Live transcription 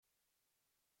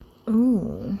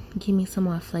Ooh, give me some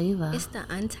more flavor. It's the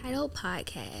Untitled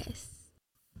podcast.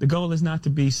 The goal is not to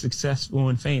be successful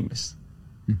and famous.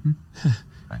 Mm-hmm.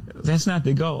 That's not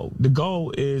the goal. The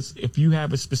goal is, if you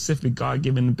have a specific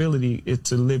God-given ability, is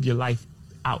to live your life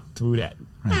out through that.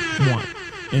 Right. One.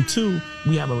 And two,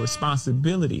 we have a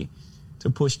responsibility to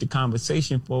push the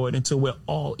conversation forward until we're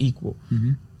all equal.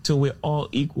 Mm-hmm. Till we're all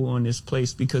equal in this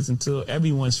place, because until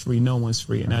everyone's free, no one's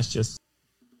free. And that's just...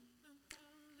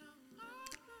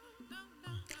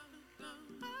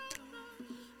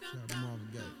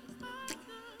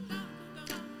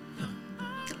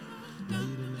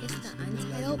 It's the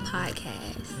Untitled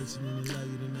podcast.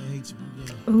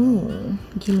 Ooh,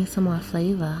 give me some more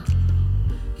flavor.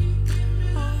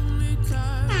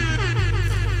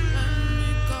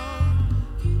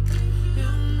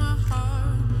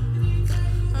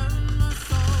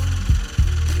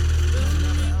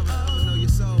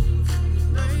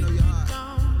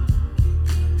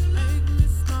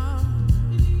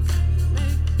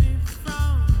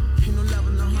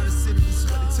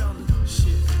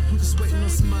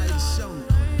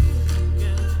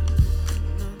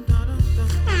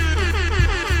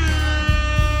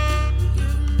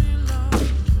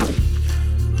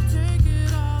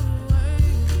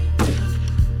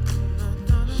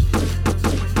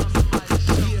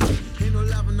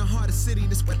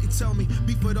 Tell me,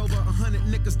 beef with over 100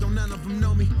 niggas, don't none of them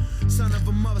know me. Son of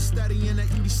a mother studying at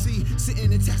UBC,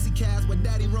 sitting in taxi cabs with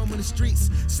daddy roaming the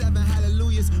streets. 7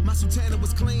 hallelujahs, my sultana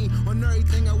was clean. On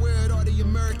everything I wear it, all the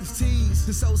Americans tease.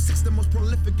 This 06 the most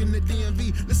prolific in the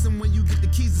DMV. Listen, when you get the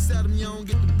keys to sell them, you don't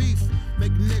get the beef.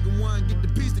 Make a nigga one, get the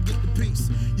piece to get the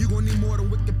piece. You gon' need more than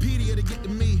Wikipedia to get to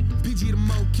me. PG to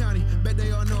Mo County, bet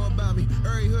they all know about me.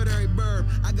 Every hood, every burb,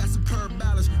 I got superb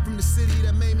balance. From the city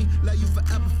that made me, love you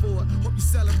forever for it. Hope you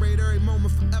celebrate every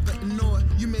moment forever, ignore it.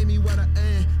 You made me what I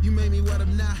am, you made me what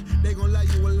I'm not. They gon'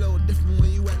 love you a little different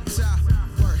when you at the top.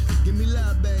 Work, give me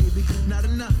love, baby. Not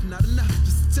enough,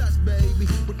 just a touch, baby.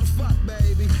 What the fuck,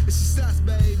 baby? It's just us,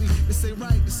 baby. This ain't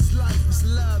right, this is life, it's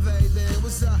love, baby.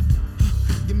 What's up?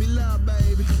 Give me love,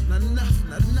 baby. Not enough,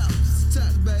 just a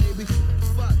touch, baby. What the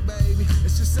fuck, baby?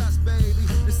 It's just us, baby.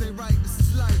 This ain't right, this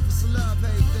is life, it's love, hey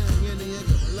thing. Yeah,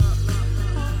 nigga, love.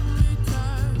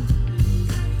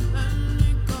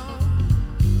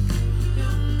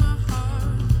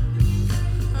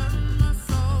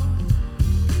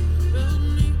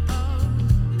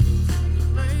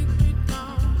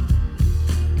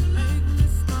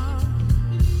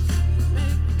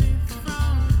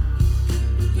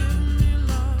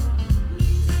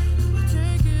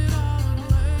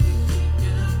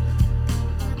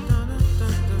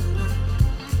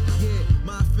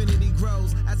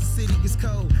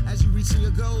 Reaching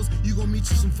your goals, you gon' meet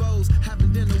you some foes.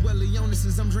 Having dinner with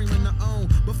Leonis, I'm dreaming to own.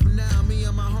 But for now, me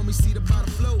and my homies see the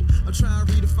bottom float. I'm trying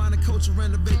to redefine the culture,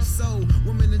 renovate the soul.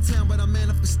 Women in town, but I'm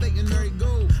manifesting every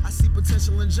goal. I see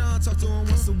potential in John, talk to him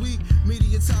once a week.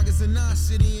 Media targets in our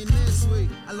city and this week.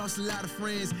 I lost a lot of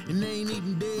friends, and they ain't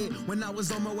even dead. When I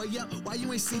was on my way up, why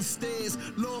you ain't see the stairs?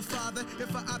 Lord Father,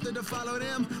 if I opted to follow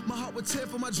them, my heart would tear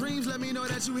for my dreams, let me know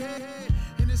that you here.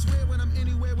 And it's weird when I'm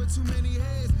anywhere with too many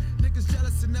heads. Niggas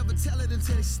jealous and never tell it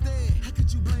until they stare. How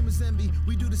could you blame us, envy?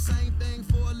 We do the same thing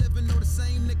for a living, know the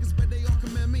same niggas, but they all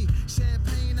commend me.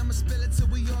 Champagne, I'ma spill it till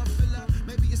we all fill up.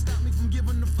 Maybe it stopped me from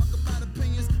giving a fuck about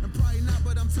opinions. And probably not,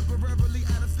 but I'm temporarily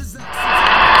out of physics.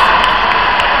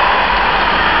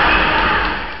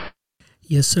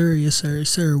 Yes,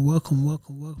 sir. Welcome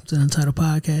to the Untitled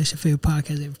Podcast, your favorite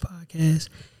podcast, every podcast,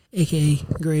 aka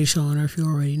greatest show on earth. You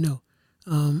already know.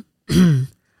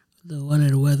 The one of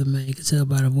the weather, man. You can tell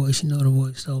by the voice. You know the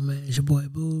voice, though, man. It's your boy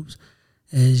Boobs,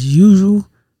 as usual.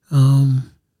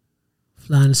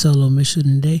 Flying a solo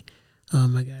mission today. I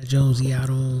got Jonesy out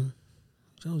on.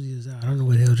 Jonesy is out. I don't know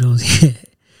where the hell Jonesy at,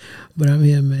 but I'm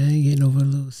here, man. Getting over a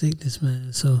little sickness,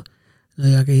 man. So I know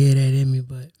y'all can hear that in me,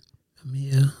 but I'm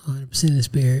here 100% in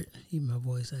spirit. Even my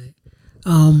voice ain't.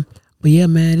 But yeah,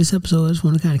 man. This episode, I just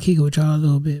want to kind of kick it with y'all a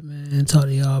little bit, man, and talk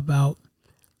to y'all about,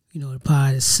 the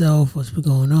pod itself, what's been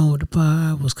going on with the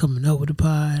pod, what's coming up with the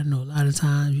pod. I know a lot of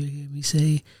times you hear me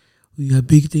say, we got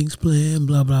big things planned,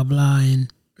 blah, blah, blah, and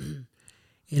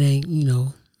it ain't,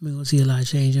 we're going to see a lot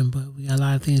changing, but we got a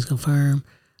lot of things confirmed.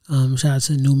 Shout out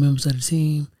to the new members of the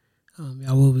team.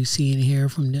 Y'all will be seeing and hearing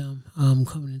from them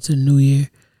coming into the new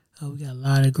year. We got a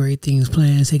lot of great things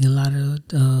planned, taking a lot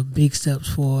of big steps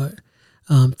forward,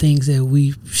 things that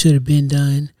we should have been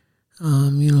done,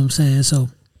 you know what I'm saying? So,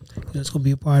 it's gonna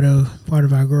be a part of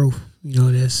our growth.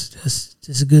 That's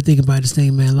a good thing about this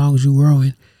thing, man. As long as you're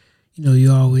growing, you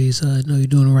always know you're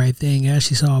doing the right thing. I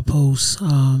actually saw a post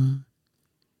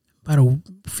about a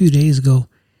few days ago,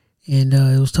 And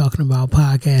it was talking about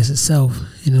podcasts itself,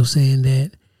 saying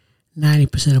that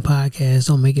 90% of podcasts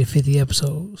don't make it 50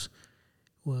 episodes.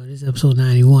 Well, this is episode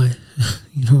 91.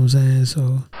 You know what I'm saying?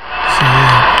 So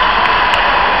yeah.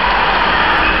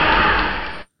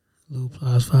 A little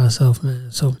applause for ourselves,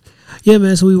 man. So, yeah,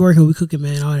 man. So we working, we cooking,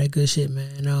 man. All that good shit,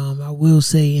 man. I will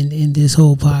say in this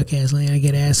whole podcast lane, I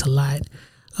get asked a lot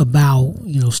about,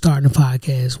 starting a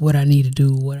podcast, what I need to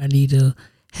do, what I need to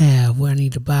have, what I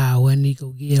need to buy, what I need to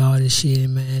go get, all this shit.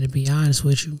 And, man, to be honest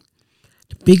with you,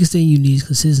 the biggest thing you need is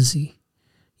consistency.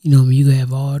 You can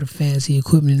have all the fancy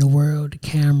equipment in the world, the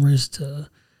cameras, the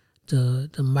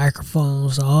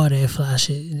microphones, all that fly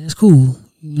shit, and that's cool.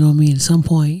 You know what I mean? At some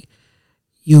point,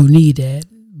 you'll need that,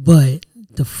 but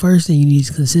the first thing you need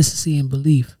is consistency and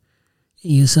belief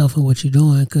in yourself and what you're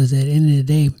doing, because at the end of the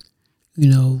day,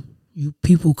 you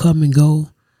people come and go,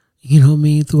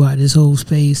 throughout this whole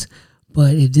space,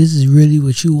 but if this is really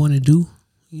what you want to do,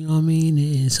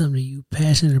 and something you're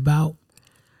passionate about,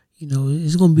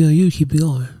 it's going to be on you to keep it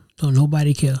going. Don't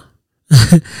nobody care.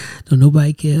 Don't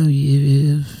nobody care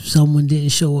if someone didn't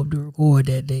show up to record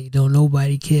that day. Don't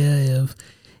nobody care if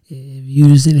you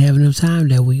just didn't have enough time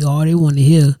that week. All they want to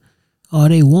hear, all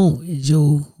they want is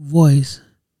your voice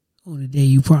on the day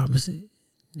you promised it.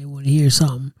 They want to hear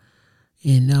something.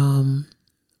 And,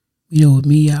 with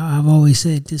me, I've always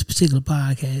said this particular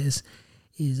podcast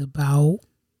is about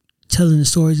telling the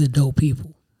stories of dope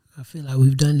people. I feel like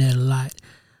we've done that a lot.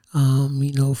 From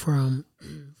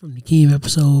the Keem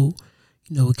episode,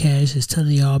 Cash is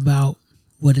telling y'all about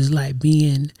what it's like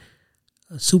being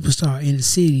a superstar in the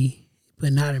city,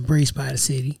 but not embraced by the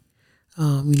city.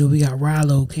 We got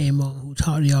Rilo came on who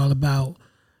taught y'all about,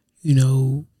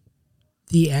 the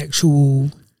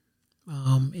actual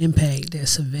impact that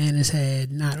Savannah's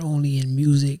had, not only in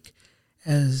music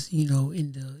as,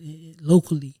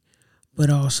 locally, but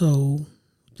also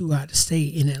throughout the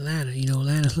state in Atlanta.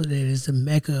 Atlanta's looked at as the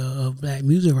mecca of black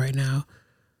music right now.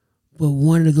 But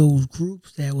one of those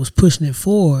groups that was pushing it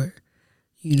forward,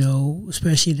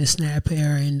 especially in the snap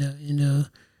era and the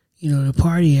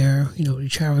party era, the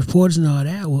Travis Porters and all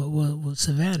that was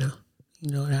Savannah.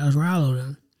 That was Rilo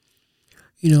then.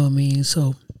 You know what I mean?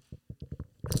 So,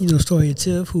 story of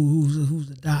Tiff, who's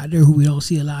a doctor who we don't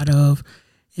see a lot of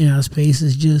in our space,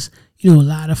 is just, a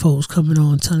lot of folks coming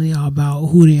on telling y'all about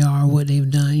who they are, what they've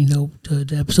done,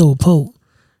 the episode of Pope.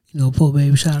 Pope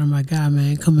Baby, shout out to my guy,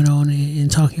 man, coming on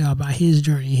and talking about his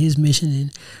journey, his mission,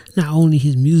 and not only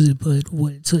his music, but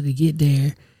what it took to get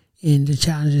there and the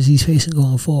challenges he's facing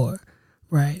going forward,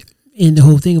 right? And the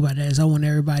whole thing about that is I want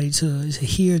everybody to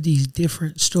hear these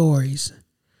different stories,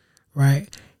 right,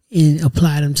 and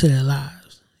apply them to their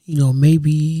lives.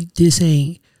 Maybe this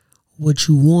ain't what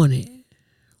you wanted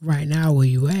right now where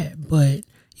you at, but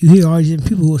you hear all these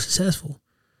people who are successful,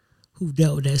 who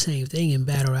dealt with that same thing and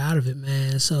battled out of it,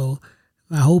 man. So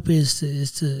my hope is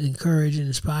to encourage and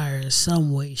inspire in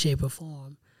some way, shape, or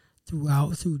form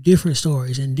through different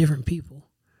stories and different people.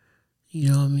 You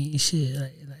know what I mean? Shit,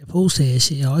 like Post said,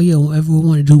 shit, all you ever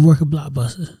want to do work at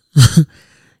Blockbuster.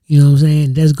 You know what I'm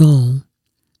saying? That's gone.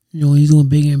 He's doing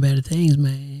bigger and better things,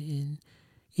 man.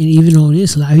 And even on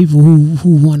this, a lot of people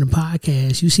who want a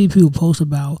podcast, you see people post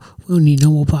about, we don't need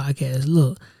no more podcasts.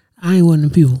 Look, I ain't one of them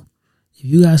people. If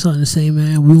you got something to say,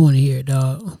 man, we want to hear it,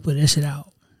 dog. Put that shit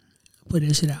out.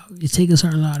 It takes a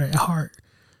certain lot of heart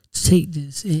to take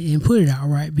this and put it out,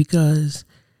 right? Because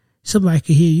somebody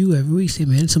could hear you every week say,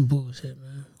 man, it's some bullshit,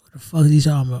 man. What the fuck is he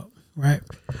talking about, right?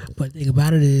 But the thing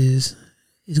about it is,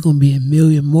 it's going to be a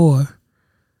million more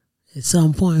at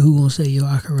some point who going to say, yo,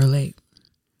 I can relate.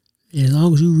 And as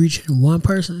long as you reach one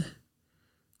person,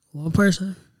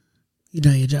 you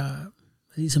done your job.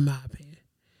 At least in my opinion.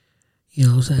 You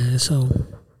know what I'm saying?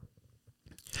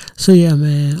 So yeah,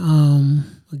 man.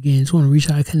 Again, just want to reach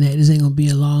out and connect. This ain't gonna be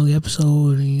a long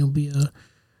episode, and it'll be a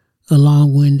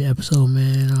long-winded episode,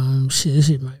 man. This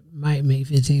shit might make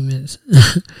 15 minutes.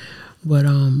 But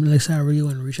like I said, I really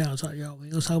want to reach out and talk to y'all. We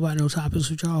ain't gonna talk about no topics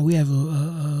with y'all. We have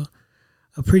a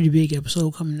pretty big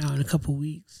episode coming out in a couple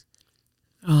weeks.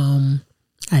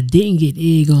 I didn't get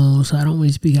Egg on, so I don't want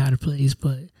to speak out of place,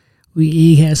 but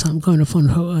Egg has something coming up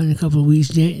in a couple of weeks.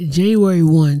 January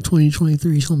 1,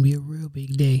 2023 is going to be a real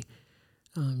big day.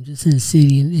 Just in the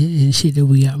city and shit that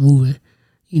we got moving.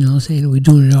 You know what I'm saying? We're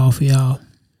doing it all for y'all.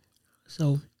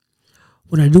 So,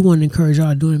 what I do want to encourage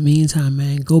y'all to do in the meantime,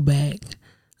 man, go back,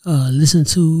 listen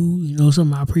to,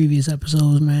 some of my previous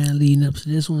episodes, man, leading up to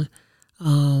this one.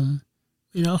 And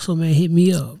also, man, hit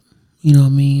me up. You know what I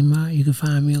mean? You can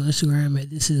find me on Instagram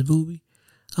at This Is Boobie.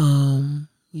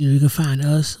 You can find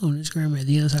us on Instagram at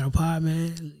The Untitled Pod,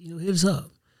 man. Hit us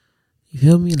up. You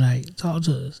feel me? Like, talk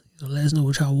to us. Let us know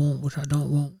what y'all want, what y'all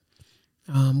don't want.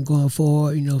 Going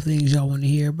forward, things y'all want to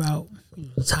hear about,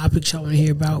 the topics y'all want to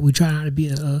hear about. We try not to be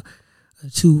a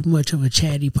too much of a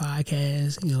chatty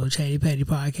podcast, chatty patty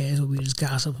podcast where we just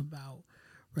gossip about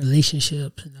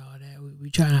relationships and all that.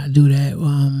 We try not to do that.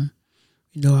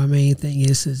 Our main thing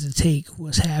is to take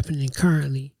what's happening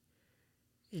currently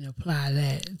and apply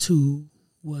that to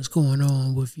what's going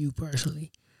on with you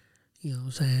personally. You know what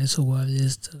I'm saying? So whether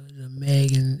it's the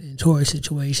Meg and Tori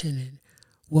situation and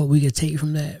what we could take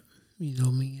from that,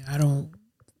 I don't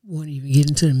want to even get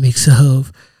into the mix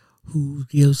of who's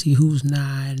guilty, who's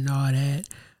not, and all that.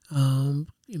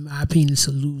 In my opinion, it's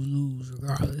a lose-lose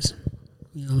regardless.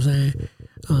 You know what I'm saying?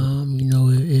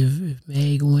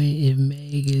 If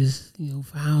Meg is,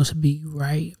 found to be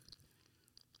right,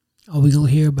 all we gonna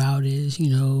hear about is,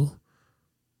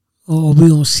 all we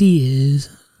gonna see is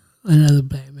another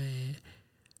black man,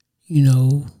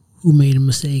 who made a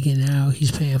mistake and now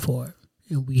he's paying for it.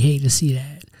 And we hate to see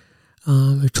that.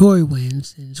 If Tory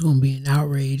wins, then it's gonna be an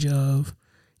outrage of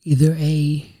either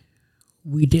A,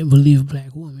 we didn't believe a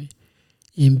black woman,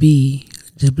 and B,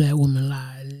 this black woman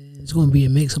lied. It's gonna be a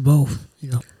mix of both,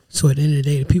 So at the end of the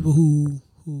day, the people who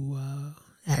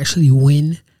actually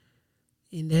win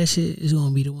in that shit is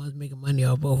gonna be the ones making money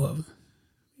off both of them.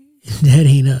 That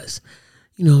ain't us.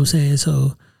 You know what I'm saying?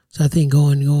 So I think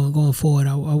going forward,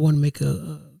 I want to make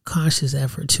a conscious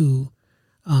effort to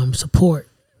support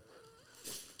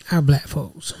our black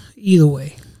folks. Either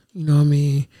way, you know what I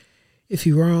mean? If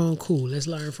you're wrong, cool. Let's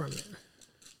learn from it.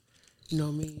 You know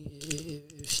what I mean?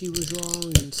 If she was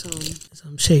wrong in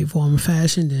some shape, form, or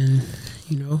fashion, then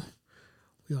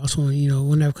we also want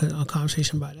to have a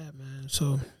conversation about that, man.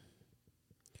 So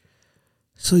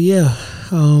yeah.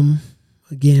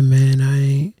 Again, man, I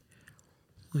ain't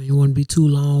want to be too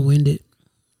long-winded.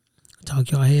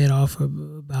 Talk y'all head off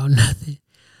about nothing,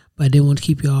 but I did want to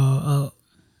keep y'all up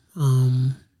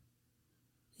and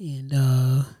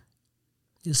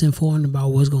just informed about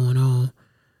what's going on.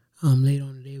 Later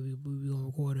on today, we're gonna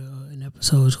record an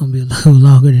episode. It's gonna be a little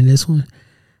longer than this one.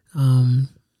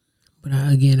 But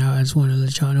I just want to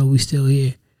let y'all know we still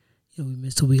here. We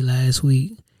missed a week last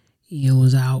week. Ian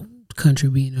was out country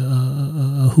being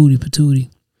a hootie patootie,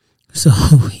 so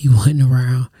he wasn't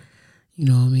around. You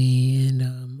know what I mean?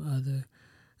 And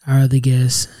our other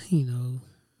guests,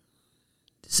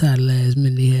 decided last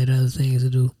minute they had other things to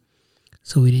do,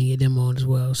 so we didn't get them on as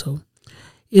well. So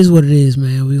it's what it is,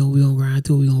 man. We gonna grind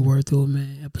through it. We gonna work through it,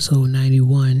 man. Episode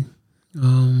 91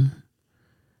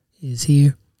 is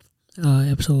here.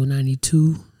 Episode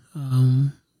 92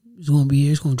 is gonna be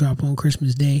here. It's gonna drop on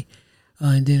Christmas Day,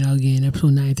 and then again,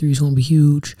 episode 93 is gonna be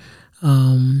huge.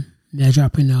 That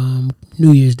dropping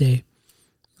New Year's Day.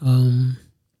 I'm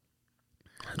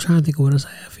trying to think of what else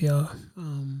I have for y'all.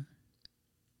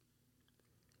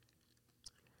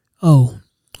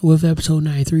 With episode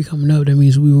 93 coming up, that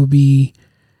means we will be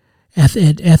at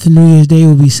the New Year's Day.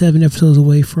 We'll be 7 episodes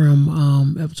away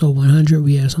from episode 100.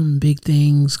 We have some big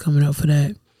things coming up for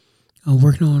that. I'm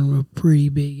working on a pretty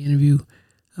big interview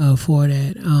for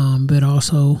that, but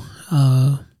also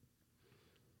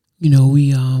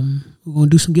we're gonna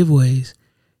do some giveaways.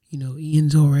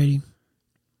 Ian's already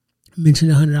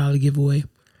mentioned $100 giveaway,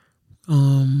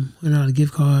 $100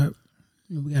 gift card.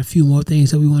 We got a few more things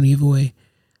that we want to give away.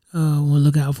 Want to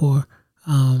look out for.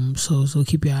 So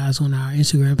keep your eyes on our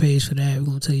Instagram page for that. We're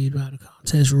gonna tell you about the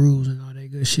contest rules and all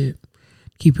that good shit.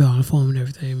 Keep y'all informed and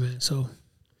everything, man. So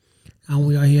I don't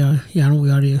want y'all here. I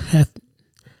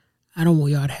don't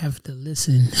want y'all to have to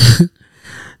listen to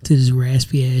this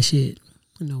raspy ass shit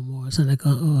no more. It's not like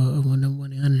one of them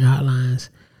 1-800 hotlines.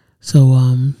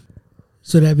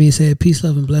 So that being said, peace,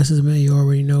 love, and blessings, man. You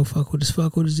already know. Fuck with us.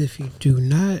 If you do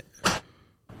not,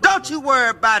 don't you worry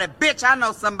about it, bitch. I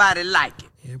know somebody like it.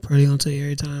 Yeah, probably gonna tell you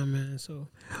every time, man. So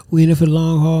we in it for the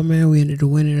long haul, man. We in it to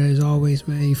win it as always,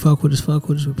 man. You fuck with us.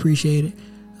 We appreciate it.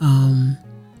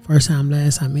 First time,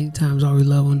 last time, many times, always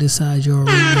love on this side. You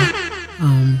already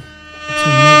know. So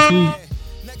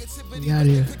next week, we out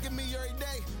here.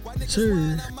 Yes,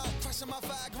 sir.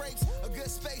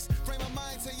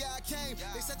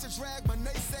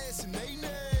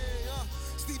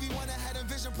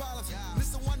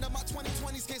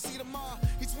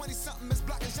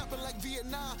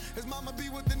 His mama be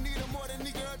with the needle more than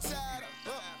nigga her child.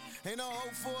 Ain't no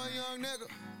hope for a young nigga.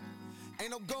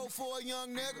 Ain't no go for a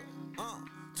young nigga.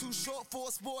 Too short for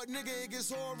a sport, nigga. It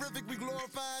gets horrific. We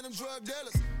glorifying them drug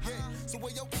dealers. Yeah. So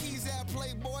where your keys at,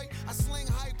 playboy? I sling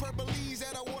hyperboles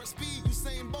at a warp speed.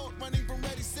 Usain Bolt running from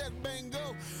ready, set, bang,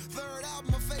 go. Third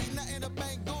album of fate, nothing the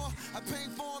bank going. I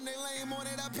paint for them, they lame on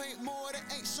it. I paint more. They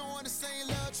ain't showing the same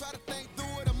love. Try to think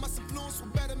through it. I must influence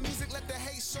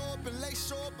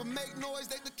never make noise,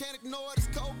 they can't ignore this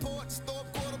cold port. Store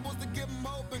up quotables to give them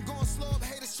hope and going slow up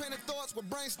haters training thoughts with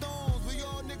brainstorms. We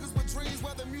all niggas with dreams,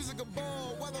 whether music or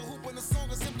ball, whether hooping a song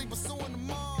or simply pursuing the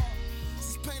mall.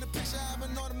 Just paint a picture, I've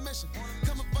been on a mission.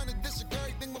 Coming from the district,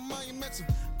 everything my monumental.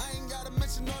 I ain't gotta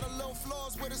mention all the low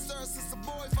flaws with it, sir. Since a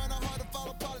boy, find it hard to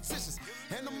follow politicians.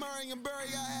 And the Murray and Barry,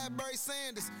 I had Barry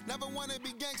Sanders. Never wanna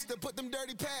be gangster, put them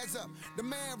dirty pads up. The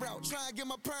man route, try and get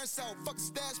my parents out. Fuck the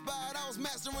stash by it, I was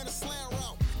mastering a slam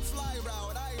route. Fly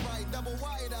route, I write double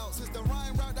wide out. Since the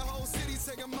rhyme route, the whole city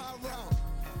taking my route.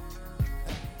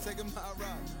 Taking my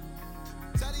route.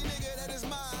 Tell these nigga that is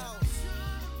my house.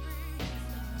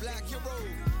 Black hero.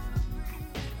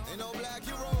 Ain't no black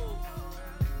hero.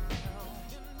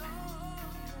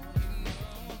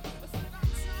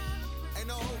 Ain't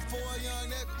no hope for a young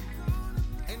nigga.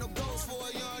 Ain't no goals for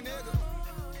a young nigga.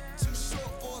 Too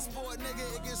short for a sport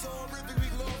nigga. It gets horrific, we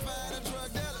glorify the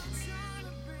drug dealer.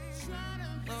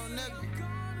 No nigga.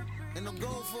 Ain't no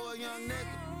goal for a young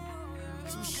nigga.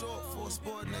 Too short for a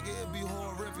sport nigga. It be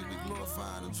horrific, we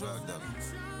glorify the drug dealer.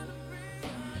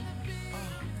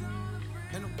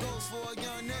 Ain't no goals for a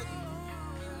young nigga.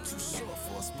 Too short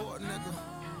for a sport nigga.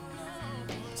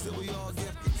 Still we all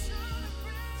gifted.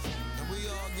 And we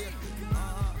all gifted.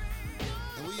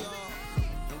 And we all,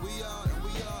 and we all, and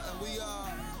we all, and we all,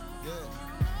 yeah.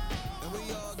 And we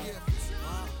all gifted.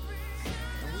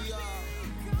 And we all,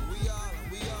 and we all,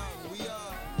 and we all, and we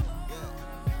all, yeah.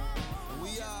 And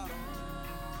we all,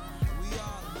 and we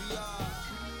all, and we all,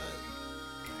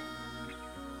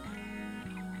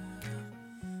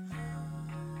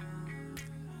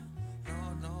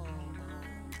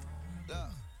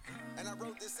 and I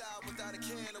wrote this album without a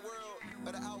care in the world,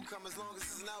 but the outcome as long as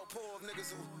it's an outpour of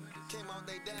niggas who came out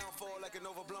they downfall like an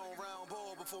overblown round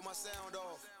ball before my sound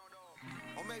off.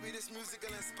 Or maybe this music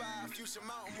will inspire future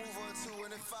mountain mover too.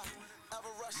 And if I ever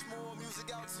rush more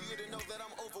music out to you, to know that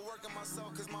I'm overworking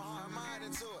myself, cause my heart and mind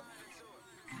into it.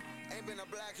 Ain't been a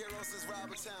black hero since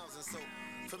Robert Townsend, so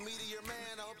for me to your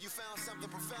man, I hope you found something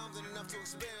profound enough to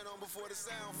expand on before the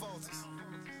sound falters.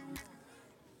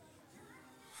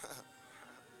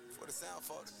 For the sound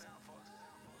folks.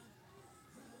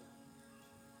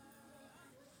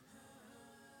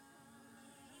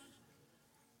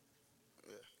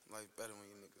 Yeah, life better when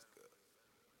you niggas good.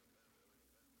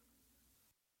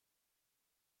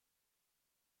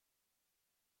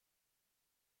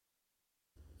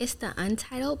 It's the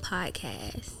Untitled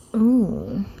Podcast.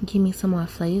 Ooh, give me some more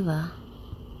flavor.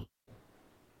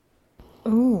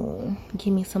 Ooh,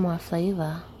 give me some more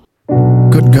flavor.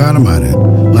 Good God Almighty,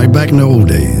 like back in the old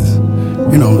days.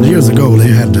 You know, years ago they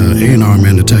had the A&R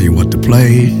men to tell you what to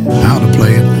play, how to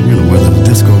play it, you know, whether it was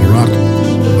disco or rock.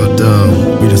 But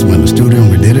we just went to the studio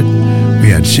and we did it. We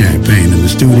had champagne in the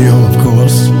studio, of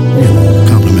course, you know,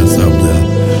 compliments of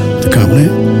the company,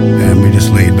 and we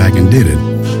just laid back and did it.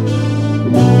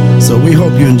 So we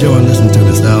hope you enjoy listening to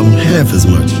this album half as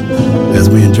much as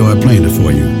we enjoy playing it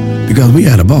for you, because we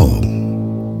had a ball.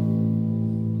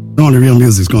 Only real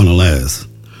music's gonna last.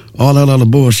 All that other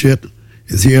bullshit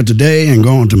is here today and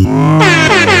gone tomorrow.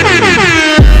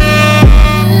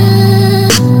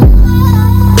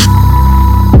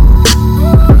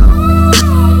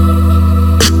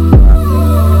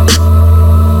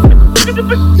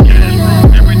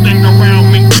 Everything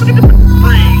around me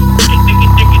free.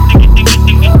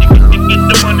 Get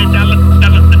the money, dollar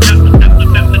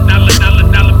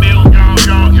bill,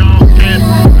 y'all, and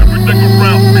everything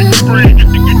around me free. Get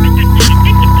the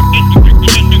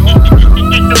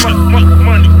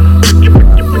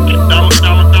money,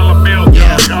 dollar bill,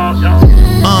 y'all.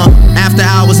 After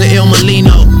hours of Il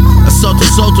Molino, a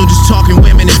Soto, just talking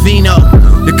women and vino.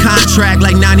 The contract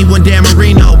like 91 Dan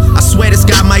Marino. I swear this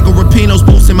guy Michael Rapino's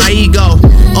boosting my ego.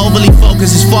 Overly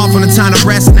focused is far from the time to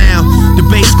rest now.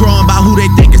 Debates growing about who they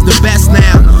think is the best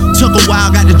now. Took a while,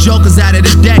 got the jokers out of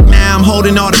the deck now. I'm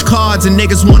holding all the cards and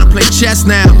niggas wanna play chess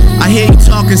now. I hear you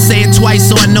talking, say it twice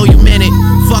so I know you meant it.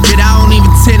 Fuck it, I don't even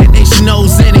tint it, they should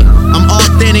know's in it. I'm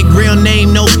authentic, real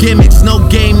name, no gimmicks, no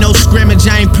game, no scrimmage.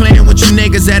 I ain't playing with you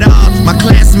niggas at all. My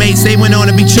classmates, they went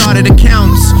on to be chartered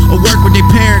accountants or work with their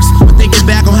parents. But thinking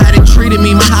back on how they treated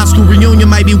me, my high school reunion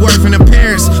might be worth an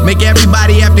appearance. Make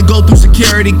everybody have to go through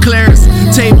security clearance.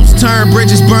 Tables turn,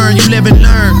 bridges burn, you live and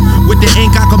learn. With the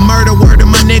ink I could murder, word to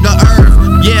my nigga Earth.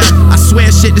 Yeah, I swear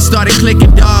shit that started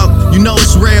clicking, dog. You know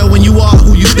it's real when you are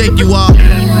who you think you are.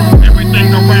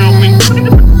 Everything around me free.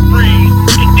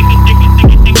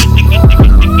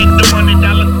 Get the money,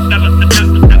 dollar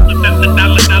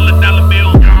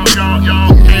bill,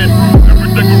 y'all, and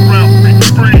everything around me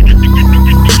free. Get the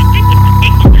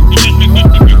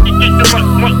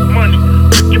money,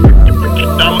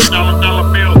 dollar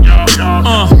bill,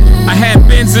 y'all.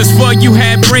 thought you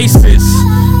had braces.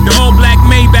 The all black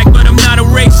Maybach, but I'm not a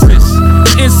racist.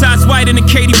 The inside's whiter than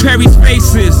Katy Perry's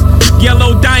faces.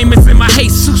 Yellow diamonds in my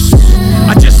Jesus.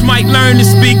 I just might learn to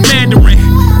speak Mandarin.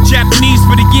 Japanese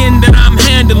for the yen that I'm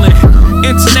handling.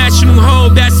 International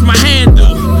hoe, that's my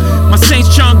handle. My Saint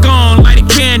Changon, light a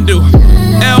candle.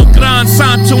 El Gran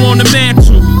Santo on the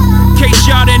mantle. In case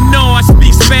y'all didn't know, I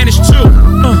speak Spanish too.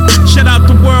 Shout out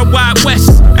the Worldwide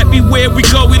West. Everywhere we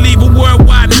go, we leave a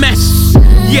worldwide mess.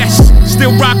 Yes,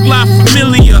 still rock live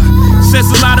familiar. Says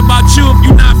a lot about you if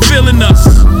you're not feeling us.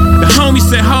 The homie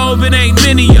said, Hov, it ain't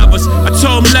many of us. I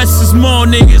told him less is more,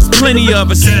 niggas, plenty of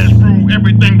us. Cash rule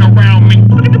everything around me.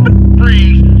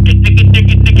 Freeze. Get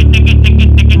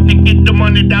the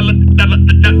money, dollar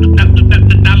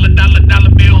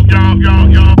bill.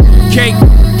 Y'all. Cake.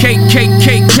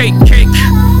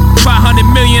 500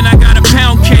 million, I got a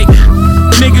pound cake.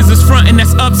 Niggas is frontin',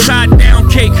 that's upside down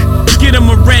cake. Get them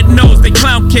a red nose, they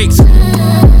clown cakes.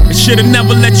 I should've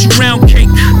never let you round cake.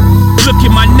 Look at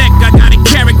my neck, I got a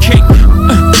carrot cake.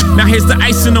 Now here's the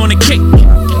icing on the cake.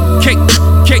 Cake.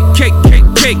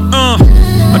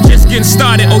 I'm just getting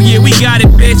started, oh yeah, we got it,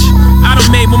 bitch. I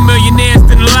done made more millionaires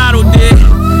than the lotto did.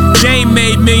 Dame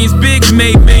made millions, Biggs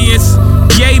made millions.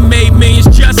 Ye made millions,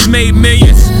 Just made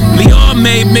millions. Lior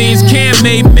made millions, Cam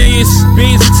made millions.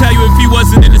 Beans will tell you if he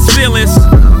wasn't in his feelings.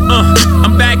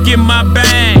 I'm back in my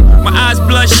bag. My eyes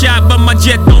bloodshot, but my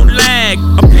jet don't lag.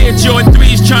 A pair of Jordan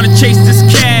 3s trying to chase this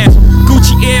cash.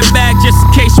 Gucci airbag just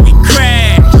in case we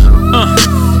crash.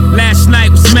 Last night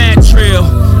was mad trill.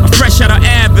 I'm fresh out of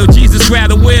Advil, Jesus grab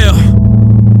the wheel.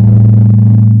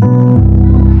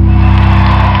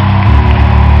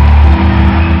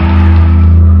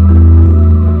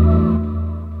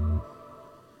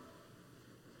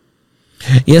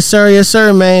 Yes,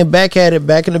 sir, man. Back at it,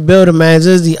 back in the building, man. This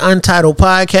is the Untitled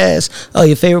Podcast.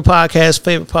 Your favorite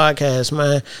podcast,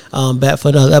 man. Back for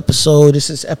another episode. This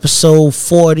is episode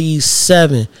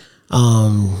 47.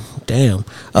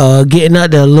 Getting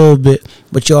out there a little bit,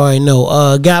 but you already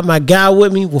know. Got my guy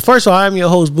with me. Well, first of all, I'm your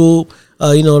host, Boob.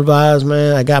 You know the vibes,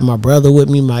 man. I got my brother with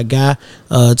me, my guy,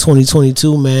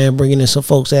 2022, man, bringing in some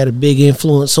folks that had a big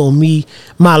influence on me,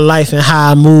 my life, and how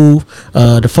I move.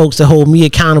 The folks that hold me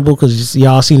accountable, because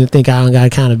y'all seem to think I don't got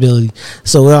accountability.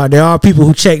 So there are people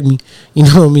who check me, you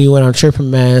know what I mean, when I'm tripping,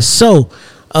 man. So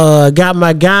got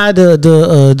my guy, the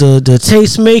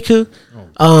tastemaker,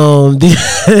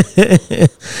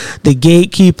 the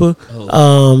gatekeeper,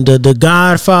 the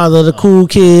godfather, the cool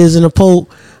kids, and the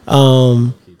Pope.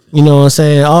 You know what I'm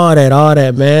saying? All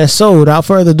that, man. So, without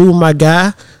further ado, my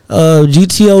guy,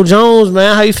 GTO Jones,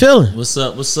 man. How you feeling? What's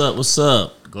up?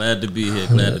 Glad to be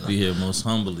here. Most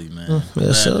humbly, man. Yes,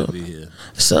 Glad sir. to be here.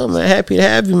 So, man, happy to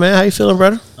have you, man. How you feeling,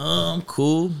 brother? I'm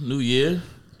cool. New year.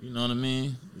 You know what I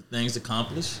mean? Things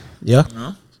accomplished. Yeah. You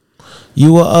know?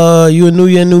 You a new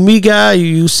year, new me guy?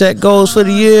 You set goals for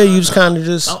the year? You just kind of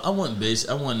just... I wouldn't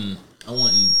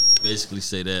basically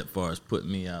say that as far as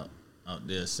putting me out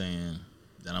there saying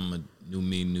that I'm a new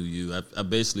me, new you. I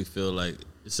basically feel like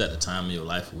it's at the time of your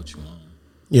life of what you want.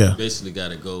 Yeah. You basically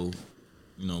got to go,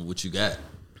 what you got.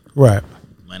 Right.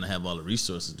 You might not have all the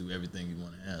resources to do everything you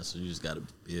want to have, so you just got to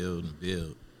build and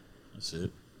build. That's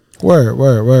it.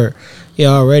 Word. Yeah,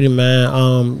 already,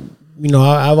 man.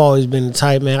 I've always been the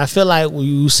type, man. I feel like when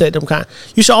you set them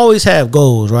you should always have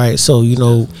goals, right? So,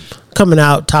 coming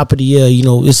out top of the year,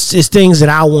 it's things that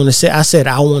I want to say. I said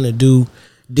I want to do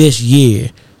this year.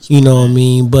 You know what I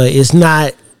mean? But it's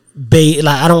not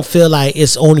I don't feel like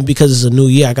it's only because it's a new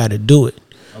year I got to do it.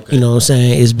 Okay. You know what I'm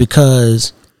saying? It's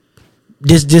because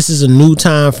this is a new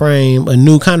time frame, a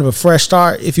new kind of a fresh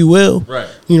start, if you will. Right.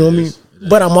 You know what I mean?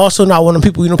 But I'm also not one of the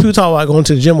people, people talk about going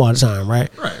to the gym all the time, right?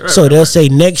 Right. So they'll say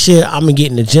next year I'm going to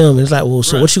get in the gym. It's like, well,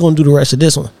 so what you going to do the rest of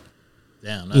this one?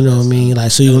 Damn, you know what I mean?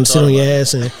 Like, so you're going to sit on your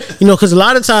ass and, because a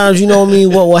lot of times, you know what I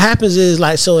mean? What happens is,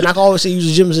 like, so, and I can always say use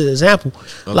the gym as an example.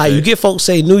 Okay. Like, you get folks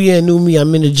say, new year, new me,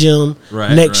 I'm in the gym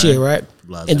next year, right?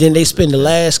 And then they spend the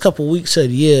last couple weeks of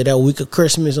the year, that week of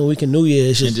Christmas and week of New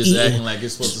Year's, just eating, acting like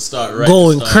it's supposed to start right.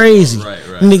 Going crazy. Right.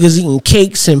 Niggas eating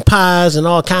cakes and pies and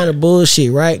all kind of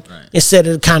bullshit, right? Instead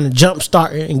of kind of jump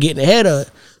starting and getting ahead of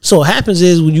it. So what happens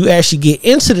is when you actually get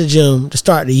into the gym to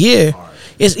start the year,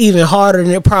 it's even harder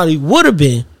than it probably would have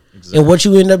been. Exactly. And what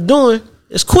you end up doing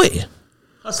is quitting.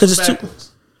 Because it's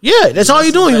backwards. Yeah, that's all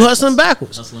you're doing. You're hustling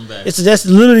backwards. That's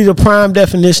literally the prime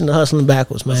definition of hustling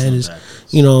backwards, man.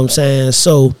 You know what I'm saying?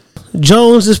 So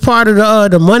Jones is part of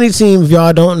the money team, if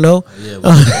y'all don't know. Yeah,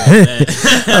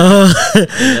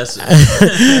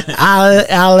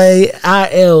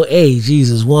 ILA,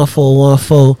 Jesus,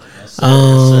 1414.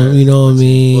 sir. You know what I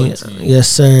mean? 14. Yes,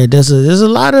 sir. There's a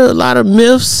lot of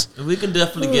myths. We can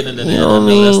definitely get into that. You know what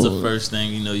I I know that's mean? the first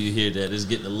thing, you hear that is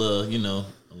getting a little,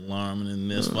 alarming in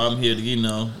this. Well, I'm here to,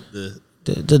 The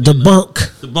debunk.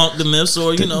 debunk the myths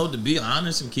or, to be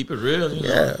honest and keep it real.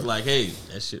 Like, hey,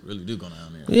 that shit really do go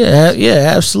down there.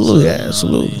 Yeah, absolutely. So,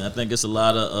 absolutely. I think it's a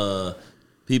lot of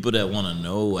people that want to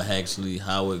know actually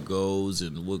how it goes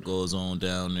and what goes on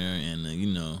down there and,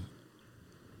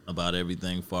 about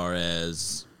everything far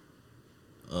as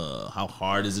how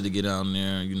hard is it to get down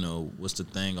there, what's the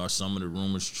thing, are some of the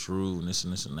rumors true and this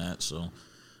and this and that. So,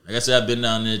 like I said, I've been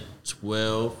down there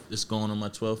 12, it's going on my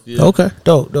 12th year. Okay,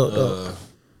 dope.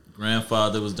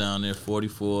 Grandfather was down there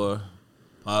 44,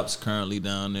 Pop's currently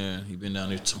down there, he been down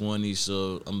there 20,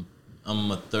 so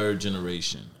I'm a third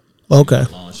generation. Okay.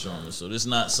 Longshoreman. So this is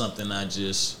not something I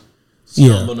just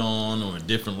stumbled on or a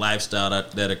different lifestyle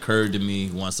that occurred to me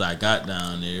once I got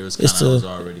down there. It was kind of, I was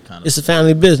already kind of. It's a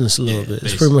family business a little bit.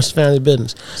 It's pretty much a family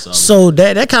business. So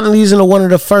that kind of leads into one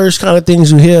of the first kind of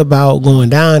things you hear about going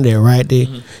down there, right?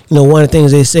 One of the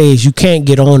things they say is you can't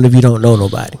get on if you don't know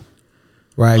nobody.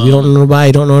 Right? If you don't know nobody,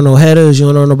 you don't know no headers, you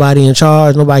don't know nobody in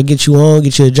charge, nobody get you on,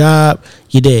 get you a job,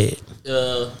 you're dead.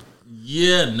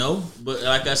 No. But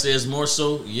like I said, it's more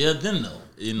so than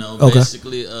no. Okay.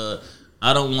 Basically,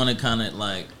 I don't want to kind of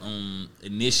like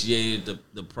initiate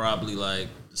the probably like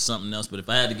something else. But if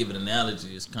I had to give an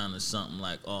analogy, it's kind of something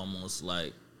like almost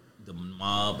like the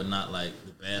mob, but not like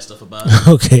the bad stuff about it.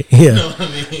 Okay, yeah. You know what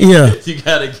I mean? Yeah. You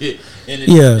gotta get in it,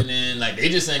 Yeah. and then like they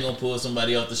just ain't gonna pull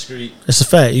somebody off the street. That's a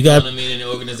fact. You know got what I mean? In the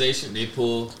organization, they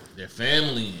pull their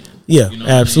family in. Yeah, you know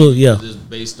absolutely, what I mean? yeah. It's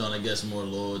based on, I guess, more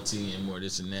loyalty and more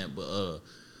this and that, but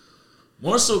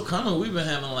more so kind of we've been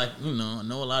having like, I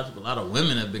know a lot of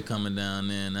women have been coming down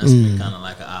there, and that's been kind of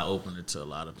like an eye opener to a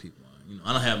lot of people.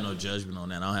 I don't have no judgment on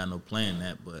that. I don't have no play in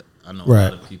that, but I know a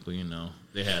lot of people,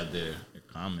 they have their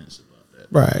comments about that.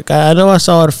 Right. I know I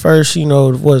saw the first,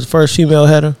 was the first female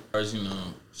header. First,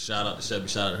 shout out to Shelby,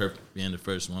 shout out to her being the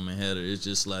first woman header. It's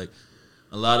just like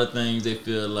a lot of things they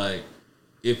feel like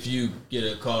if you get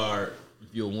a card, if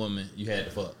you're a woman, you had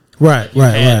to fuck. Right,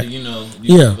 like right. To, you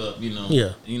yeah. give up,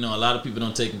 a lot of people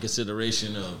don't take in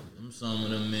consideration of some of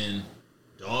them men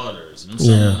daughters and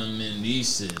some of them men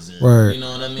nieces and right. you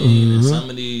know what I mean? And some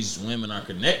of these women are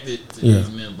connected to these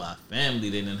men by family.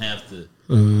 They didn't have to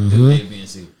do A, B, and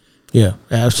C. Yeah,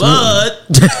 absolutely. But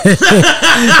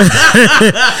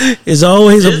it's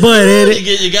always a but, ain't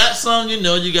it? You got some, you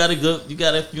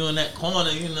got a few in that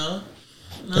corner,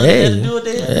 Hey, they do what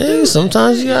they have to do,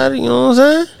 sometimes man. you got to, you know what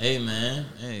I'm saying? Hey, man.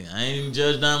 Hey, I ain't even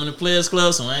judge Diamond the Players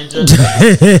Club, so I ain't judging.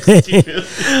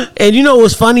 And you know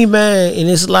what's funny, man? And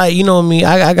it's like, you know what I mean?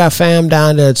 I got fam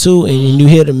down there too, and you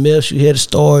hear the myths, you hear the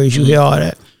stories, you hear all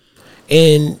that.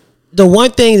 And the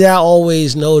one thing that I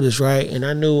always notice, right? And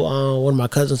I knew one of my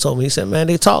cousins told me, he said, man,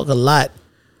 they talk a lot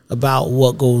about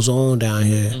what goes on down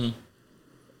here.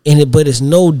 But it's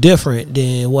no different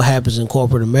than what happens in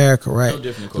corporate America, right? No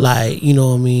different. Like, you know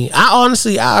what I mean?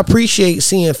 I appreciate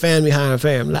seeing family hiring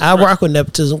family. Like, I rock with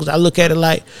nepotism because I look at it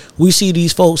like we see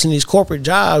these folks in these corporate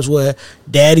jobs where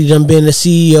daddy done been the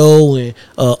CEO and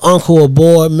uncle a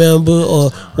board member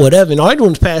or whatever, and all they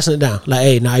doing is passing it down. Like,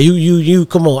 hey, now you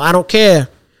come on. I don't care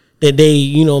that they,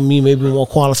 you know me, maybe more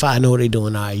qualified, I know what they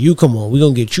doing. Now, you come on. We're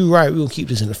going to get you right. We're going to keep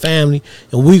this in the family,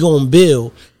 and we're going to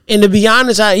build. And to be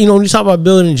honest, when you talk about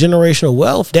building generational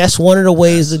wealth, that's one of the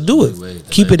ways to do it.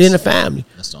 Keep it in the family.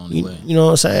 That's the only way. You know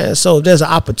what I'm saying? So if there's an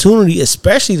opportunity,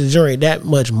 especially to generate that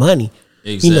much money,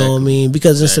 you know what I mean?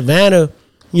 Because in Savannah,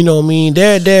 you know what I mean,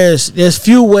 there's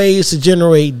few ways to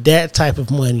generate that type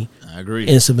of money. I agree.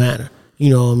 In Savannah.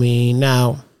 You know what I mean?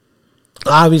 Now,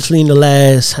 obviously in the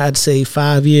last, I'd say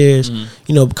 5 years,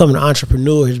 becoming an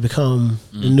entrepreneur has become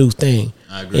the new thing.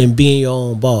 I agree. And being your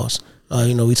own boss.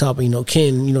 We talk about,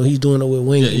 Ken, he's doing it with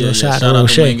Winging. Shout out out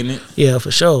to Winging It. Yeah, for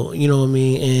sure. You know what I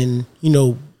mean?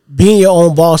 And, being your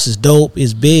own boss is dope,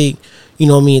 is big. You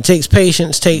know what I mean? It takes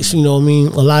patience, takes, a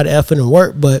lot of effort and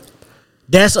work, but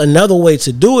that's another way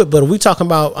to do it. But if we talking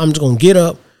about, I'm just going to get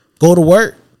up, go to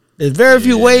work, there's very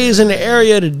few ways in the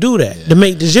area to do that,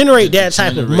 to generate that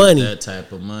type of money. That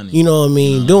type of money. You know what I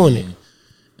mean? Doing it.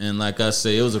 And like I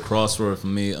say, it was a crossroad for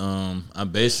me. I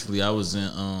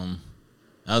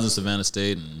was in Savannah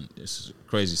State, and it's a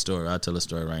crazy story. I'll tell a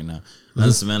story right now. I was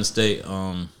in Savannah State.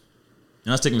 I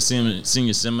was taking a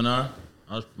senior seminar.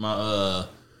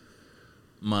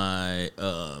 my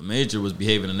major was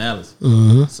behavior analysis.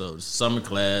 So the summer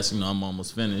class, I'm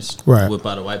almost finished. Right. Whip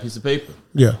out a white piece of paper.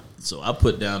 Yeah. So I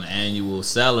put down the annual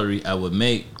salary I would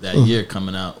make that year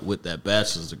coming out with that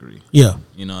bachelor's degree. Yeah.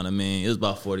 You know what I mean? It was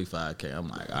about $45K. I'm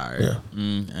like, all right,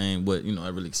 I ain't what I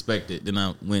really expected. Then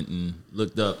I went and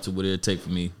looked up to what it'd take for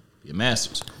me to be a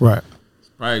master's. Right.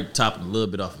 Probably topping a little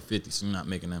bit off of 50, so you're not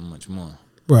making that much more.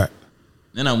 Right.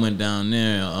 Then I went down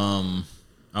there.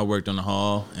 I worked on the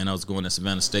hall, and I was going to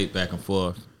Savannah State back and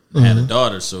forth. I had a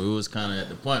daughter, so it was kind of at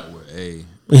the point where, hey,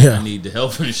 I need the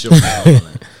health insurance.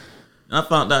 And I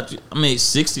found out I made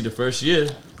 $60 the first year.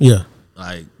 Yeah.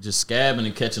 Like just scabbing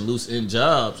and catching loose end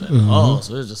jobs at the hall.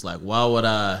 So it's just like, why would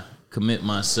I commit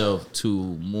myself to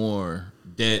more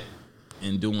debt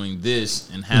in doing this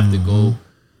and have to go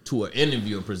to an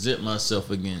interview and present myself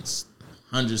against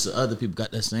hundreds of other people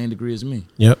got that same degree as me.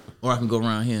 Yep. Or I can go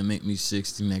around here and make me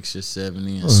 60, next year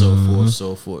 70, and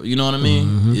so forth. You know what I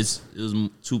mean? It was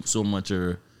so much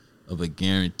of a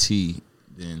guarantee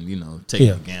than taking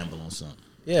a gamble on something.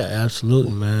 Yeah,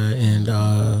 absolutely, man.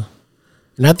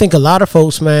 And I think a lot of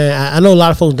folks, man, I know a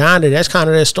lot of folks down there, that's kind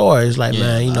of their story. It's like,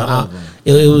 man,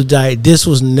 it was like, this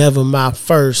was never my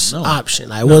first option.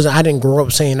 Like, I didn't grow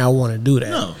up saying I want to do that.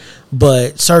 No.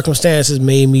 But circumstances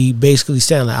made me basically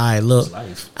stand like, all right, look,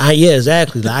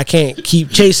 exactly. Like, I can't keep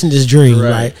chasing this dream,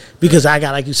 right? Because I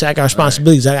got, like you said, I got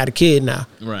responsibilities. I got a kid now.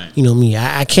 Right. You know me,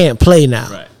 I can't play now.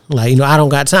 Right. Like, I don't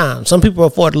got time. Some people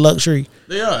afford the luxury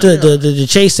to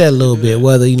chase that a little bit,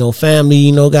 whether, family,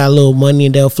 got a little money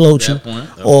and they'll float you.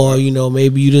 Or,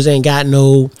 maybe you just ain't got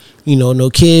no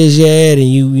kids yet and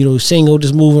you single,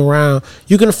 just moving around.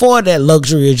 You can afford that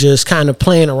luxury of just kind of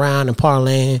playing around and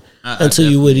parlaying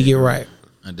until you really get right.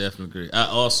 I definitely agree. I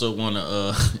also want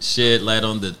to shed light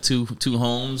on the two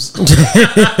homes, the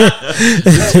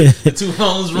two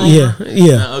homes rumor.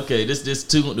 Yeah. Now, okay, this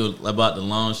two about the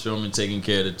longshoremen taking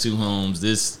care of the two homes.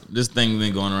 This thing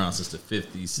been going around since the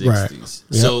 50s, 60s. Right. Yep.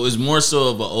 So it's more so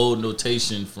of an old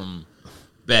notation from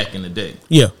back in the day.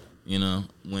 Yeah.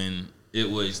 When it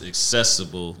was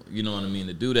accessible, you know what I mean,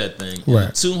 to do that thing. Right.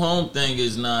 The two home thing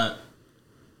is not,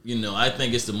 I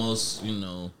think it's the most,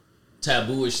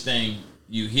 tabooish thing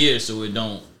you hear, so it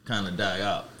don't kind of die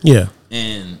out. Yeah.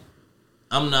 And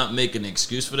I'm not making an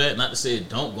excuse for that. Not to say it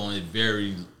don't go on, it's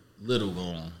very little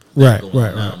going on. Right.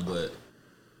 But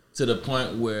to the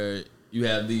point where you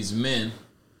have these men,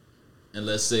 and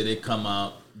let's say they come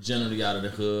out generally out of the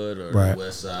hood or the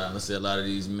west side. Let's say a lot of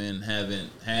these men haven't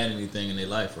had anything in their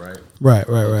life, right? Right.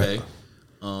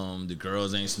 The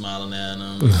girls ain't smiling at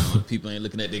them. People ain't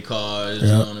looking at their cars. You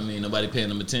know what I mean? Nobody paying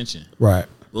them attention. Right.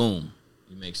 Boom.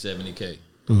 You make $70K.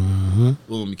 Mm-hmm.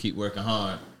 Boom. You keep working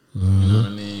hard. You know what I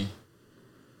mean?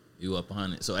 You up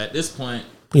 100. So at this point,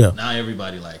 now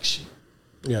everybody likes you.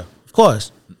 Yeah. Of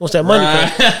course. What's that money?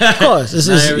 Of course.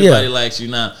 Now everybody likes you.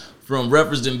 Now, from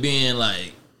referencing being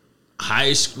like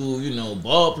high school,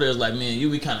 ball players like me and you,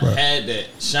 we kind of had that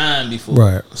shine before.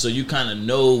 Right. So you kind of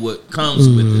know what comes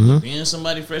with it. Being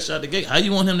somebody fresh out the gate, how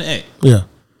you want him to act? Yeah.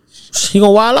 He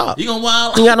gonna wild out. He ain't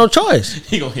got no choice.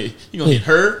 He gonna hit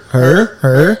her.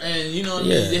 And you know what I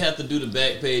mean? They have to do the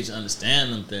back page to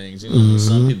understand them things.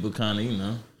 Some people kind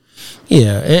of,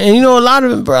 Yeah, and a lot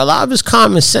of it, bro. A lot of it's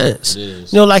common sense. It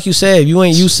is. Like you said, if you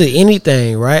ain't used to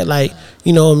anything, right? Like,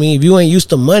 you know what I mean? If you ain't used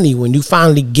to money, when you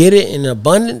finally get it in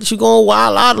abundance, you gonna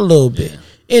wild out a little bit.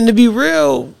 And to be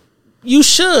real, you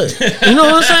should. You know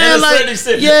what I'm saying?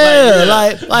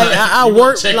 I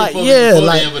work but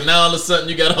now all of a sudden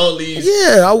you got all these.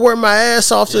 Yeah, I work my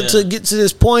ass off to get to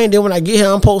this point. Then when I get here,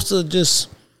 I'm supposed to just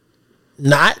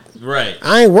not. Right.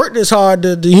 I ain't worked this hard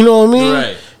to you know what I mean?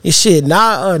 Right. And shit,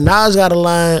 Nas got a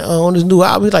line on this new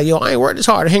album. He's like, yo, I ain't worked this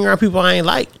hard to hang around people I ain't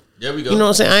like. There we go. You know what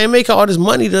I'm saying? I ain't make all this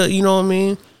money to, you know what I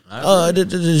mean? To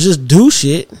just do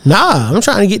shit. Nah, I'm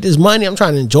trying to get this money. I'm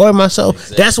trying to enjoy myself.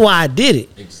 Exactly. That's why I did it.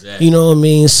 Exactly. You know what I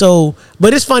mean? So,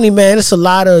 but it's funny, man. It's a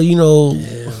lot of,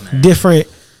 different,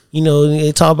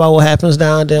 they talk about what happens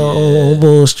down there on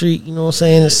Bull Street. You know what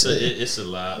I'm saying? It's a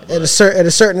lot. At a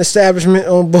certain establishment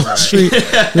on Bull Street,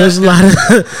 there's a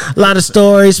lot of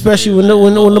stories, especially when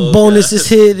the bonus is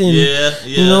hit and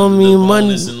you know what I mean,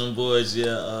 money. And them boys,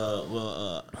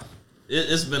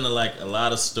 it's been a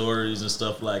lot of stories and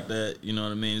stuff like that. You know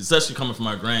what I mean? Especially coming from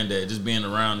my granddad, just being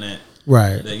around that.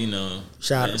 Right. That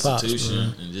shout the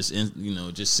institution Pops,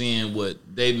 and just seeing what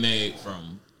they made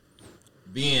from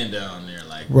being down there,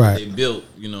 what they built.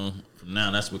 From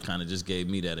now, that's what kind of just gave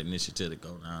me that initiative to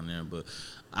go down there. But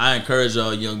I encourage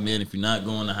all young men, if you're not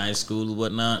going to high school or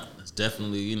whatnot, it's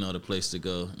definitely the place to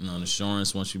go.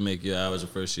 Insurance, once you make your hours, the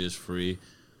first year is free.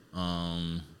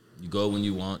 You go when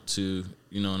you want to.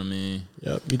 You know what I mean?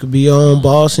 Yep. You could be your own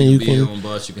boss, and you be can your own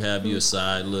boss. You can have your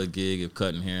side little gig of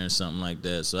cutting hair and something like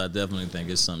that. So I definitely think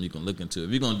it's something you can look into. If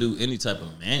you're gonna do any type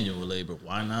of manual labor,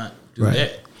 why not do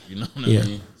that? You know what I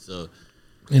mean? So,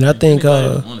 and I think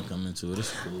want to come into it,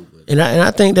 it's cool. But. And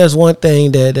I think that's one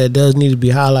thing that does need to be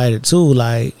highlighted too.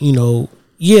 Like, you know,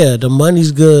 yeah, the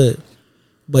money's good,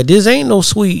 but this ain't no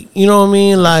sweet. You know what I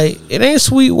mean? Like, it ain't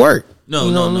sweet work. No,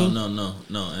 you know no.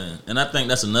 And I think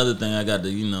that's another thing I got to,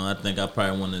 you know, I think I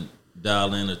probably want to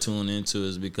dial in or tune into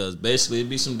is because basically it'd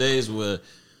be some days where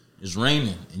it's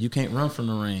raining and you can't run from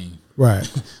the rain. Right.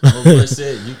 My boy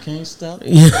said you can't stop.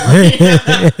 Yeah.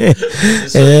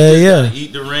 So you gotta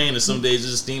eat the rain, and some days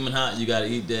it's steaming hot. You gotta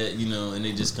eat that, you know, and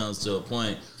it just comes to a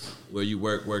point where you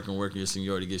work. Your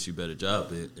seniority gets you a better job.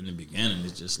 But in the beginning,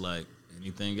 it's just like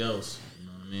anything else. You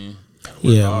know what I mean?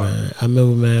 Yeah, hard. Man. I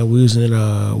remember, man.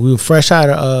 We were fresh out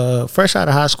of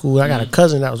high school. I got a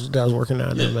cousin that was working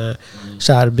down there, man.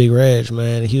 Shout out to Big Reg,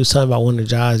 man. He was talking about one of the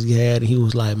jobs he had, and he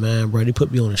was like, man, bro, they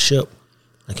put me on a ship,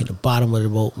 like in the bottom of the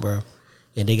boat, bro,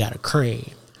 and they got a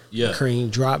crane. Yeah, the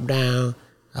crane dropped down.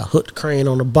 I hooked the crane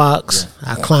on the box.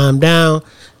 Yeah. I climbed down.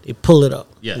 They pull it up.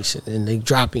 Yeah. He said, and they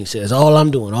drop it. He says, all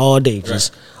I'm doing all day,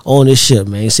 just on this ship,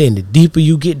 man. He's saying the deeper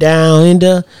you get down in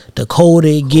there, the colder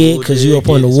it get because you up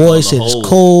on the water. He said it's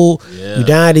cold. Yeah. You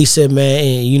down. He said, man,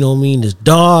 and you know what I mean? It's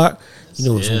dark. You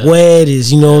know, it's wet.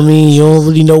 It's, you know what I mean? You don't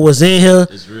really know what's in here.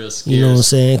 It's real scary. You know what I'm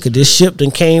saying? Because this ship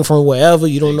done came from wherever.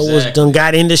 You don't know what's done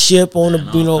got in the ship on the,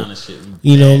 you know.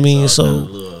 You know what I mean? So.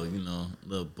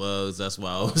 Little bugs. That's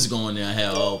why I was going there. I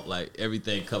had all, like,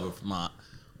 everything covered from my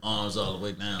arms all the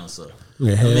way down. So I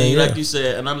mean, like you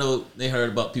said, and I know they heard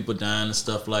about people dying and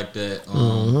stuff like that.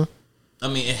 I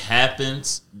mean, it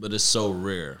happens, but it's so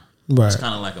rare. Right. It's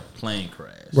kind of like a plane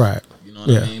crash. Right. You know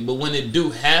what I mean? But when it do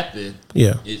happen,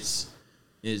 it's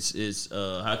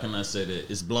how can I say that?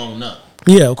 It's blown up.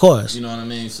 Yeah, of course. You know what I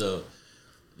mean? So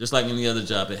just like any other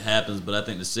job, it happens. But I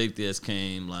think the safety has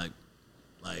came like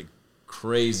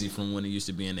crazy from when it used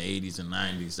to be in the 80s and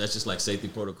 90s. That's just like safety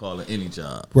protocol in any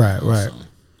job. Right, right. So,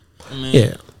 I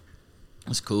mean,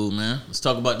 that's cool, man. Let's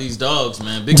talk about these dogs,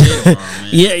 man. Big day tomorrow, man.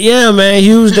 Yeah, man.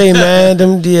 Huge day, man.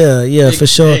 Big for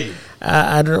sure. Day.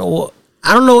 I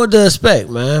don't know what to expect,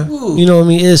 man. Ooh. You know what I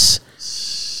mean? I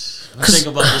think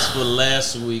about this for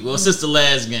last week. Well, since the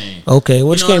last game. Okay,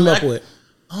 what you came up with?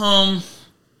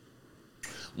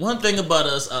 One thing about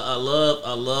us, I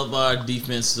love our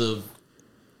defensive.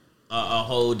 Our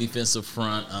whole defensive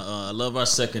front. I love our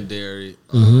secondary.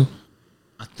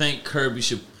 I think Kirby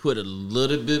should put a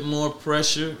little bit more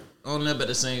pressure on them, but at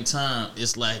the same time,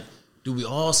 it's like, do we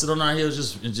all sit on our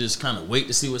heels and just kind of wait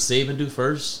to see what Saban do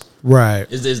first? Right.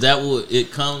 Is that what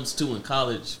it comes to in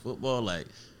college football? Like,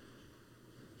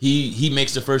 he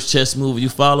makes the first chess move, you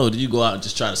follow, or do you go out and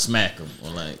just try to smack him?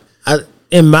 Or like,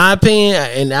 in my opinion,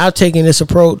 and I've taken this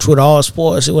approach with all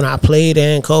sports when I played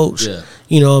and coached. Yeah.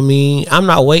 You know what I mean? I'm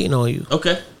not waiting on you.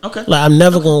 Okay. Like, I'm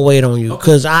never going to wait on you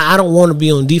because I don't want to be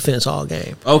on defense all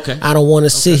game. Okay. I don't want to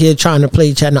sit here trying to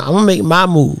play chat. No, I'm going to make my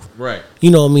move. Right.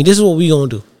 You know what I mean? This is what we going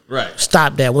to do. Right.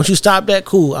 Stop that. Once you stop that,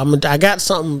 cool. I got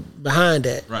something behind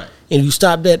that. Right. And you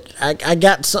stop that, I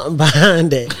got something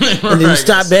behind that. And then you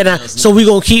stop that. So we're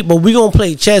going to keep, but we're going to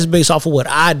play chess based off of what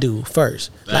I do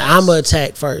first. Facts. Like, I'm going to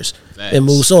attack first. Facts. And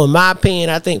move. So in my opinion,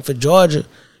 I think for Georgia,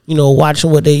 you know,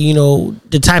 watching what they, you know,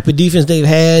 the type of defense they've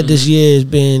had this year has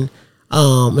been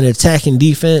an attacking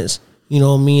defense. You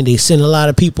know what I mean? They send a lot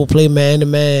of people play man to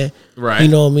man. Right. You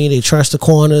know what I mean? They trust the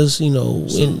corners, you know,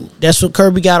 and that's what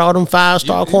Kirby got all them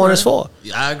 5-star corners for.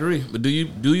 Yeah, I agree. But do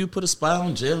you put a spy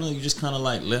on Jalen? You just kind of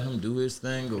like let him do his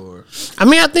thing, or? I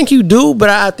mean, I think you do, but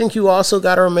I think you also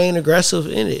got to remain aggressive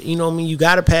in it. You know what I mean? You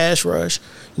got a pass rush.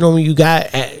 You know what I mean? You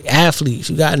got athletes.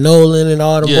 You got Nolan and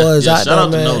all the boys out there,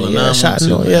 man. Shout out to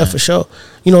Nolan. Yeah, for sure.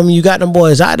 You know what I mean? You got them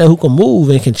boys out there who can move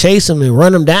and can chase them and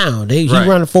run them down. He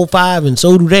run a 4.5 and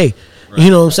so do they. Right. You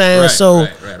know what I'm saying? So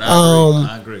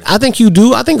I agree. I think you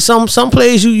do. I think some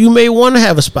plays you may want to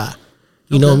have a spot.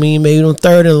 You know what I mean? Maybe on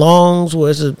 3rd and longs where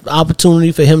it's an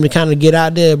opportunity for him to kind of get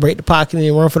out there, break the pocket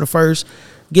and run for the first,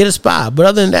 get a spot. But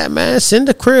other than that, man, send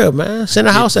the crib, man. Send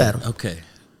the house at him. Okay.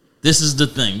 This is the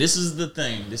thing.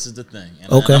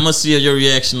 And I'm going to see your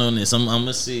reaction on this. I'm going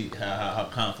to see how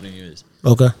confident you is.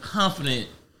 Okay. Confident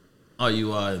are you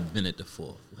been at the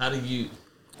 4th?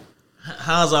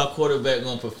 How's our quarterback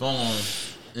going to perform?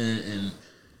 And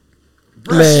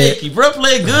bro, shaky. Bro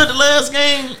played good the last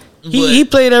game. He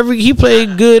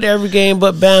played good every game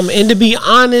but Bama. And to be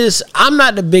honest, I'm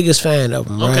not the biggest fan of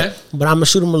him, right? Okay. But I'm gonna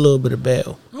shoot him a little bit of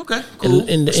bail. Okay, cool.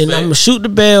 And I'm gonna shoot the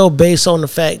bail based on the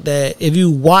fact that if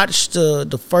you watch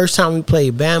the first time we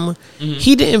played Bama,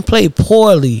 he didn't play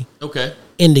poorly. Okay.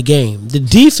 In the game, the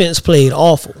defense played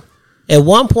awful. At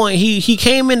one point, he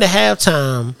came into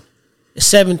halftime,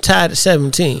 tied at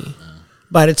 17.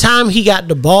 By the time he got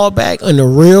the ball back on the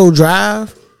real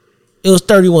drive, it was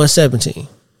 31-17.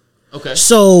 Okay.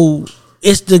 So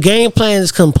it's the game plan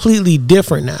is completely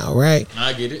different now, right?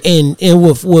 I get it. And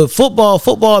with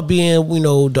football being,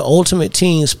 the ultimate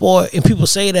team sport, and people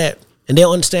say that and they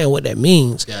don't understand what that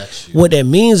means. Gotcha. What that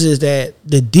means is that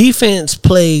the defense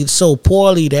played so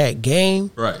poorly that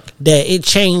game, right, that it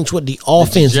changed what the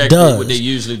offense does. What they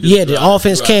usually do. Yeah, the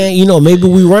offense can't, maybe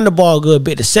we run the ball a good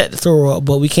bit to set the throw up,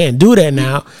 but we can't do that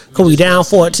now because we down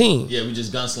 14. Yeah, we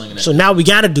just gunslinging. So now we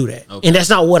got to do that, and that's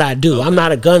not what I do. Okay. I'm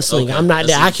not a gunslinger. I'm not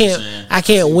that. I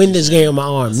can't win this game with my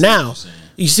arm. Now,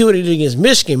 you see what he did against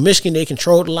Michigan. Michigan, they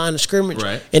controlled the line of scrimmage,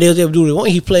 right, and they was able to do what they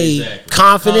want. He played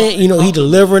confident. He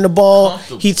delivering the ball.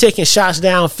 He taking shots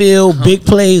downfield, big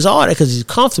plays, all that because he's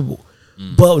comfortable.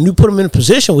 But when you put him in a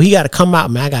position where he got to come out,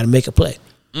 man, I got to make a play.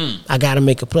 I got to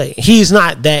make a play. He's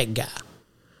not that guy.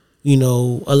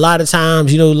 A lot of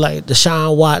times, like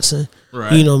Deshaun Watson,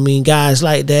 right, guys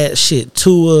like that, shit,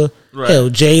 Tua, right, hell,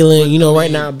 Jalen, right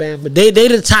now, Bam. But they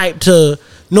the type to,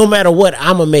 no matter what,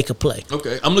 I'm going to make a play.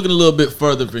 Okay. I'm looking a little bit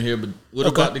further from here, but what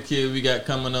about the kid we got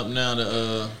coming up now,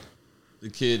 the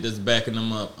kid that's backing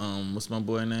them up? What's my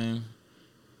boy name?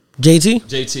 JT?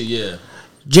 JT, yeah.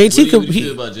 JT what do you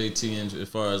feel about JT as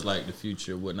far as like the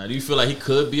future and whatnot? Do you feel like he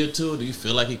could be a tool? Do you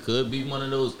feel like he could be one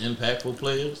of those impactful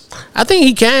players? I think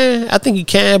he can.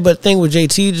 But the thing with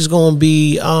JT is going to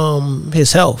be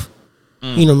his health.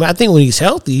 I think when he's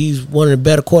healthy, he's one of the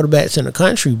better quarterbacks in the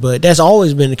country. But that's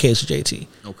always been the case with JT.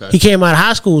 Okay. He came out of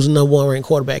high school as the number one ranked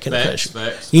quarterback in the country.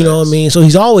 You know what I mean? So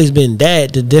he's always been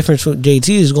that. The difference with JT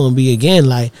is going to be, again,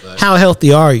 like, how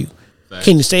healthy are you?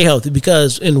 Can you stay healthy?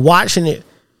 Because in watching it,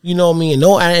 you know what I mean,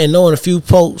 and knowing a few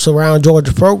folks around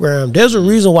Georgia program, there's a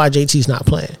reason why JT's not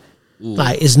playing. Ooh.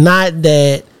 Like, it's not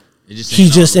that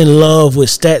he's just in love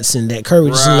with Stetson, that Kirby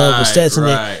just in love with Stetson,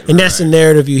 and that's the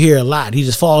narrative you hear a lot. He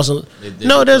just falls in.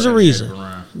 No, there's a reason.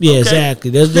 Yeah, exactly.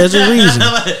 There's a reason.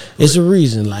 It's a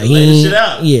reason. Like,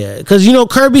 because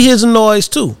Kirby hears a noise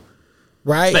too.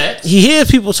 Right, facts. He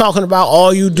hears people talking about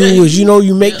all you do is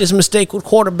you make this mistake with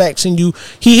quarterbacks and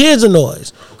he hears a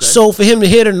noise. Okay. So for him to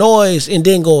hear the noise and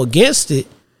then go against it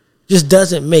just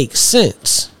doesn't make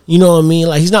sense. You know what I mean?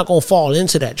 Like, he's not gonna fall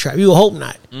into that trap. You hope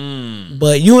not.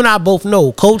 But you and I both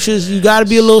know, coaches, you got to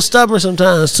be a little stubborn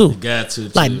sometimes too. You got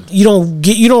to. Like, you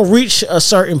don't reach a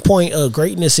certain point of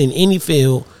greatness in any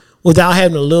field without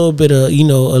having a little bit of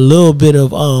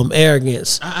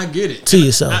arrogance. I get it to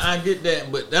yourself. I get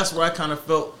that, but that's where I kind of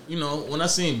felt. When I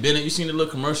seen Bennett, you seen the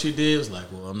little commercial he did. It was like,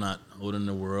 well, I'm not holding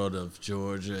the world of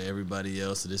Georgia, everybody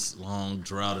else, this long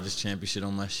drought of this championship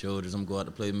on my shoulders. I'm going out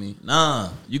to play me. Nah,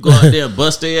 you go out there and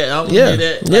bust their ass. I don't hear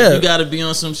that. Like, you got to be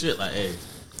on some shit like, hey,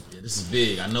 this is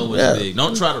big. I know it's big.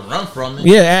 Don't try to run from it.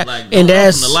 Yeah, like, and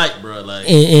that's run from the light, bro. Like,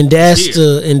 and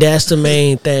that's the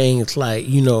main thing. It's like,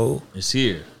 it's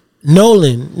here.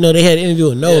 Nolan, they had an interview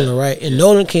with Nolan, right? And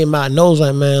Nolan came out and Nolan was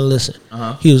like, man, listen.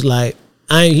 He was like,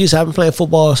 I've been playing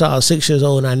football since I was 6 years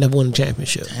old and I never won a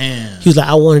championship. Damn. He was like,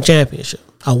 I won a championship.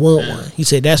 I want one. He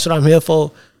said, that's what I'm here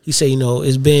for. He said,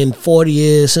 it's been 40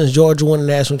 years since Georgia won the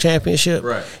national championship.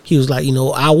 Right. He was like,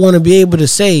 I want to be able to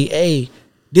say, hey,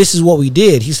 this is what we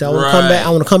did. He said, I want to come back. I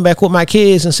want to come back with my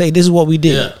kids and say, this is what we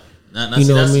did. Yeah. That's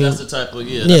the type of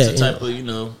that's the type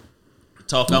of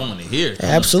talk I want to hear.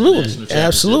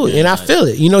 Absolutely, and I feel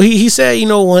it. He said,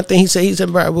 one thing he said,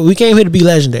 bro, we came here to be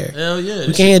legendary. Hell yeah,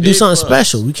 we can't do something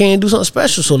special. We can't do something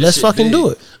special. So let's fucking do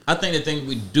it. I think the thing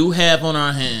we do have on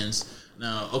our hands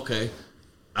now. Okay,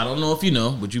 I don't know if you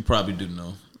know, but you probably do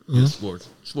know. You're a sports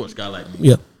guy like me.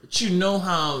 Yeah, but you know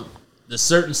how the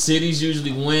certain cities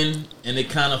usually win, and it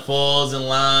kind of falls in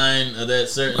line of that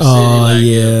certain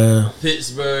city. Like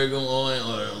Pittsburgh or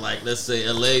like, let's say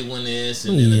LA win this,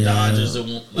 and then the Dodgers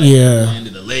will win, and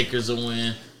then the Lakers will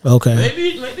win. Okay.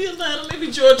 Maybe Atlanta, maybe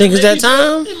Georgia. Think it's that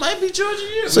time? It might be Georgia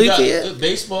year. So we got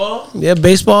baseball. Yeah,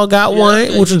 baseball got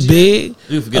one, which was big.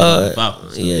 You forget about the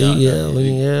Falcons. You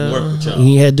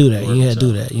had to do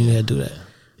that.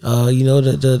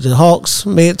 The Hawks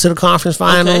made it to the conference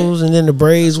finals, and then the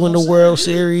Braves win the World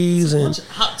Series, and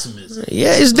optimism.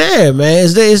 Yeah, it's there, man.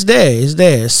 It's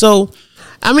there. So,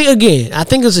 I mean, again, I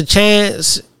think it's a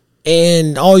chance,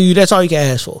 and that's all you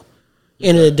can ask for.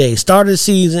 End of the day, start of the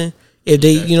season. If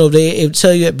they, they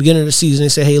tell you at the beginning of the season, they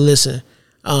say, hey, listen,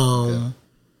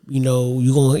 You know,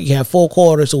 you have 4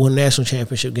 quarters to win a national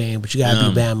championship game, but you gotta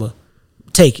beat Bama.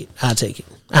 Take it. I'll take it.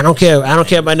 I don't care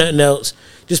about nothing else.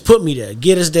 Just put me there.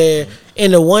 Get us there.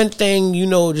 And the one thing, you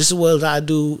know, just as well as I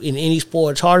do in any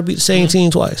sport, it's hard to beat the same team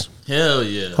twice. Hell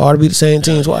yeah. Hard to beat the same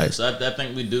team twice. So I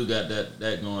think we do got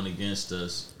that going against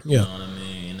us. You know what I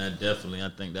mean? And that definitely, I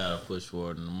think that'll push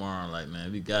forward. And tomorrow, like,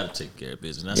 man, we got to take care of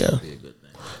business. That's going to be a good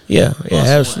thing. Yeah, also,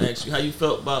 absolutely. Ask you how you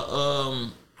felt about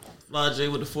Fly J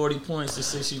with the 40 points. They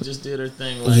say she just did her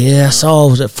thing. Like, I saw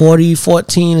it was at 40,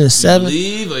 14, and 7. Are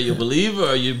you a believer?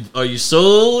 Are you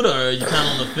sold? Or are you kind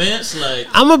of on the fence? Like,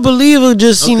 I'm a believer,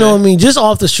 just you know what I mean, just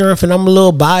off the strength, and I'm a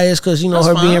little biased because you know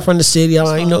her being from the city.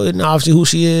 You know, and obviously who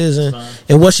she is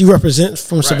and what she represents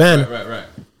from Savannah. Right.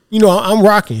 You know, I'm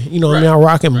rocking. You know what I mean? I'm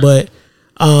rocking, but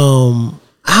I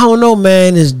don't know,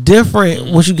 man. It's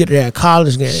different once you get to that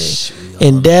college game,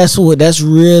 and that's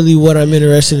really what I'm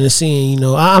interested in seeing. You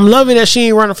know, I'm loving that she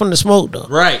ain't running from the smoke though.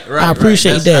 Right. I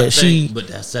appreciate that. But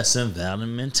that's invalid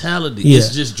mentality. Yeah.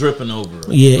 It's just dripping over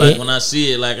her. Yeah. Like when I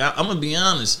see it, like I'm gonna be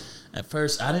honest. At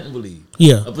first, I didn't believe.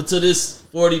 Yeah. Up until this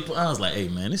 40, I was like, hey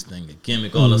man, this thing a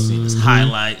gimmick. All I see is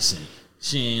highlights and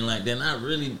she ain't like that. And I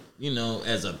really, you know,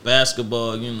 as a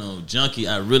basketball, you know, junkie,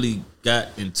 I really got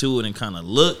into it and kind of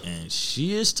looked, and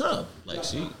she is tough. Like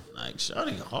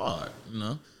shawty hard, you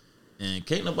know. And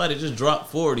can't nobody just drop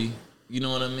 40, you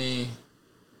know what I mean,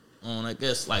 on, I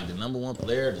guess, like the number 1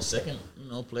 player, the second, you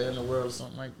know, player in the world or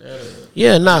something like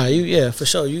that. For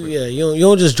sure. You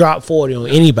don't just drop 40 on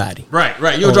anybody. Right.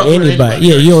 You don't drop anybody.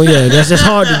 Yeah, you don't. Yeah, that's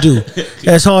hard to do.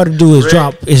 That's hard to do.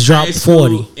 Drop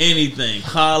 40. Anything,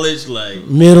 college, like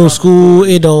middle school,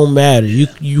 it don't matter.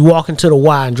 You walk into the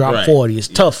Y and drop 40. It's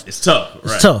tough. It's tough. Right.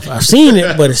 It's tough. I've seen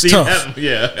it, but it's tough.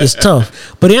 It's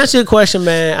tough. But to answer your question,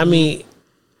 man, I mean,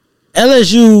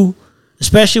 LSU,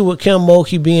 especially with Kim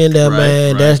Mulkey being there,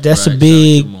 man, that's a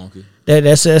big,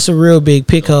 that's a real big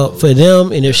pickup for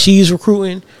them. And if she's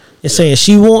recruiting and saying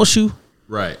she wants you,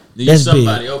 right, that's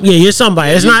somebody, big. okay. Yeah, you're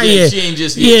somebody. It's not. She ain't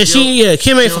just.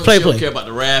 Kim ain't for play. She don't care about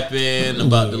the rapping,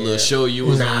 about the little show you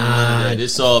was on.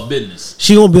 It's all business.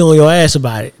 She gonna be on your ass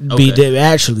about it.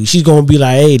 Actually, she's gonna be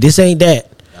like, hey, this ain't that.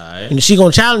 And she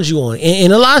gonna challenge you on it.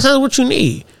 And a lot of times what you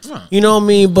need. You know what I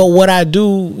mean? But what I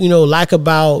do, you know, like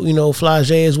about, you know,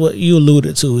 Flage is what you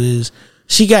alluded to is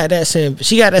she got that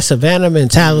Savannah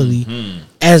mentality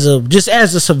as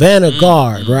a Savannah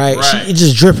guard, right? It's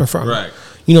just dripping from her.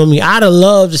 You know what I mean? I'd have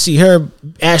loved to see her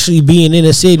actually being in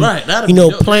the city, you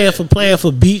know, playing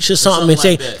for Beach or something and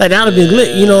say like that'd have been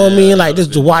lit. You know what I mean? Like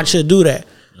just to watch her do that.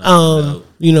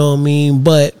 You know what I mean?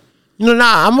 But you know,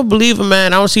 I'm a believer,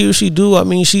 man. I don't see what she do. I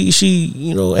mean, she,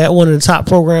 you know, at one of the top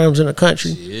programs in the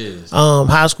country. She is.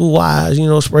 High school wise, you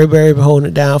know, Sprayberry been holding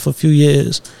it down for a few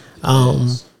years.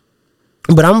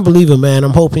 But I'm a believer, man.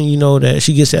 I'm hoping, you know, that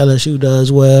she gets to LSU,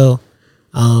 does well.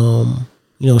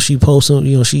 You know, she posting,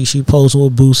 you know, she posting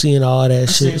with Boosie and all that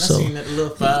shit. I seen that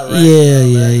little 5 racks.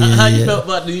 Yeah. How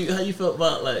you felt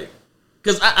about like?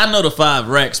 Because I know the 5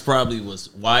 racks probably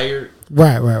was wired.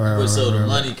 Right. So the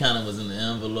money kind of was in the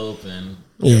envelope and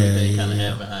everything kind of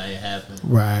happened how it happened.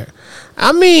 Right.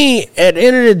 I mean, at the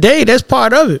end of the day, that's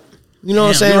part of it. You know what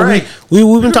I'm saying? Right.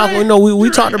 We've been talking. You know, we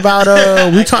talked about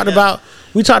we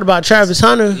talked about Travis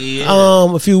Hunter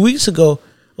a few weeks ago,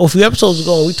 or a few episodes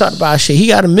ago. And we talked about shit. He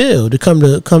got a mill to come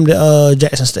to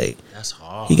Jackson State. That's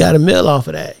hard. He got a mill off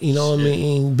of that. You know what I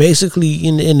mean? Basically,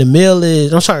 in the mill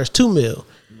is it's 2 mil.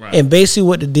 Right. And basically,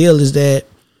 what the deal is that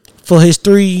for his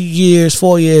 4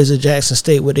 years at Jackson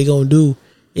State, what they're gonna do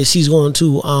is he's going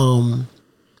to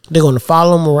they're gonna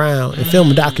follow him around and film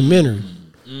a documentary.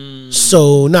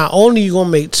 So not only you gonna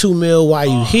make 2 mil while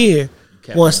you here,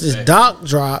 once this doc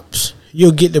drops,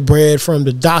 you'll get the bread from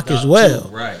the doc as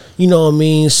well. Right. You know what I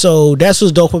mean? So that's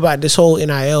what's dope about this whole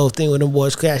NIL thing, with them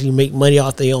boys can actually make money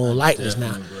off their own likeness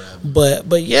now.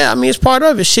 But yeah, I mean it's part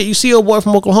of it. Shit, you see a boy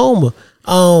from Oklahoma,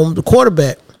 the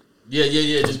quarterback.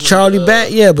 Yeah. Charlie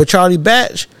Batch, but Charlie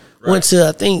Batch went to,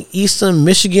 I think, Eastern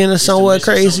Michigan or somewhere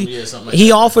crazy. Something like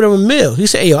he offered him a meal. He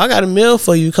said, "Yo, I got a meal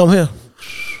for you. Come here."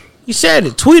 He said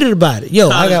it, tweeted about it. Yo,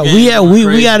 we got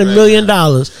 $1 million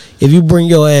if you bring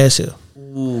your ass here.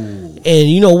 Ooh. And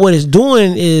you know what it's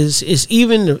doing is it's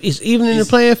even in the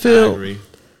playing field.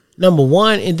 Number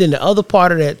one, and then the other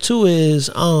part of that too is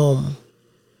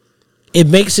it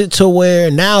makes it to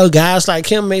where now guys like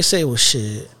him may say, "Well,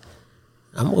 shit,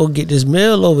 I'm gonna get this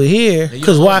meal over here,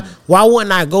 because why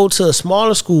wouldn't I go to a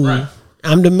smaller school? Right.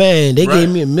 I'm the man. They gave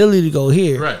me $1 million to go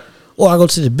here, Or I go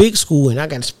to the big school and I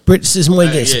got to split this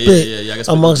money get split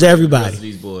amongst everybody.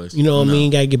 These boys. You know what I mean?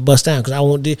 Got to get bust down because I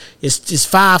want it's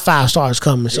 5 stars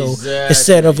coming. So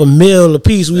instead of a meal a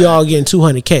piece, we all getting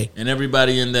 $200K. And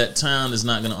everybody in that town is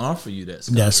not going to offer you that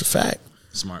stuff. That's a fact.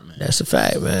 Smart man. That's a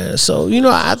fact, man. So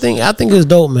I think it's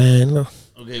dope, man.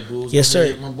 Okay, Bulls. Yes,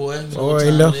 sir. My boy.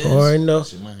 Already know.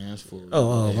 My hands full.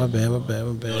 Oh, my bad.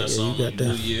 Yeah, you got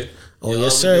that. Year. Oh,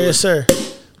 yes, sir.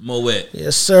 Moet.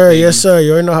 Yes, sir. You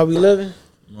already know how we living.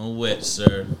 Moet,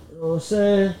 sir. You know what I'm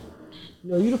saying?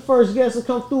 You the first guest to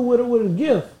come through with a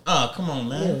gift. Oh, come on,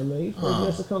 man. Yeah, man. You first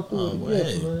guest to come through with a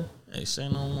gift, man. Hey, say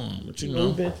no more. But you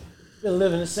know. Been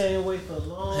living the same way for a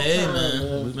long time. Hey,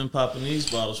 man. We've been popping these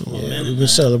bottles for a minute. We've been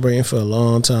celebrating for a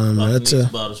long time, man. Popping these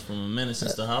bottles for a minute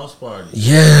since the house party.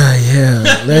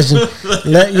 Yeah. Legend.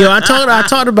 I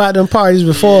talked about them parties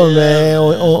before, man,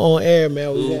 on air,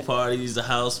 man. Pool parties, the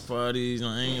house parties.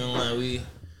 I ain't gonna lie, we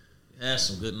had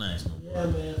some good nights, man. Yeah,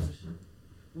 man.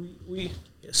 We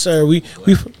yes, sir. We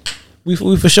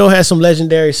for sure had some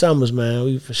legendary summers, man.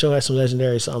 We for sure had some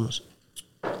legendary summers.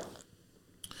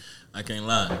 I can't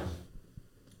lie.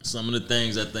 Some of the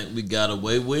things I think we got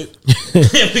away with, we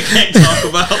can't talk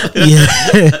about.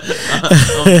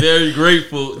 I'm very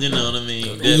grateful. You know what I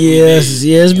mean? Yes.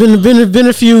 It's been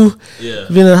a few. Yeah.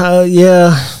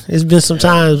 It's been some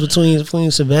times between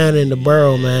Savannah and the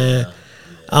borough, man.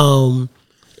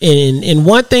 And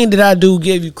one thing that I do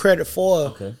give you credit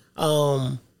for,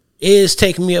 is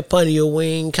taking me up under your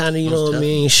wing, kind of, you know what I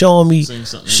mean, showing me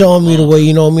the way,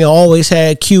 you know what I mean. I always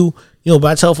had Q. But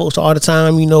I tell folks all the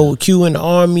time, Q in the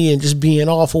Army and just being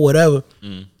off or whatever,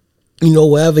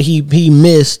 wherever he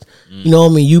missed, you know what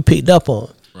I mean, you picked up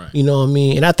on. Right. You know what I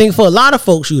mean? And I think for a lot of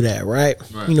folks you that, right?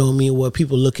 You know what I mean, where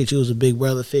people look at you as a big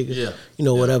brother figure,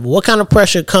 whatever. What kind of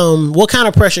pressure comes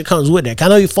with that? I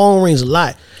know your phone rings a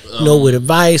lot, with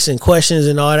advice and questions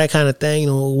and all that kind of thing.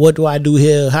 What do I do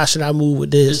here? How should I move with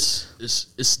this?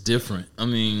 It's different. I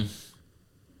mean,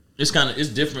 it's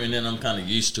different, and then I'm kind of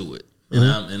used to it.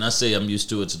 And I say I'm used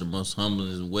to it to the most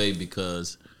humbling way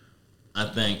because I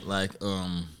think like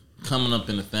coming up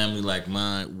in a family like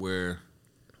mine where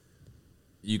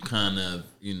you kind of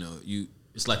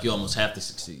it's like you almost have to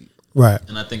succeed, right?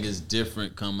 And I think it's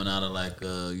different coming out of like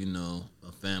a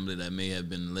family that may have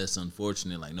been less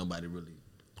unfortunate, like nobody really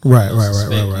right.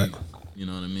 You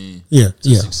know what I mean?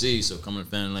 To succeed. So coming from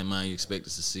a family like mine, you expect to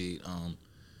succeed.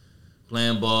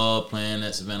 Playing ball, playing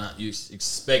at Savannah, you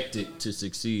expect it to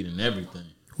succeed in everything.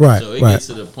 Right. So it gets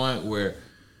to the point where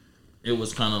it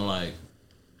was kind of like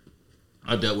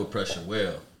I dealt with pressure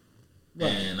well. Right.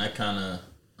 And I kind of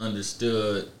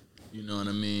understood, you know what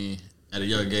I mean, at a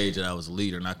young age that I was a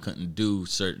leader and I couldn't do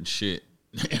certain shit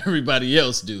everybody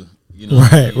else do. You know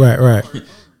what I mean? Right.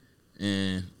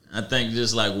 And I think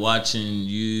just like watching,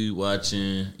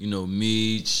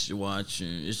 Meech,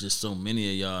 it's just so many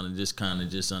of y'all and just kind of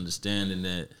just understanding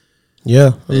that.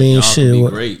 Yeah, I mean, y'all shit. Can be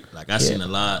great. Like I seen a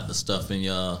lot of stuff in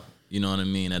y'all, you know what I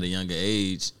mean, at a younger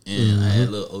age, and I had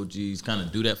little OGs kind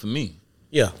of do that for me.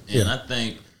 Yeah, and I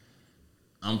think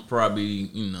I'm probably,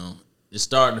 it's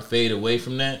starting to fade away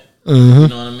from that. You know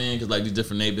what I mean? Because like these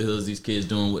different neighborhoods, these kids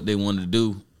doing what they wanted to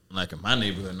do. Like in my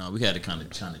neighborhood, now we had to kind of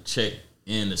check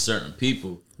into certain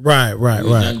people. Right. We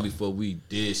was young before we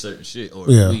did certain shit, or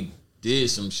if we did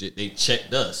some shit, they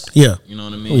checked us. Yeah, you know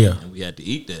what I mean. Yeah, and we had to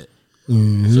eat that.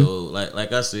 So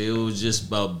like I said, it was just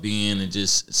about being and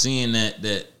just seeing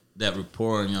that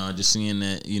rapport in y'all, just seeing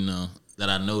that that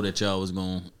I know that y'all was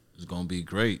gonna be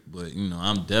great. But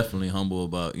I'm definitely humble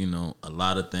about a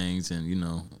lot of things and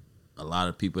a lot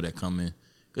of people that come in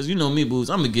because me, Boobs,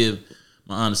 I'm gonna give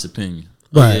my honest opinion.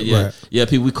 Right. Yeah,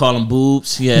 people, we call him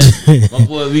Boobs. He had my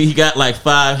boy, he got like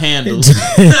 5 handles.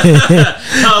 I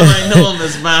might know him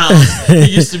as Miles.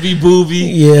 He used to be Boobie.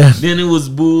 Yeah. Then it was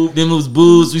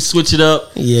Boobs. We switch it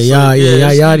up. Yeah,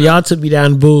 y'all took me down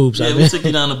to Boobs. Yeah, we took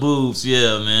you down to Boobs.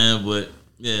 Yeah, man. But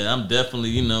yeah, I'm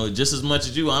definitely, just as much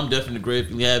as you, I'm definitely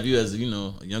grateful to have you as a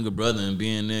younger brother and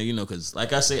being there, because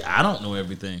like I say, I don't know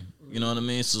everything. You know what I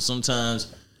mean? So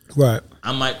sometimes. Right.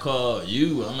 I might call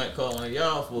you. I might call one of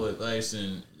y'all for advice,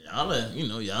 and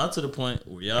y'all to the point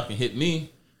where y'all can hit me.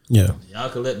 Yeah. Y'all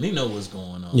can let me know what's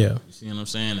going on. Yeah. You see what I'm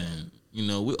saying? And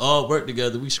we all work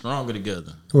together. We stronger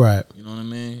together. Right. You know what I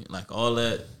mean? Like all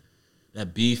that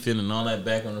beefing and all that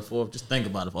back and forth. Just think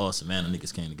about if all Savannah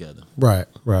niggas came together. Right.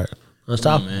 Let's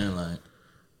talk, man. Like,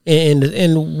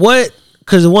 and what?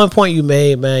 Because at one point you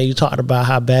made, man, you talked about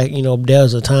how back, there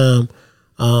was a time.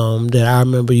 That I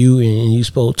remember you and you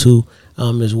spoke to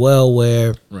as well,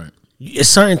 where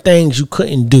certain things you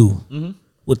couldn't do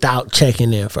without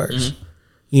checking in first.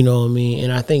 You know what I mean?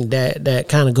 And I think that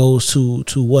kind of goes to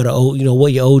what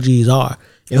what your OGs are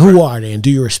and who are they and do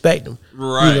you respect them?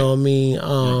 Right. You know what I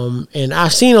mean? And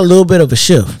I've seen a little bit of a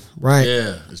shift, right?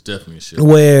 Yeah, it's definitely a shift.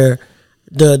 Where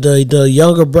the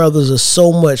younger brothers are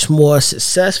so much more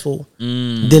successful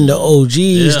than the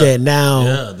OGs that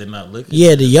now they're not looking.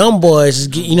 Yeah, the young boys,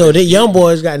 the young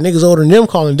boys got niggas older than them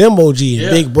calling them OG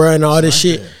and Big Bro and all this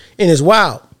shit, and it's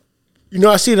wild. You know,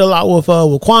 I see it a lot with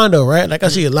Quando, right? Like I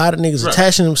see a lot of niggas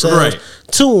attaching themselves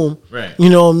to him. Right. You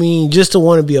know what I mean? Just to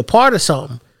want to be a part of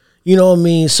something. You know what I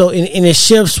mean? So and it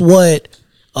shifts what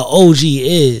a OG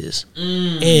is,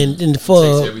 and for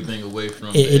it takes everything away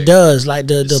from it does like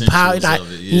the power. Like,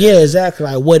 exactly,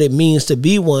 like what it means to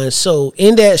be one. So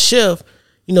in that shift,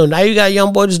 now you got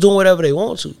young boys just doing whatever they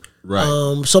want to.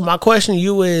 Right. So my question to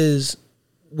you is,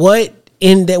 what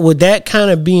in that would that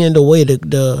kind of be in the way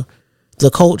the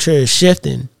culture is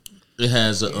shifting? It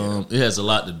has a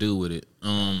lot to do with it.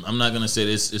 I'm not gonna say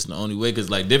this it's the only way because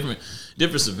like different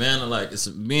Savannah, like it's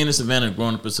being in Savannah,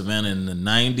 growing up in Savannah in the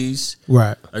 90s.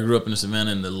 Right. I grew up in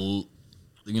Savannah in the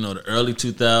the early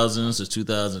 2000s or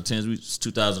 2010s. It's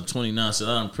 2020 now, so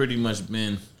I've pretty much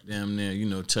been damn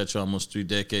near touch almost 3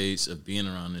 decades of being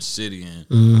around this city,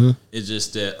 and it's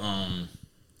just that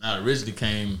I originally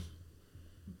came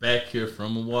back here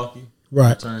from Milwaukee.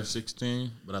 Right. I turned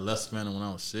 16, but I left Savannah when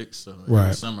I was 6. So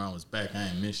every summer I was back. I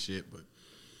ain't missed shit, but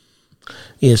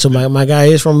yeah. So my guy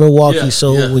is from Milwaukee.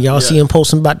 So when y'all see him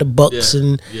posting about the Bucks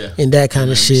and that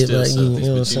kind of shit, like you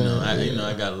know what I'm saying.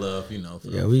 I got love.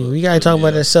 For we gotta talk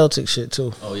about that Celtic shit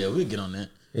too. Oh yeah, we'll get on that.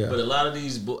 Yeah. But a lot of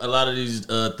these things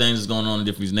that's going on in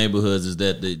different neighborhoods is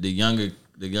that the younger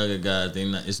guys,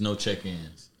 it's no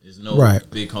check-ins, it's no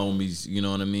big homies. You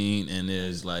know what I mean? And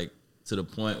there's like to the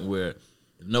point where.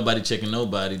 If nobody checking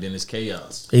nobody, then it's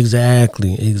chaos.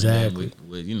 Exactly.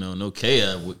 With no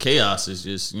chaos. With chaos, it's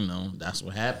just that's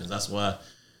what happens. That's why,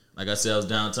 like I said, I was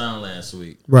downtown last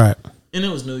week. Right. And it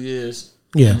was New Year's.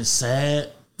 Yeah. And it's sad.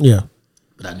 Yeah.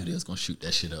 But I knew they was gonna shoot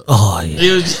that shit up. Oh yeah.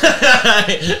 It was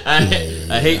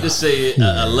I hate to say it.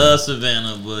 I love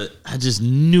Savannah, but I just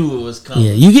knew it was coming.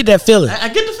 Yeah, you get that feeling. I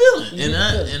get the feeling,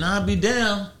 and I'll be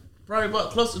down probably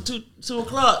about close to 2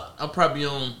 o'clock. I'll probably be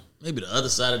on. Maybe the other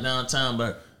side of downtown,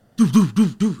 but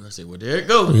I said, well, there it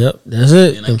goes. Yep, that's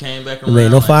it. And I came back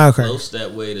around no firecracker. Close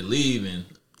that way to leave, and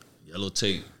yellow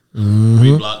tape,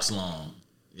 3 blocks long.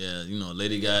 Yeah, a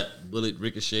lady got bullet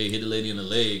ricochet, hit the lady in the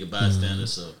leg, a bystander.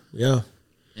 So yeah,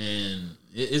 and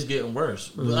it's getting worse.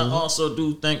 But I also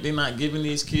do think they're not giving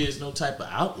these kids no type of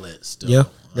outlets. Though. Yeah,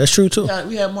 that's true too.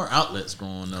 We had more outlets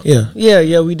growing up.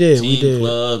 Yeah, we did. Team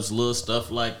clubs, little stuff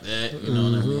like that. You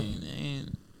know what I mean?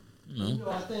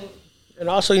 I think, and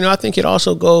also, I think it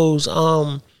also goes,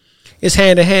 it's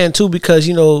hand in hand too, because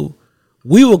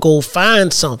we will go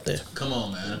find something. Come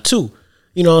on, man. Too,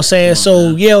 you know what I'm saying?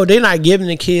 So they're not giving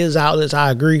the kids outlets.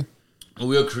 I agree.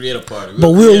 We'll create a party,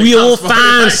 we'll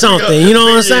find something. You know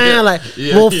what I'm saying? Like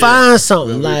we'll find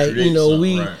something. Like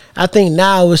I think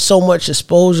now it's so much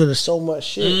exposure to so much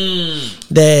shit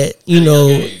that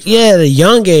the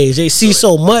young age they see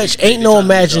so much. Ain't no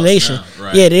imagination.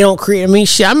 Right. Yeah, they don't create. I mean,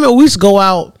 shit. I remember we used to go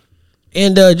out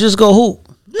and just go hoop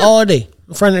all day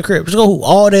in front of the crib. Just go hoop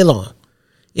all day long.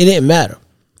 It didn't matter.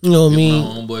 You know what I mean? My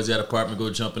homeboys at the apartment go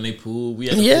jump in their pool. We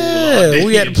at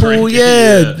the pool.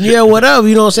 Yeah, whatever.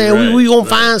 You know what I'm saying? Right, we gonna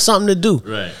find something to do.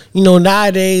 Right.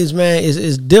 Nowadays, man,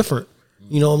 it's different.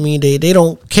 You know what I mean? They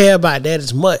don't care about that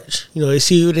as much. They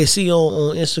see what they see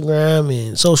on Instagram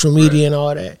and social media and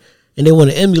all that, and they want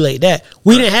to emulate that.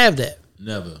 We didn't have that.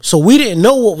 Never. So we didn't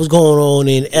know what was going on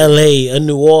in L.A. or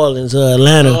New Orleans or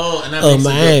Atlanta or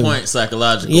Miami. A good point,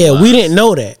 psychological. Yeah, we didn't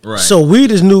know that. Right. So we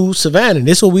just knew Savannah.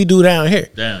 This is what we do down here.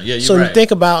 Damn. Yeah. So you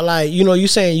think about you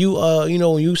saying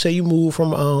when you say you moved from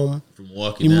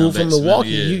Milwaukee. You moved from Milwaukee.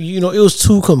 Yeah. It was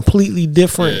two completely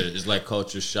different. Yeah, it's like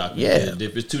culture shock. Yeah.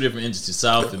 It's 2 different entities.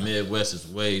 South and Midwest is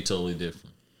way totally different.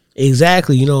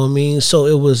 Exactly. You know what I mean? So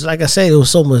it was, like I said, it was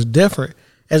so much different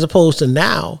as opposed to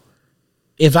now.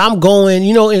 If I'm going,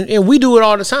 and we do it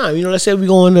all the time. Let's say we're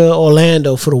going to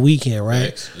Orlando for the weekend,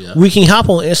 right? Yeah. We can hop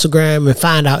on Instagram and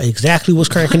find out exactly what's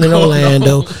cranking in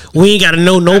Orlando. We ain't got to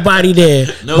know nobody there,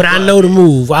 but I know the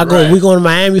move. We're going to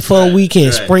Miami for a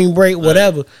weekend, spring break,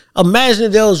 whatever. Imagine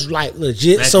if there was like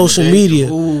legit back social media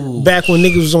back when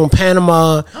niggas was on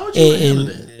Panama. How would you handle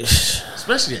that?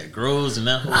 Especially at Groves and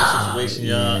that whole situation,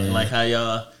 y'all. Like how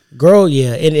y'all Groves,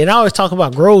 yeah, and I always talk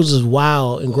about Groves is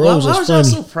wild and Groves why is was funny.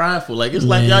 y'all so prideful? Like it's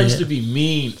like y'all used to be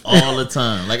mean all the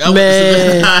time. Like I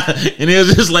Man. was, and it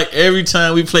was just like every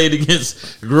time we played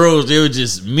against Groves, they were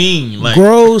just mean. Like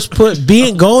Groves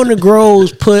going to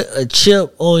Groves put a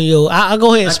chip on your. I'll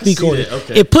go ahead and speak on it.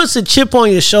 Okay. It puts a chip on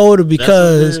your shoulder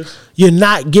because you're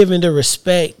not giving the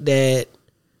respect that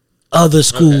other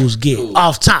schools get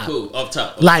off top. Cool. Off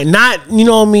top. Like not, you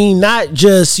know what I mean? Not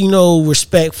just,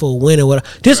 respect for winning, whatever.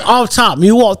 Just off top.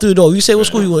 You walk through the door. You say, what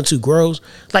school you went to? Groves?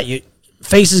 Like your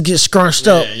faces get scrunched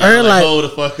up. Y'all like, hold the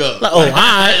fuck up. Like, all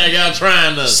right. Y'all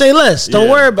trying to say less. Don't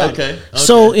worry about it.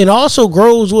 So, and also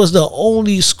Groves was the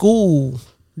only school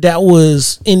that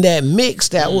was in that mix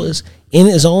that was in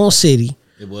its own city,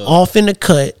 off in the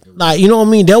cut. Like, you know what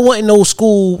I mean? There wasn't no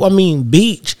school,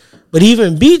 Beach. But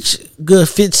even Beach, good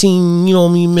 15,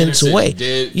 minutes away.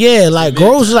 Yeah, like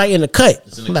Groves was like in the cut.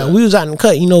 We was out in the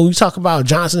cut. We talk about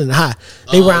Johnson and the High.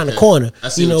 They around the corner.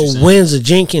 Windsor,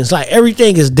 Jenkins, like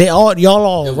everything is there. Y'all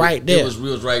all right there.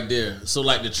 We was right there. So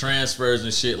like the transfers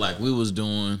and shit, like we was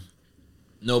doing.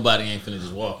 Nobody ain't finna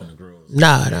just walk in the Groves.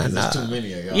 Nah. There's too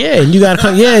many of y'all. Yeah, and you gotta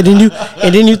come. Yeah,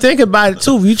 then you think about it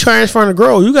too. If you transfer in the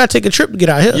Grove, you gotta take a trip to get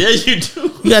out here. Yeah, you do.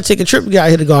 You gotta take a trip to get out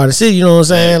here to Garden City. You know what I'm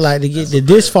saying? Like to get to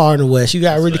this far in the West, you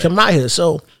gotta really come out here.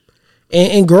 So,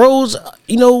 and Groves,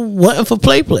 wasn't for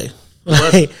play.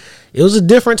 Like it was a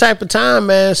different type of time,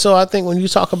 man. So I think when you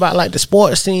talk about like the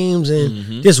sports teams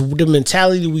and just the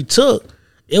mentality we took,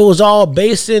 it was all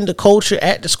based in the culture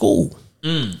at the school.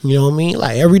 You know what I mean?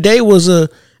 Like every day was if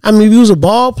you was a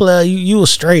ball player, you was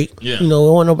straight. Yeah. There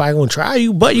wasn't nobody gonna try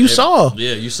you, but you saw.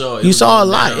 Yeah, you saw. You saw a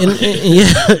lot, and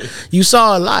yeah, you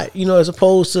saw a lot. As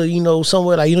opposed to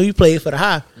somewhere like you played for the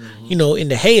High, in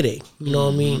the heyday. You know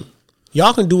what I mean?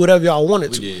 Y'all can do whatever y'all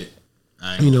wanted to. We did.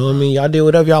 You know what I mean? Y'all did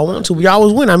whatever y'all wanted to. But y'all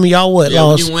was winning. Y'all what? Yeah,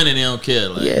 lost? When you winning, they don't care.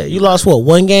 Like, yeah, you lost what?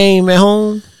 One game at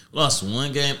home. Lost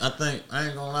one game. I think I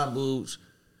ain't gonna lie, Boobs.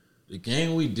 The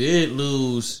game we did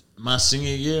lose my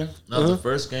senior year, that was the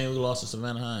first game we lost to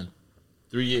Savannah High in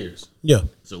 3 years. Yeah.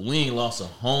 So we ain't lost a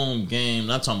home game.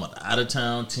 Not talking about the out of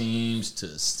town teams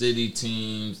to city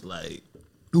teams, like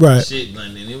right. Shit.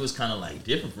 And it was kind of like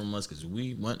different from us because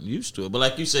we weren't used to it. But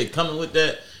like you say, coming with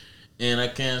that, and I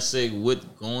can't say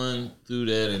what going through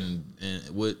that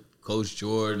and with Coach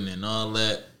Jordan and all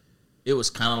that. It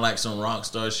was kind of like some rock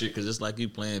star shit because it's like you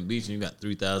playing Beach and you got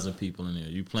 3,000 people in there.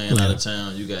 You playing out of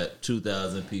town, you got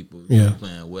 2,000 people. You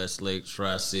playing Westlake,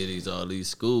 Tri-Cities, all these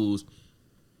schools,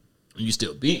 and you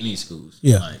still beating these schools.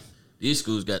 Yeah, like these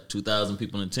schools got 2,000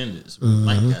 people in attendance.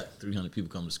 Mike got 300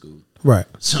 people come to school. Right.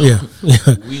 So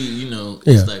we,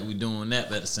 it's like we doing that,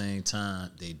 but at the same time,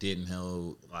 they didn't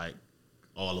hold like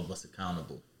all of us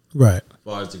accountable. Right. As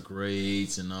far as the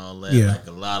grades and all that, Yeah. like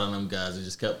a lot of them guys, they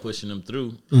just kept pushing them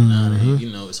through. And now they,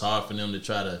 it's hard for them to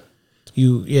try to.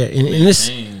 And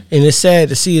it's sad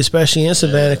to see, especially in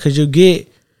Savannah, because you'll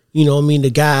get,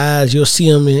 the guys, you'll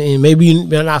see them, and maybe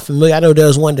you're not familiar. I know there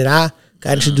was one that I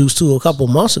got introduced to a couple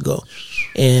months ago,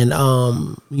 and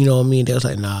they was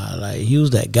like, nah, like he was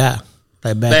that guy,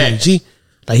 like back in the G,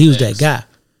 like he was that guy.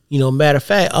 Matter of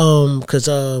fact, because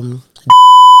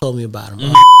told me about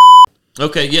him.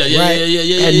 Okay, yeah.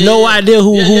 Had no idea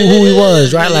who he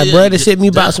was, right? Like, brother hit me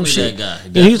about some shit.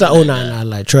 And he was like, oh, nah,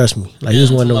 like, trust me. Like, he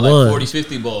was one of the ones. 40,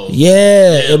 50 balls.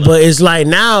 Yeah, but it's like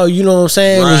now, you know what I'm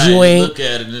saying? Right, you ain't. Look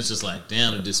at it, and it's just like,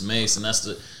 damn, the dismace. And that's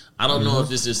I don't know if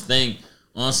this is thing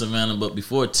on Savannah, but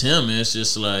before Tim, it's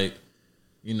just like,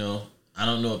 I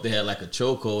don't know if they had like a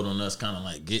chokehold on us kind of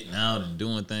like getting out and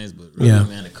doing things, but really,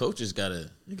 man, the coaches gotta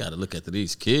look at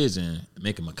these kids and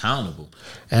make them accountable.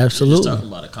 Absolutely. Just talking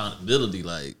about accountability,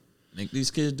 like make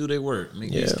these kids do their work,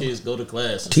 make these kids go to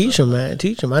class. Teach them, man.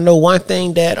 Teach them. I know one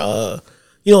thing that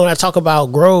when I talk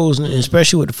about Groves, and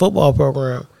especially with the football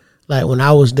program, like when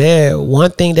I was there,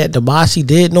 one thing that DeBasi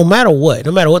did, no matter what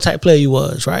type of player you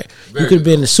was, right? You could have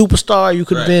been a superstar, you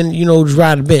could have been, just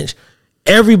ride the bench.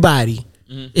 Everybody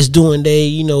is doing their,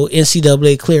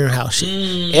 NCAA clearinghouse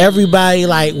shit. Everybody,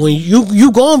 like, when you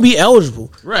gonna be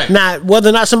eligible. Right. Not whether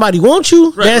or not somebody wants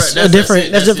you, that's a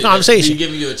different conversation. He's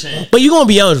giving you a chance. But you're gonna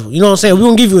be eligible. You know what I'm saying? We're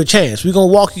gonna give you a chance. We're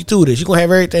gonna walk you through this. You're gonna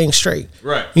have everything straight.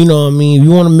 Right. You know what I mean?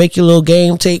 You wanna make your little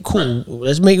game tape, cool. Right.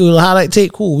 Let's make your little highlight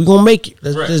tape, cool. We're gonna make it.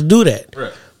 Let's do that.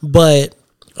 Right. But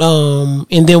and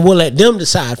then we'll let them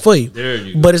decide for you. There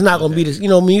you but it's not gonna be this.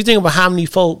 When you think about how many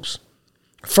folks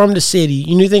from the city,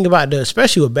 you think about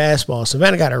especially with basketball.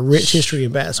 Savannah got a rich history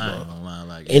in basketball. I ain't gonna lie,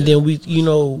 like, and then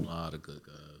a lot of good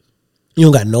guys. You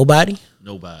don't got nobody.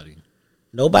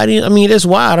 I mean, that's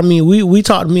wild. I mean, we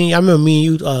talked. I remember me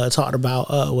and you talked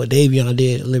about what Davion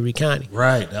did at Liberty County.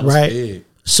 Right, that was big.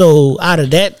 So out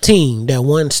of that team, that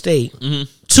one state,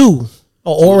 2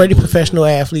 are already professional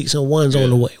athletes, and one's on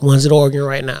the way. One's at Oregon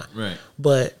right now. Right.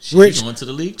 But Rich going to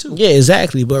the league too. Yeah,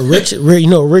 exactly. But Rich,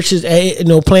 Rich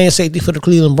is playing safety for the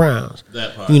Cleveland Browns.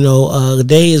 That part.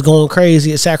 Day is going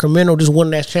crazy at Sacramento. Just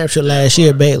won that championship last year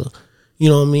at Baylor. You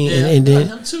know what I mean? Yeah, and then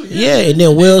him too. and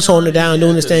then Will's holding it down,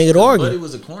 doing his thing at Oregon. Buddy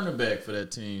was a cornerback for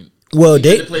that team. Well,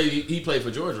 he played for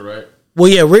Georgia, right? Well,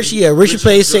 yeah, Richie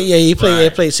played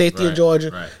safety in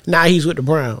Georgia. Right. Now he's with the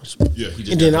Browns. Yeah,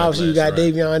 and then obviously you got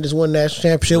Davion just won national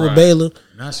championship with Baylor.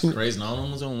 That's crazy. And all of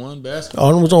them was on one basketball.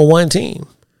 All of them was on one team.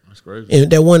 That's crazy. And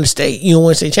that won the state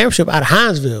championship out of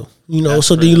Hinesville.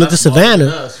 So then you look at Savannah.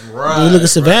 Then you look at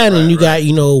Savannah and you got,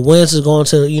 Wentz is going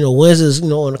to, Wentz is,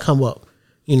 on the come up.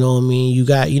 You know what I mean? You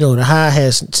got, the High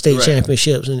has state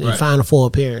championships and Final Four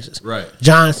appearances. Right.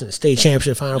 Johnson, state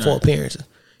championship, Final Four appearances.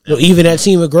 Even that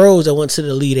team of Groves that went to the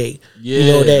Elite Eight.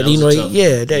 Yeah,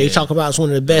 they talk about it's one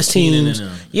of the best teams.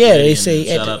 Yeah, they say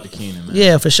shout out to Keenan, man.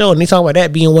 Yeah, for sure. And they talk about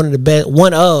that being one of the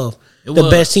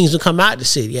best teams to come out the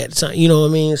city at the time. You know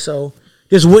what I mean? So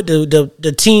just with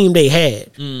the team they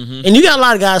had. Mm-hmm. And you got a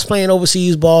lot of guys playing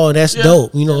overseas ball, and that's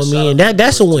dope. You know what I mean? And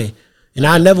that's a win. And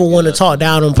I never want to talk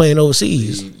down on playing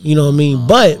overseas. You know what I mean?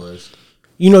 But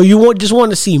you just want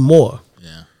to see more.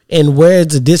 Yeah. And where's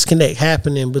the disconnect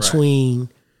happening between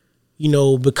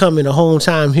becoming a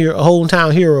hometown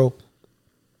hero,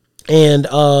 and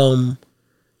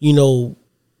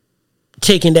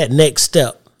taking that next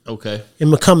step. Okay. And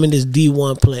becoming this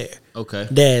D1 player. Okay.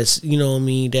 That's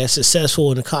that's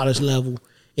successful in the college level,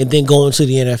 and then going to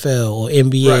the NFL or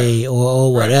NBA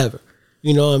or whatever. Right.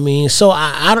 You know what I mean? So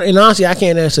I don't, and honestly, I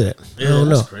can't answer that. Yeah, I don't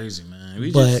know. That's crazy, man.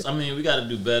 We got to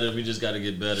do better. We just got to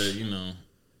get better.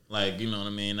 Like, you know what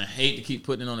I mean? I hate to keep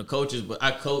putting it on the coaches, but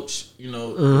I coach,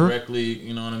 directly,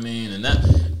 you know what I mean? And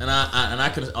I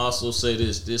can also say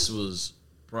this was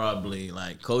probably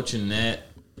like coaching that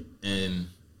and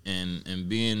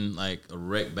being like a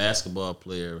rec basketball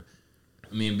player.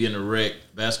 I mean, being a rec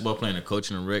basketball player and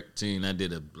coaching a rec team, that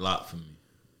did a lot for me.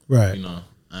 Right.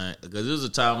 Because there was a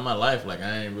time in my life, like,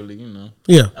 I ain't really,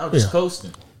 Yeah. I was just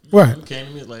coasting. Right. He came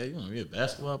to me like, you're a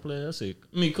basketball player? I said,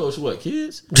 coach what,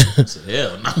 kids? I said,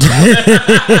 hell no.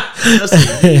 I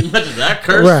said, as much as I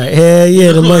curse. Right. Hell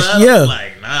yeah. I was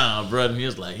like, nah, brother. And he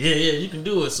was like, yeah, you can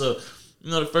do it. So,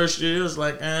 the first year it was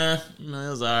like, it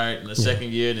was all right. And the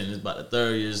second year, then it's about the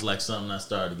third year, it's like something I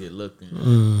started to get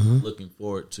looking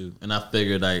forward to. And I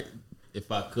figured, like,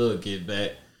 if I could get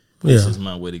back, this is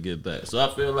my way to get back. So I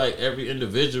feel like every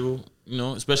individual,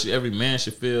 especially every man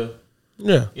should feel,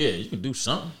 yeah, you can do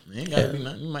something. It ain't gotta be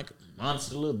nothing. You might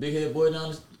monitor a little big head boy down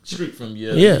the street from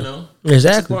you.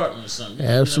 Exactly. Apartment or something.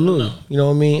 Absolutely. You know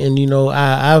what I mean? And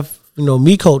I've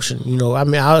me coaching. I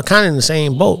mean, I was kind of in the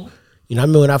same boat. I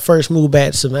mean, when I first moved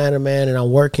back to Savannah, man, and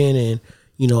I'm working, and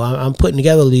I'm putting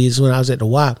together leagues when I was at the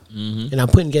WAP, and I'm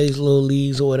putting together these little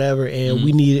leagues or whatever. And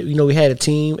we needed, we had a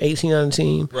team, 18 on the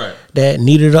team, that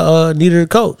needed a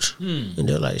coach, and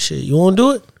they're like, "Shit, you want to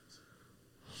do it?"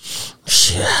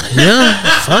 Shit,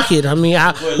 yeah, fuck it. I mean,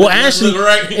 actually,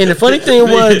 and the funny thing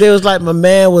was, there was like my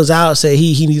man was out, said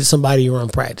he needed somebody to run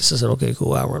practice. I said, okay,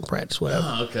 cool, I'll run practice, whatever.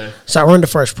 Oh, okay. So I run the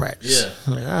first practice. Yeah.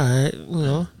 I'm like,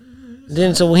 all right,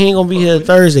 Then so he ain't gonna be here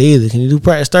Thursday either. Can you do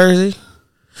practice Thursday?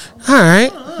 All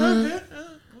right.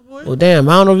 Well, damn,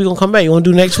 I don't know if you're gonna come back. You want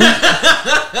to do next week?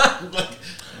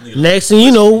 Next thing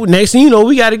you know,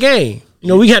 we got a game.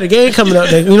 We got a game coming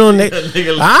up. All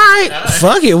right,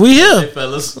 fuck it, we here. Hey,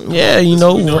 fellas.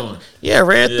 Yeah,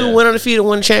 ran through, went undefeated,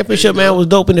 won the championship, man. It was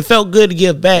dope, and it felt good to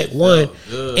give back. And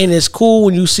it's cool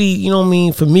when you see,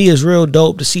 for me, it's real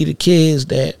dope to see the kids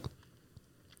that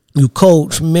you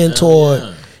coach,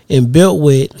 mentored, and built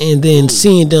with, and then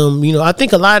seeing them, I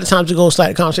think a lot of times it goes like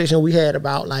the conversation we had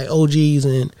about like OGs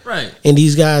and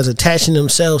these guys attaching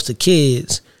themselves to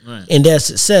kids. Right. And their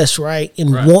success, right?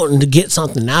 And wanting to get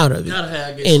something out of it.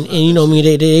 And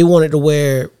they want it to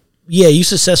where, you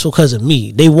successful because of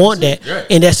me. They want that. Right.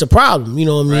 And that's the problem. You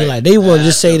know what I mean? Like they want to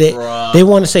just say that they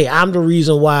want to say I'm the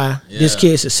reason why this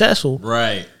kid's successful.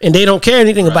 Right. And they don't care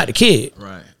anything about the kid.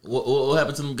 Right. What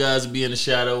happened to them guys to be in the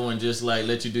shadow and just like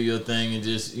let you do your thing and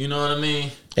just, you know what I mean?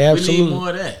 Absolutely. We need more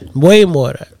of that. Way more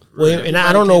of that. And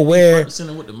I don't know where. With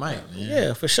the mic, man.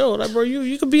 Yeah, for sure. Like, bro,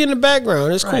 you could be in the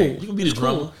background. It's cool. You can be the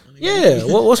drummer. Cool. Yeah.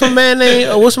 What's my man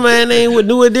name? What's my man name with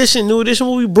New Edition? New Edition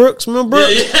movie Brooks. Remember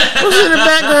Brooks? Yeah. What's in the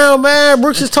background, man?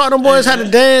 Brooks just taught them boys how to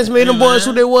dance, made them boys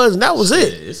who they was, and that was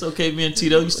it. It's okay being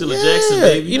Tito. You still a Jackson,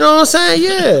 baby. You know what I'm saying?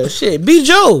 Yeah. Shit. Be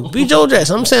Joe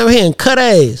Jackson. I'm saying I'm here and cut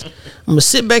ass. I'm gonna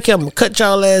sit back here. I'm gonna cut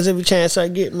y'all ass every chance I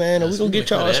get, man. And we gonna get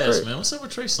y'all straight. Man, what's up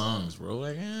with Trey Songz, bro?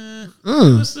 Like,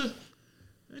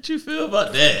 What you feel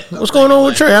about that? What's going on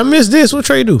with Trey? I missed this. What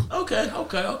Trey do? Okay. I'm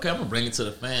gonna bring it to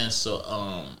the fans. So,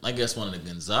 I guess one of the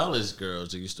Gonzalez girls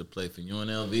that used to play for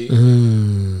UNLV,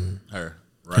 her,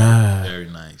 right? Very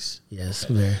nice. Yes,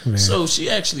 very, very. So she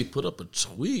actually put up a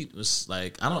tweet. It was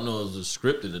like, I don't know if it was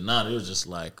scripted or not. It was just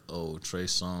like, oh, Trey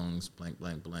Songz, blank,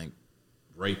 blank, blank,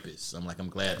 rapist. I'm like, I'm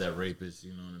glad that rapist.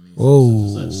 You know what I mean?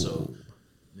 Whoa. So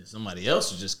somebody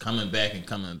else was just coming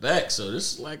back. So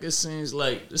this, like, it seems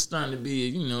like it's starting to be,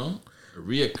 you know, a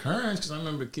reoccurrence. Because I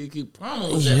remember Kiki Palmer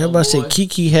was Yeah, everybody said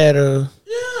Kiki had a.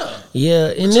 Yeah,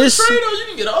 and this. Trey, though, you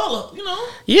can get all of, you know.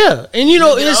 Yeah, and you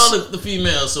know, it's all the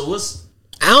females. So what's.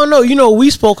 I don't know. You know,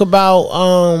 we spoke about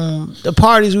the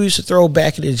parties we used to throw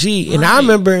back in the G, and I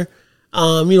remember,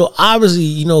 you know, obviously,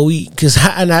 you know,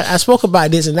 I spoke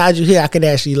about this, and now you hear I could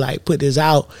actually like put this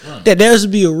out that there used to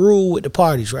be a rule with the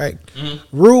parties, right?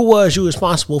 Rule was you were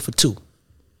responsible for 2.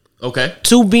 Okay.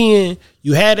 2 being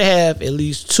you had to have at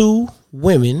least 2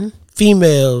 women,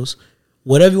 females,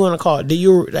 whatever you want to call it. That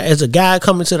you, as a guy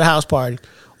coming to the house party,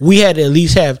 we had to at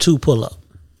least have 2 pull up.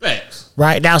 Facts.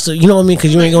 Right, that's you know what I mean,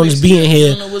 because you ain't gonna just be in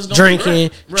here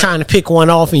drinking, trying to pick one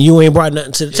off, and you ain't brought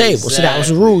nothing to the table. So that was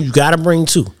the rule. You gotta bring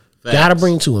 2. Gotta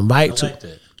bring 2. Invite 2.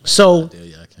 So,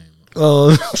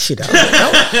 shit,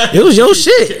 it was your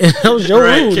shit. That was your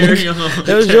rule.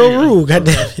 That was your rule.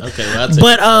 Goddamn. Okay,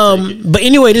 well, but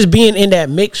anyway, just being in that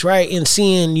mix, right, and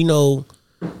seeing, you know,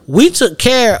 we took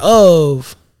care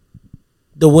of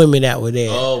the women that were there.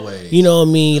 Always. You know what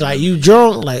I mean? Like, you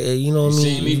drunk, like, you know what I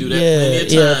mean? See me do that plenty of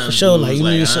times. Yeah, for sure. Like, you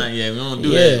like, need some. we don't do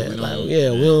that. We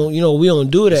don't, we don't, you know, we don't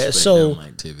do that. So,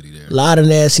 activity there. a lot of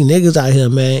nasty niggas out here,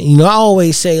 man. You know, I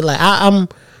always say, like, I'm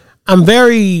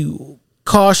very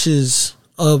cautious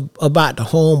about the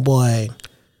homeboy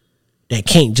that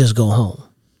can't just go home.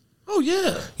 Oh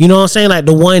yeah. You know what I'm saying? Like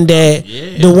the one that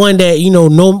you know,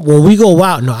 no, when we go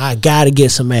out, no, I gotta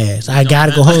get some ass. I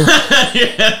gotta go home.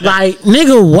 Like,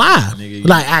 nigga, why? Nigga,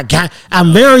 like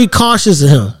I'm very cautious of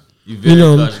him. You very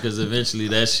cautious because eventually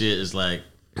that shit is like,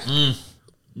 it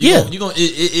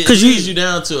leads you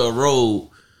down to a road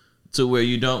to where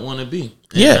you don't want to be.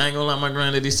 And I ain't gonna lie, my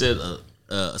granddaddy said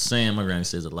a saying. My granddaddy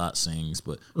says a lot sayings,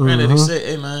 but granddaddy said,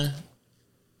 "Hey man,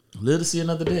 live to see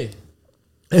another day."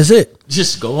 That's it.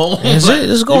 Just go home. That's it.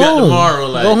 Just go you home. Got tomorrow,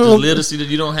 like, go just home. live to see that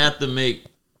you don't have to make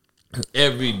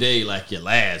every day like your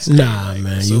last day. Nah, like,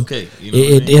 man. It's okay. You know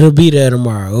it'll be there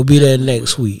tomorrow. It'll be there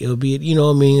next week. It'll be, you know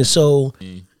what I mean? So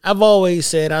I've always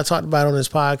said, I talked about it on this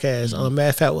podcast, matter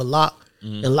of fact with Locke,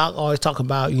 and Locke always talk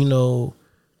about, you know,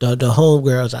 the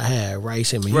homegirls I had, right? He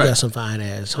said, man, you got some fine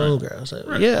ass homegirls. I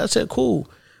said, yeah, I said, cool.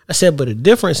 I said, but the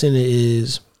difference in it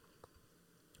is,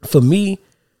 for me,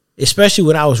 especially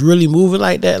when I was really moving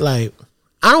like that, like,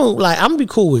 I'm gonna be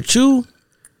cool with you,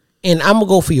 and I'm gonna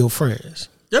go for your friends.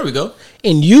 There we go.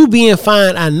 And you being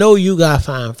fine, I know you got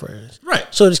fine friends. Right.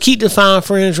 So just keep the fine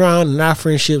friends around, and our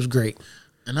friendship's great.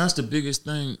 And that's the biggest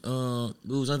thing,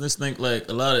 Booze. I just think, like,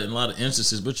 in a lot of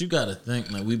instances, but you gotta think,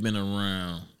 like, we've been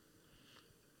around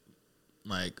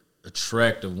like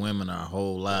attractive women our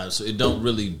whole lives, so it don't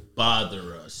really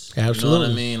bother us. Absolutely. You know what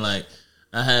I mean? Like,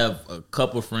 I have a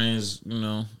couple friends, you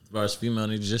know, as far as female,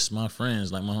 they're just my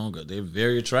friends, like my homegirl. They're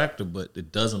very attractive, but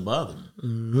it doesn't bother me.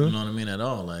 You know what I mean? At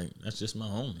all. Like, that's just my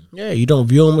homie. Yeah, you don't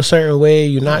view them a certain way.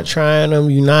 You're not trying them.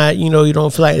 You're not, you know, you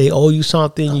don't feel like they owe you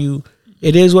something.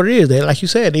 It is what it is. They, like you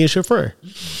said, they is your friend.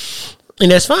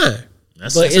 And that's fine.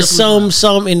 But it's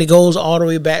some, and it goes all the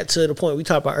way back to the point we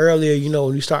talked about earlier, you know,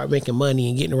 when you start making money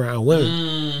and getting around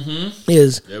women,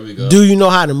 is, there we go. Do you know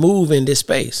how to move in this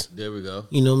space? There we go.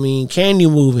 You know what I mean? Can you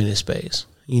move in this space?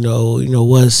 You know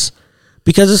what's,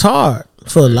 because it's hard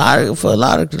for a lot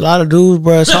of dudes,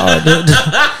 bro. It's hard.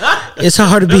 It's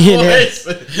hard to be in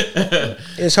that.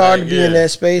 It's hard to be in that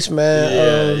space, man.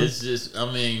 Yeah, it's just,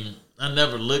 I mean, I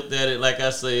never looked at it like I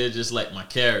say. It's just like my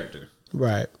character.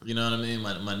 Right. You know what I mean?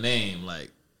 My name,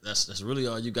 like, that's really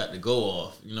all you got to go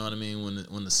off. You know what I mean?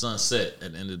 When the sun set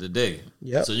at the end of the day.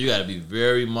 Yep. So you got to be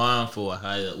very mindful of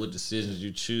what decisions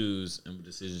you choose and what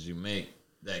decisions you make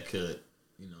that could,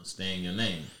 you know, stay in your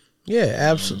name. Yeah,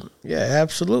 absolutely. Yeah,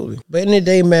 absolutely. But in the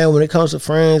day, man, when it comes to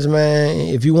friends, man,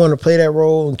 if you want to play that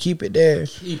role and keep it there,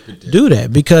 do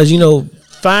that, because, you know,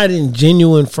 finding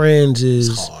genuine friends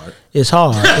is hard. It's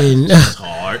hard. And it's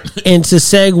hard. And to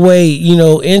segue, you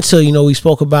know, into, you know, we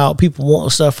spoke about people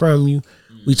wanting stuff from you.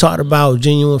 We talked about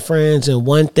genuine friends, and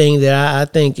one thing that I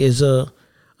think is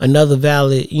another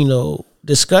valid, you know,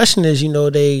 discussion is, you know,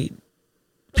 they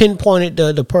pinpointed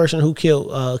the person who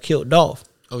killed Dolph.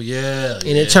 Oh yeah.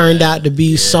 And it turned out to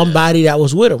be somebody that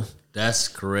was with him. That's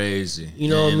crazy. You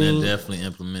know what I mean? That definitely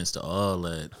implements to all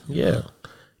that. Yeah.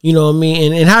 You know what I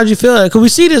mean? And how'd you feel? Because we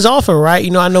see this often, right?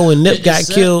 You know, I know when Nip got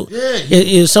killed,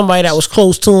 it was somebody that was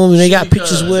close to him, and they got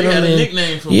pictures with him. Had a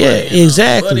nickname for Buddy,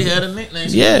 exactly. Buddy had a nickname.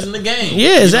 So he was in the gang.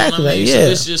 Yeah, exactly. I mean? Yeah. So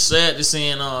it's just sad to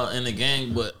seeing in the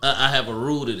gang, but I have a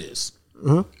rule to this.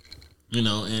 Mm-hmm. You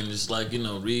know, and it's like, you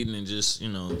know, reading and just, you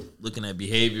know, looking at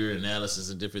behavior analysis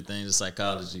and different things in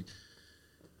psychology.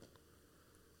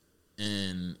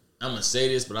 And I'm going to say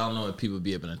this, but I don't know if people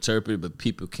be able to interpret it, but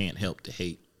people can't help to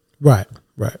hate. Right.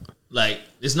 Like,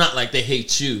 it's not like they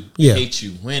hate you. Yeah. They hate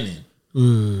you winning.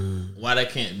 Why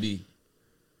that can't be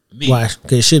me? Why?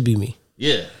 Because it should be me.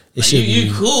 Yeah. It should be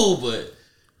you me. cool, but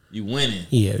you winning.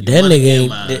 Yeah, you that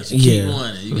nigga ain't. You keep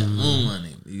winning. You got more money.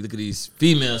 You look at these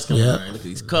females coming around. Look at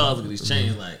these cars. Look at these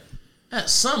chains. Like, at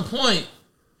some point,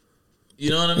 you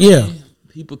know what I mean? Yeah.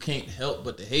 People can't help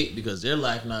but to hate because their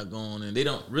life not going, and they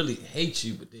don't really hate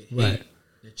you, but they hate Right.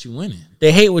 that you winning.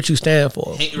 They hate what you stand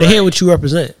for. They right. hate what you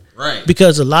represent. Right.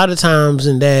 Because a lot of times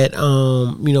in that,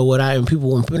 you know, when I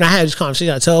had this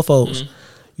conversation, I tell folks,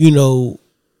 you know,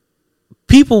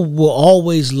 people will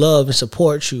always love and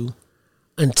support you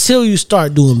until you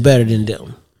start doing better than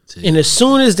them. And as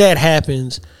soon as that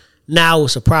happens, now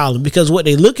it's a problem. Because what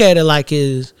they look at it like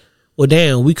is, well,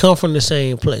 damn, we come from the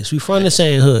same place. We from the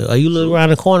same hood. Or you live around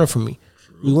the corner from me.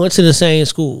 We went to the same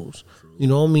schools. You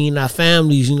know what I mean? Our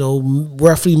families, you know,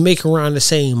 roughly make around the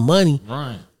same money.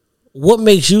 Right. What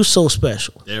makes you so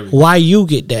special? Why you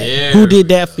get that? Who did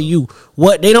that for you?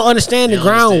 What they don't understand the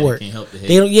groundwork. Can't help the hate.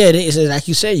 They don't. Yeah, it's like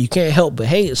you say, you can't help but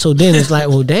hate. So then it's like,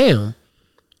 well, damn.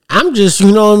 I'm just,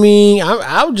 you know what I mean?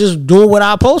 I'm just doing what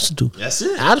I'm supposed to do. That's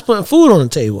it. I was putting food on the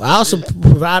table. I also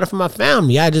provided for my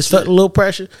family. I just felt a little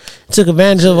pressure, took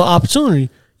advantage of an opportunity.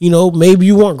 You know, maybe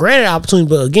you weren't granted an opportunity,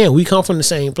 but again, we come from the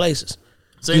same places.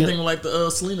 Same thing like the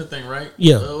Selena thing, right?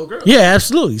 Yeah, girl. Yeah,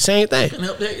 absolutely, same thing. Can't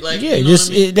help that. Like, yeah, you know just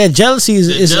what I mean? that jealousy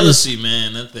is jealousy,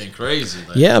 man. That thing crazy.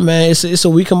 Like, yeah, man, it's a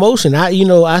weak emotion.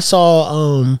 I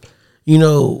saw, you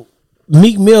know,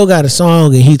 Meek Mill got a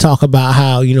song and he talk about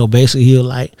how, you know, basically he'll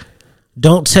like,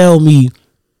 don't tell me,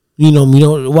 you know,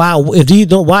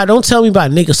 don't tell me about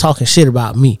niggas talking shit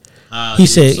about me. He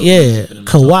said, yeah,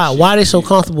 cause why they so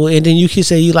comfortable? And then you can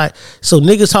say, you like, so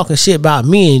niggas talking shit about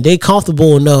me and they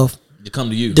comfortable enough to come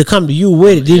to you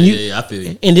with it. Then yeah, I feel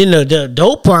you. And then the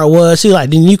dope part was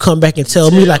then you come back and tell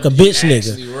me like a bitch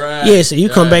nigga. Right, yeah, so you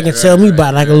come back and tell me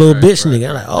about like a little bitch nigga.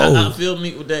 I'm like, oh, I feel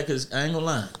Meek with that because I ain't gonna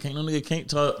lie, can't no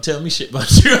nigga tell me shit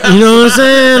about you. You know what I'm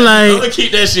saying? Like, I'm gonna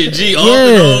keep that shit G off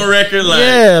and on record.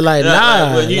 Like,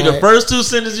 nah. When you the first two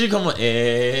sentences you come on,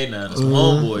 hey, nah, that's my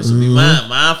homeboy. So be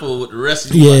mindful with the rest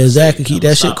of you. Yeah, exactly. Keep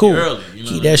that shit cool.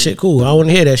 Keep that shit cool. I don't want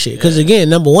to hear that shit. Because again,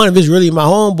 number one, if it's really my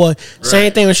homeboy,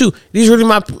 same thing with you. These really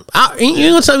my. You ain't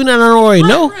gonna tell me nothing I don't already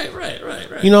know.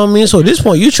 Right. You know what I mean? So at this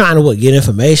point, you trying to get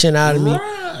information out of me,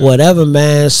 whatever,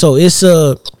 man. So it's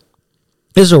a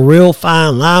real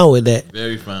fine line with that.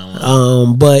 Very fine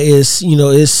line. But it's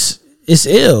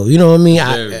ill. You know what I mean?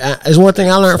 It's one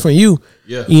thing I learned from you.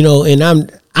 Yeah. You know, and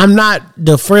I'm not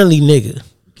the friendly nigga.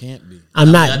 Can't be.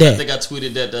 I'm not that. I think I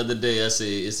tweeted that the other day. I said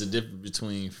it's the difference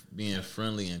between being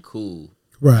friendly and cool.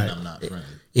 Right. And I'm not friendly.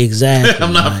 Exactly.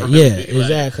 I'm not friendly. Yeah,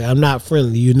 exactly. I'm not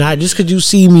friendly. You're not just because you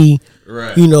see me,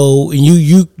 right? You know, and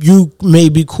you may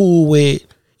be cool with.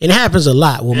 And it happens a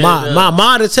lot. Well, my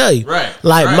mod to tell you, right?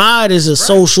 Like Mod is a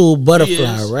social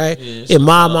butterfly, right? And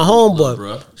Mod my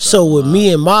homeboy. So with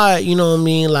me and Mod, you know what I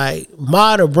mean? Like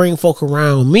Mod will bring folk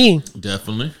around me,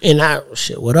 definitely. And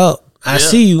what up? I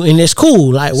see you, and it's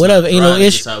cool. Like whatever, you know.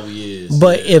 It's how we is.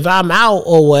 But if I'm out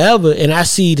or whatever, and I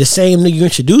see the same nigga you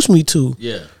introduced me to,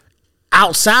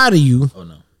 outside of you,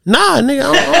 nah, nigga,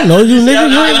 I don't know you,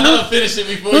 nigga. You ain't no. Finish it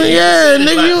before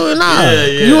nigga,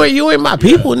 you ain't my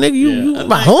people, nigga. You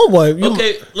my homeboy.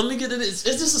 Okay, let me get to this.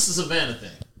 Is this a Savannah thing?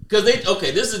 Because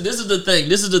this is the thing.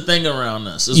 This is the thing around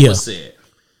us. This is what's said.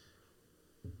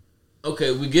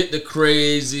 Okay, we get the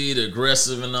crazy, the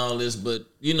aggressive, and all this, but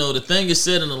you know the thing is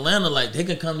said in Atlanta, like they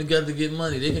can come together to get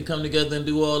money. They can come together and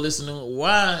do all this, and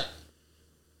why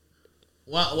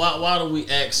do we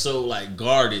act so like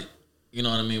guarded? You know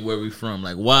what I mean? Where we from?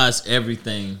 Like, why is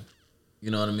everything,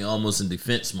 you know what I mean, almost in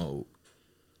defense mode?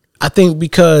 I think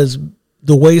because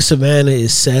the way Savannah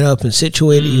is set up and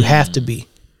situated, you have to be.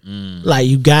 Like,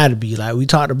 you got to be. Like, we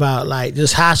talked about, like,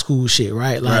 just high school shit,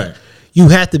 right? Like, you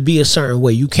have to be a certain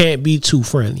way. You can't be too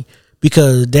friendly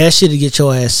because that shit'll get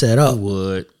your ass set up.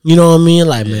 Would. You know what I mean?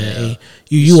 Like, man, hey,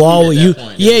 you always,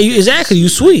 exactly. You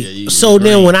sweet. Yeah, so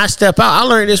then when I step out, I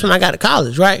learned this when I got to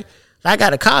college, right? I got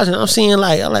to college and I'm seeing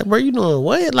like, bro, you doing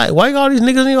what? Like, why you got all these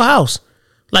niggas in your house?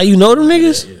 Like, you know them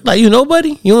niggas? Yeah. Like, you know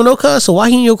buddy? You don't know cuz? So why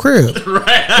he in your crib?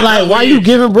 Right. Like, why you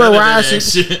giving bro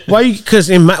rides? Why you, cause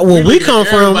where we come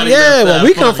from,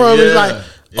 is like,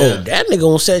 oh, that nigga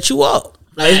gonna set you up.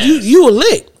 Like, you a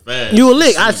lick. Fast. You a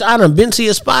lick. I done been to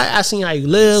your spot. I seen how you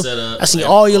live. I seen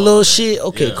all your little shit.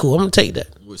 Okay, cool. I'm gonna take that.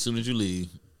 As soon as you leave.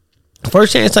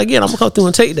 First chance I get, I'm gonna come through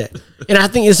and take that. And I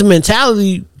think it's a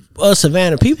mentality of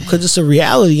Savannah people, because it's a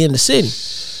reality in the city.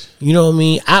 You know what I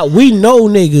mean? We know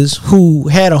niggas who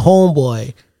had a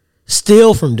homeboy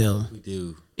steal from them. We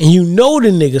do. And you know the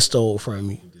nigga stole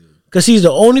from you. Because he's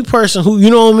the only person who, you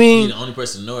know what I mean? He's the only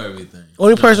person to know everything.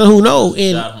 Only person who know.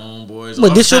 And shot homeboys.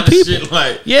 But this your people. Shit,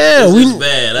 like, yeah. This is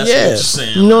bad. That's what you're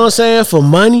saying. You know what I'm saying? For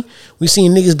money. We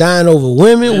seen niggas dying over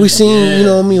women. We seen, you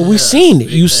know what I mean? We seen it.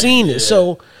 You seen it.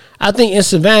 So I think in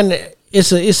Savannah,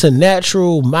 it's a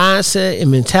natural mindset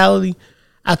and mentality.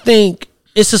 I think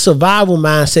it's a survival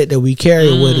mindset that we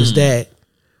carry with us, that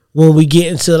when we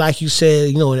get into, like you said,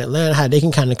 you know, in Atlanta, how they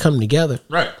can kind of come together.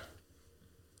 Right.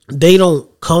 They don't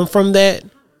come from that.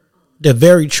 They're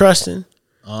very trusting.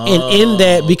 And in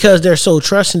that, because they're so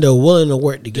trusting, they're willing to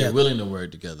work together. They're willing to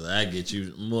work together. I get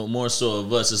you. More so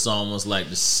of us, it's almost like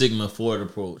the Sigma Ford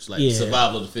approach, like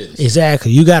survival of the fittest.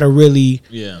 Exactly. You got to really,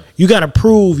 you got to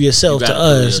prove yourself to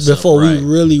us before we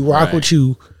really rock with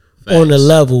you on the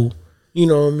level, you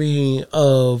know what I mean,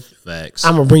 of facts.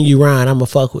 I'm going to bring you around, I'm going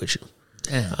to fuck with you.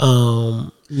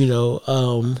 Damn. You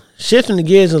know, shifting the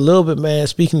gears a little bit, man,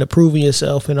 speaking of proving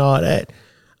yourself and all that,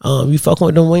 you fucking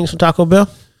with them wings from Taco Bell?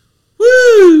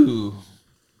 Woo!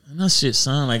 And that shit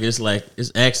sound like it's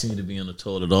asking you to be on the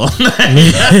toilet all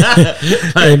night.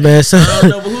 Hey man, so, I don't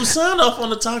know, but who signed off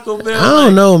on the Taco Bell? I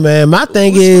don't know, man. My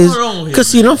thing is, because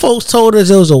see, them folks told us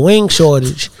there was a wing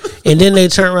shortage, and then they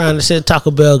turned around and said Taco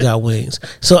Bell got wings.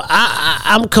 So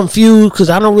I'm confused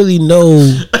because I don't really know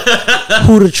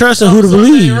who to trust and who to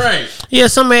believe. Right. Yeah,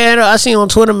 somebody I seen on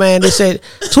Twitter, man. They said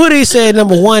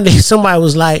number one, somebody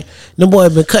was like, them boy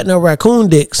been cutting up raccoon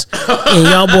dicks, and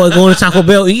y'all boy going to Taco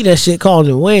Bell eat that shit, calling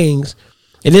them wings.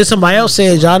 And then somebody else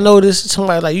said, y'all notice?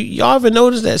 Somebody like, y'all ever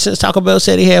noticed that since Taco Bell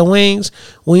said he had wings,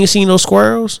 we ain't seen no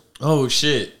squirrels? Oh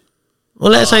shit!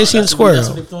 Well, last time you seen the squirrel? That's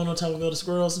what they throwing on Taco Bell, the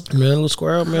squirrels. Man, a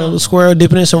little squirrel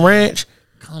dipping in some ranch.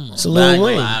 Come on, it's a little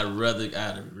wing. I'd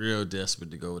real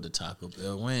desperate to go with the Taco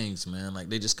Bell wings, man. Like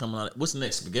they just coming out. What's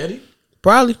next? Spaghetti?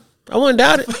 Probably. I wouldn't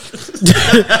doubt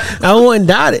it. I wouldn't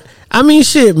doubt it. I mean,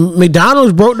 shit.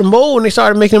 McDonald's broke the mold when they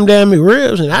started making them damn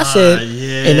McRibs, and I said,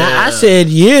 I said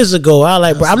years ago, I was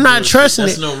like, bro, I'm not trusting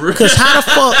it because how the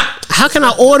fuck? How can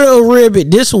I order a rib at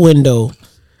this window?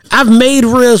 I've made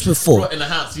ribs before. In the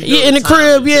house, in the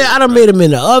crib. Yeah, I done made them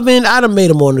in the oven. I done made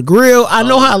them on the grill. I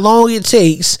know how long it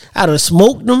takes. I done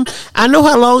smoked them. I know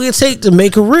how long it takes to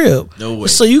make a rib. No way.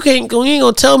 So you ain't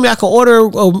gonna tell me I can order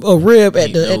a rib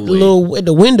at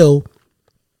the window,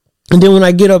 and then when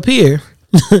I get up here,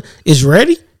 it's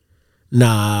ready.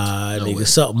 Nah, no nigga, way.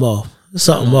 something off.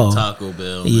 Something off. Taco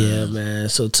Bell. Yeah, man.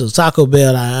 So Taco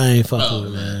Bell, I ain't fucking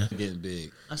with, man. Getting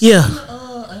big. I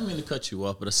didn't mean to cut you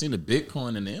off, but I seen the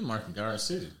Bitcoin in the end market in Garden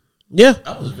City. Yeah.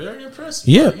 That was very impressive.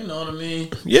 Yeah. Like, you know what I mean?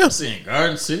 Yeah. Seeing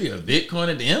Garden City, a Bitcoin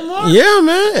at the end market? Yeah,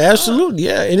 man. Absolutely.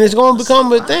 Yeah. And it's going to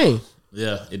become a thing.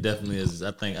 Yeah, it definitely is.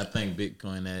 I think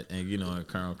Bitcoin and you know, and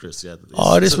Colonel Chris.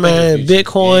 All this, man,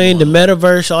 Bitcoin, the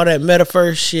metaverse, all that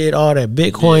metaverse shit, all that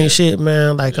Bitcoin shit,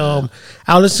 man. Like, I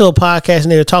listened to a podcast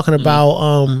and they were talking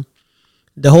about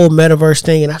the whole metaverse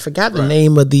thing, and I forgot the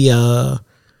name of the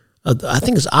I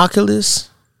think it's Oculus.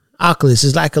 Oculus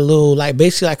is like a little,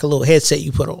 basically like a little headset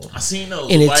you put on. I seen those.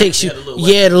 And it takes you, the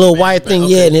little white thing,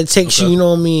 and it takes you, you know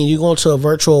what I mean? You go into a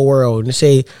virtual world, and they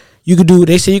say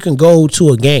they say you can go to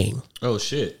a game. Oh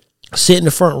shit! Sit in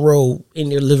the front row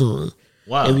in your living room,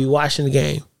 and be watching the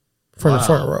game from the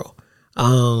front row.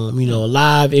 You know, a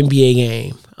live NBA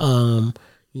game.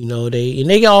 You know,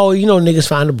 they all, you know, niggas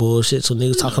find the bullshit. So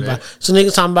niggas talking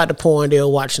about the porn they were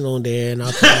watching on there and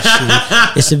all kind of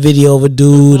shit. It's a video of a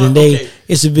dude and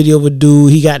it's a video of a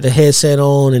dude. He got the headset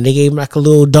on and they gave him like a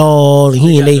little doll and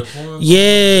and they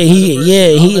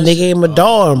gave him a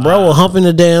doll and bro humping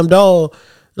the damn doll.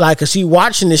 Like, cause he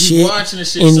watching the shit, and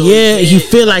so he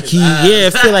feel like he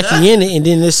in it, and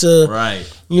then it's right.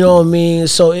 You know what I mean?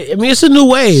 So it's a new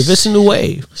wave. It's a new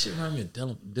wave. That shit remind me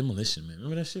of Demolition Man.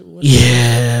 Remember that shit?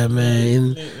 Yeah,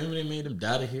 man. Remember they made him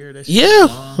die to hear that shit?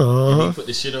 Yeah. And he put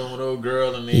the shit on with old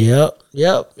girl and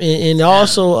Yep. And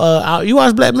also, you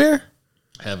watch Black Mirror?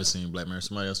 I haven't seen Black Mirror.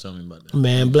 Somebody else told me about that.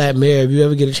 Man, Black Mirror. If you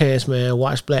ever get a chance, man,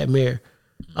 watch Black Mirror.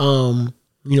 You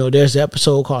know, there's an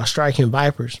episode called Striking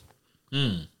Vipers.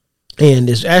 And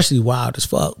it's actually wild as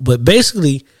fuck. But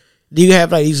basically, you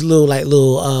have like these little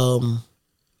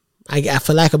I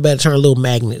for lack of a better term, little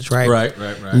magnets, right? Right.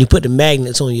 And you put the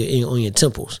magnets on your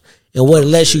temples. And what it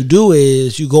lets you do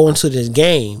is you go into this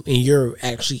game and you're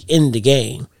actually in the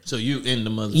game. So you in the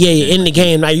mother. Yeah, you're in the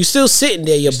game. Now you're still sitting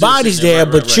there. Your body's there,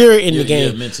 but you're in the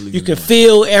game. Mentally you can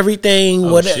feel everything,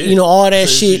 all that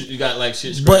so shit. You got like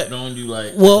shit strapped on you,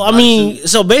 like. Well, I mean,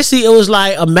 so basically, it was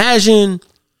like imagine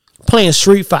playing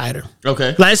Street Fighter.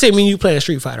 Okay. Like say, you playing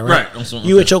Street Fighter, right?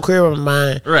 You at your crib, I'm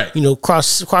mine. Right.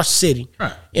 Across the city.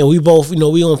 Right. And we both, we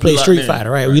gonna play Street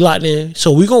Fighter, right? We locked in,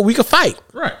 so we can fight.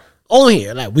 Right. On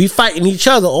here, like we fighting each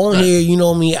other on here, you know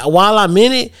what I mean? While I'm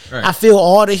in it, I feel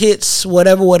all the hits,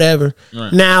 whatever.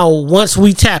 Right. Now, once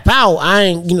we tap out, I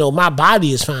ain't, my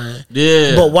body is fine.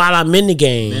 Yeah. But while I'm in the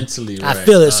game, mentally, I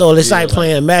feel it. So it's like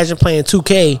playing, imagine playing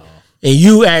 2K and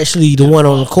you actually the one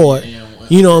on the court.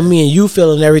 You know what I mean? And you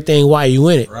feeling everything while you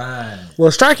in it. Right.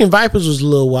 Well, Striking Vipers was a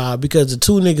little wild because the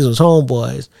two niggas was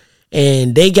homeboys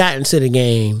and they got into the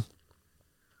game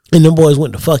and them boys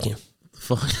went to fucking.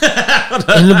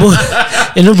 and the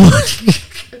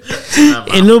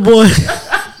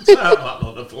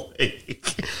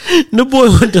boy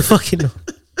went to fucking.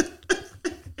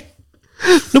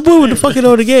 The boy went to fucking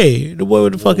on the game. The boy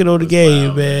went to fucking on the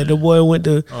game, man. The boy went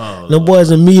to. The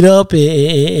boys would meet up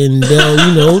and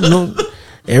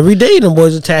every day the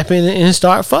boys would tap in and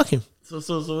start fucking. So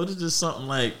it is just something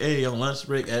like, hey, on lunch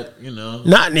break at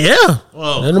Not yeah.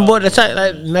 Well, and the boy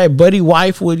like buddy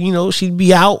wife would she'd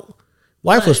be out.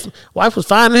 Wife was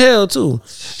fine as hell too.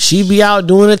 She be out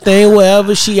doing a thing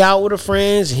wherever. She out with her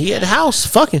friends. He at the house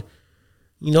fucking.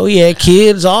 He had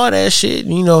kids, all that shit.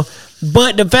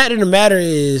 But the fact of the matter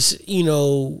is,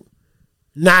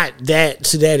 not that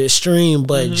to that extreme,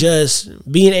 but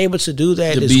just being able to do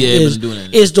that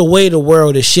is the way the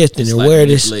world is shifting and like where it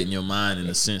is manipulating your mind in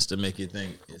a sense to make you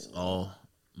think it's all.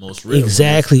 Most real.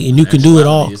 Exactly, and you can do it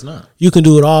all. You can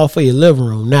do it all for your living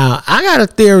room. Now, I got a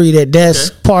theory that's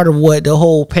part of what the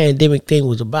whole pandemic thing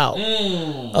was about.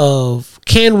 Of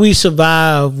can we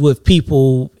survive with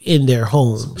people in their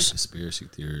homes? Conspiracy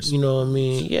theories. You know what I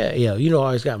mean? Yeah. I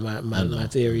always got my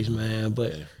theories, man.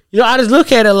 But I just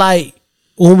look at it like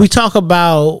when we talk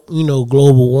about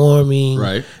global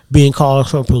warming, being caused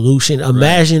from pollution.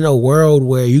 Imagine a world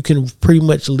where you can pretty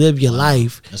much live your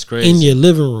life in your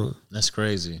living room. That's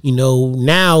crazy.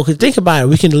 Now, cause think about it,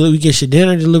 we get your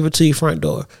dinner delivered to your front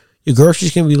door. Your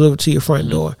groceries can be delivered to your front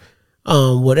door.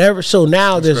 Whatever. So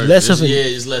now there's less of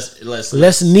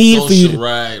less need social, for you.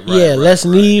 Less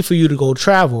need for you to go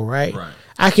travel. Right.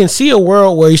 I can see a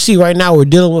world where you see right now we're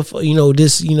dealing with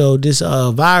this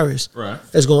virus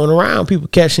that's going around. People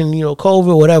catching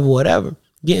COVID, whatever,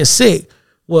 getting sick.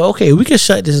 Well, okay, we can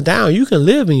shut this down. You can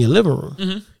live in your living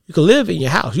room. You can live in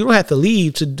your house. You don't have to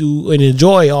leave to do and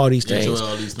enjoy all these things.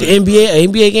 The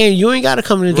NBA game, you ain't got to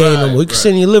come to the game no more. You can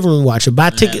sit in your living room, watch it, buy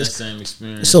tickets.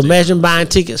 So imagine buying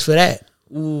tickets for that.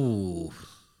 Ooh.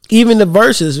 Even the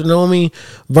verses,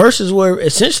 Verses were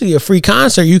essentially a free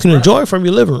concert you can enjoy from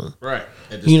your living room. Right.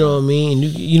 You know what I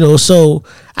mean? So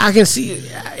I can see it.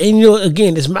 And,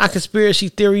 again, it's my conspiracy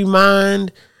theory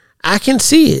mind. I can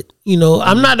see it.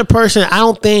 I'm not the person, I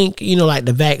don't think, like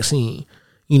the vaccine.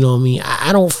 You know what I mean?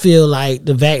 I don't feel like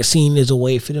the vaccine is a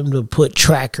way for them to put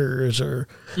trackers or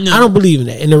I don't believe in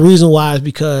that. And the reason why is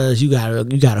because you got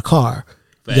a car,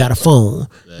 you got a phone,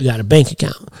 you got a bank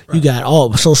account, you got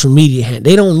all social media.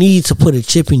 They don't need to put a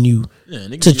chip in you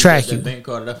to track you. That bank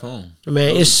card or that phone.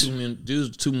 Man, it's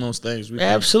two most things.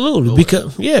 Absolutely,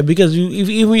 because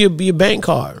even your bank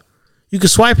card. You can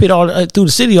swipe it all through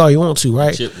the city all you want to,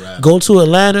 right? Go to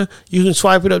Atlanta, you can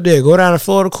swipe it up there. Go down to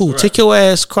Florida, cool. Take your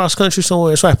ass cross country somewhere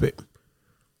and swipe it.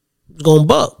 It's gonna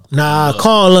buck. Nah,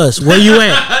 call us. Where you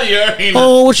at? Where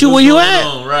you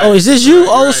at? Right. Oh, is this you?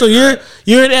 So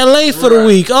you're in LA for the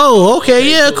week. Oh,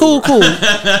 okay, yeah, cool.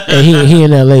 And he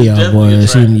in LA, y'all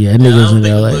boys. Yeah, niggas in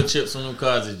LA. Put chips on them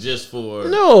cards is just for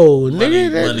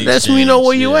nigga. That's when you know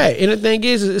where you at. And the thing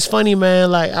is, it's funny,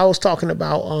 man. Like I was talking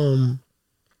about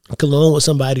cologne with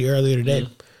somebody earlier today.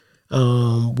 We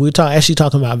were actually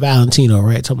talking about Valentino,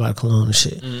 right? Talking about cologne and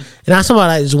shit. And I was talking about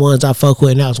like the ones I fuck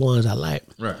with and that's the ones I like.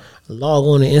 Right. Log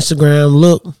on to Instagram,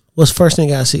 look, what's the first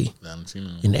thing I see?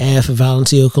 Valentino. An ad for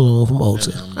Valentino cologne from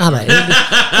Ulta. I like,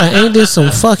 ain't this some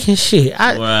fucking shit?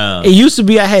 Wow. It used to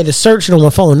be I had to search it on my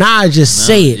phone. Now I just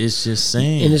say it. It's just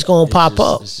saying. And it's going to pop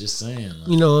up. It's just saying.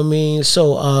 You know what I mean?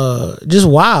 So, just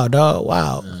wild, dog.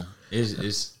 Wow. Yeah.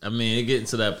 It getting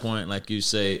to that point, like you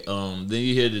say. Then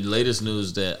you hear the latest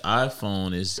news that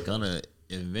iPhone is gonna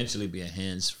eventually be a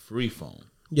hands-free phone.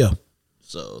 Yeah.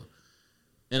 So,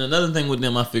 and another thing with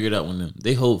them, I figured out with them,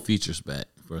 they hold features back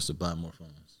for us to buy more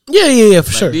phones. Yeah,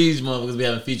 for sure. These motherfuckers be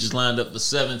having features lined up for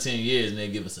 17 years, and they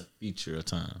give us a feature a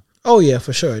time. Oh yeah,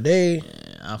 for sure.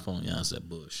 iPhone, y'all said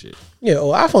bullshit. Yeah,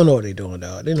 iPhone know what they doing,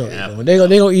 dog. They know what they doing.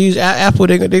 They gonna use Apple.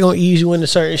 They gonna ease you into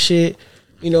certain shit.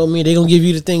 You know what I mean? They gonna give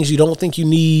you the things you don't think you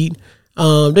need.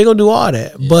 They gonna do all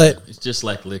that. Yeah, but it's just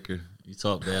like liquor. You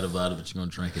talk bad about it, but you're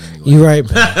gonna drink it anyway. You're right,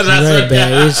 bad. You're right,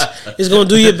 bad. It's gonna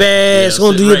do you bad. It's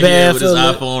gonna do you bad. With his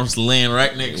iPhone's laying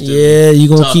right next to yeah, me. You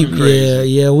gonna keep. Crazy.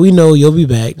 Yeah. We know you'll be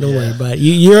back. Don't worry about it.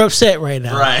 You're upset right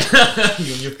now. Right.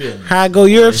 You're feeling. How I go?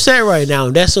 You're upset right now.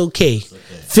 That's okay.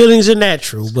 Feelings are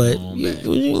natural, but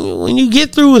when you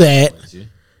get through that,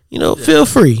 feel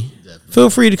free. Feel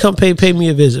free to come pay me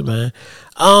a visit, man.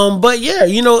 But yeah,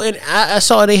 and I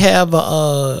saw they have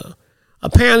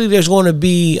apparently there's going to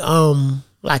be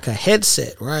like a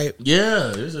headset, right?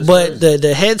 Yeah, but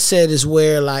the headset is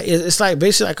where like it's like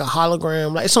basically like a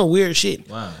hologram, like it's some weird shit.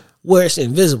 Wow. Where it's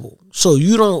invisible, so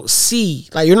you don't see,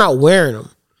 like you're not wearing them,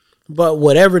 but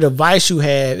whatever device you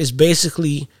have is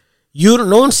basically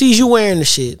no one sees you wearing the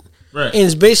shit, right? And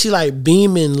it's basically like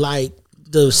beaming like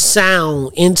the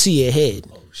sound into your head.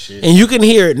 Oh shit! And you can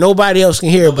hear it. Nobody else can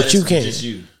hear it, but you can. Just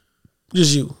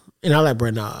you. And I like, bro,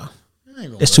 nah.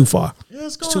 It's too far. Yeah,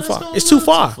 it's too far. It's too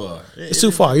far. It's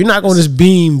too far. You're not gonna just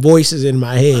beam voices in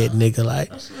my head, nigga.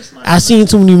 Like I seen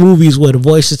too many movies where the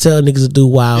voices tell niggas to do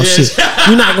wild shit.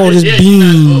 You're not gonna just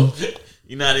beam.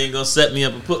 You're not even gonna set me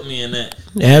up and put me in that.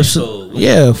 Absolutely.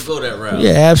 Yeah. Go that route.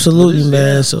 Yeah, absolutely,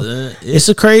 man. So it's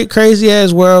a crazy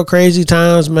ass world, crazy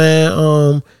times,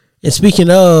 man. And speaking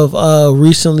of,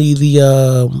 recently the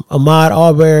Ahmaud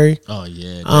Arbery. Oh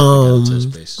yeah.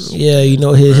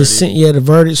 The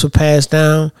verdicts were passed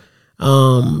down.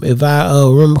 If I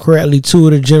remember correctly, 2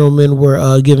 of the gentlemen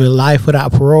were given life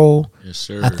without parole. Yes,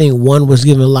 sir. I think 1 was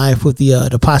given life with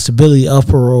the possibility of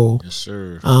parole. Yes,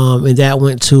 sir. And that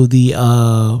went to the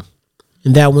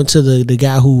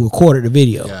guy who recorded the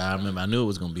video. Yeah, I remember. I knew it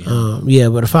was gonna be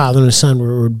him. But the father and the son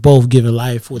were both given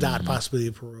life without the possibility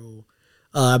of parole.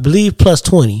 I believe plus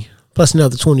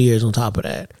another 20 years on top of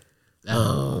that.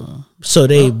 So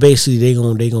they basically they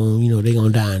gonna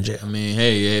die in jail. I mean,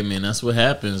 hey, man, that's what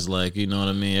happens. Like, you know what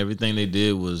I mean? Everything they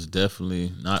did was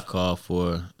definitely not called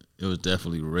for. It was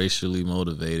definitely racially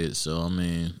motivated. So I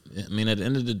mean, at the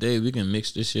end of the day, we can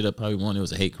mix this shit up how we want. It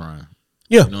was a hate crime.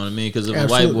 Yeah, you know what I mean? Because if a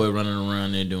white boy running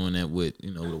around there doing that with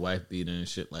the wife beating and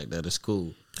shit like that, it's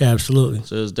cool. Absolutely.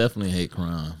 So it's definitely a hate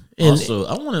crime. And also,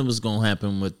 I wonder what's gonna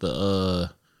happen with the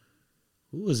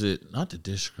who was it? Not the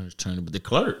district attorney, but the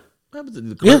clerk. What happened to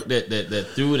the clerk that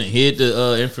threw it and hid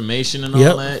the information and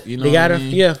all that? You know, they gotta.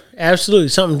 Yeah, absolutely.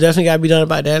 Something definitely got to be done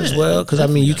about that as well. Because I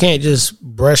mean, you can't just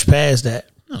brush past that.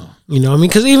 No. You know what I mean?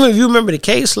 Because even if you remember the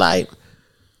case, like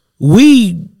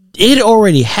it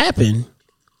already happened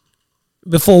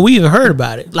before we even heard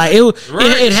about it. Like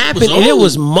it happened and it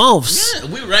was months. Yeah,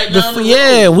 we right down the road.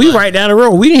 Yeah, we right down the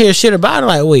road. We didn't hear shit about it.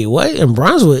 Like, wait, what? In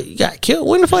Brunswick, you got killed?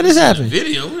 When the fuck this happened?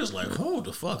 Video, we was like, hold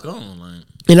the fuck on, like.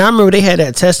 And I remember they had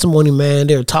that testimony, man.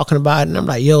 They were talking about it, and I'm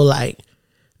like, yo, like,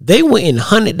 they went and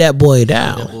hunted that boy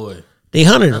down. That boy. They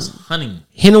hunted him. Hunting.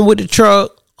 Hit him with the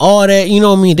truck, all that. You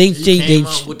know what I mean? They came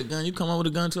out with the gun. You come out with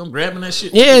a gun too. I'm grabbing that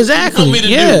shit. Yeah, exactly.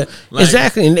 Like,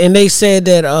 exactly. And they said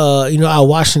that, I was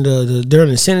watching during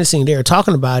the sentencing, they were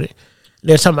talking about it.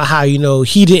 They're talking about how,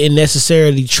 he didn't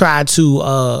necessarily try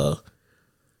to,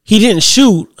 he didn't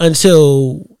shoot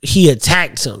until he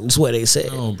attacked him, is what they said.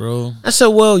 Oh, bro. I said,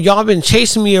 well, y'all been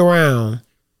chasing me around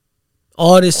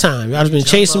all this time. Y'all been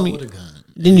chasing me.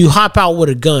 Then you hop out with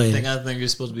a gun. I think you're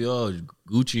supposed to be all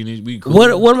Gucci and be cool. What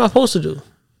am I supposed to do?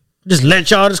 Just let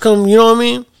y'all just come, you know what I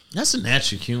mean? That's a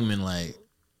natural human, like,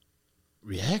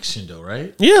 reaction, though,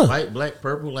 right? Yeah. White, black,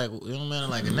 purple, like, you know, man,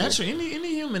 like a natural, any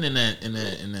human in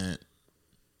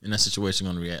that situation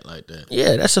gonna react like that.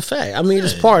 Yeah, that's a fact. I mean,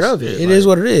 it's part of it. It is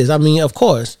what it is. I mean, of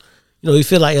course, you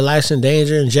feel like your life's in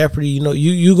danger and jeopardy.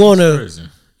 You gonna,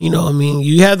 I mean,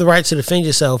 you have the right to defend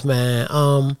yourself, man.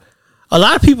 A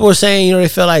lot of people are saying, they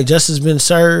feel like justice has been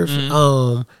served.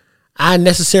 Mm-hmm. I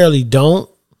necessarily don't.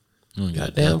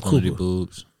 Goddamn cool.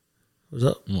 Boobs. What's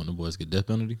up? You want the boys to get death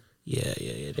penalty? Yeah.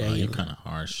 Oh, you're kind of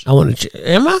harsh. I want to.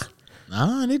 Am I?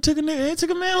 Nah, they took a man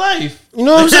life. You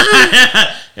know what I'm saying?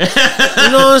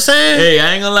 You know what I'm saying? Hey,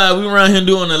 I ain't gonna lie. We around here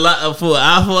doing a lot for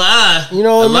eye. You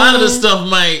know what I mean? A lot of the stuff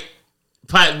might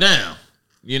pipe down.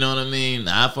 You know what I mean?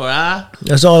 Eye for eye.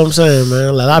 That's all I'm saying,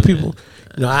 man. Like, a lot of people,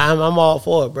 I'm all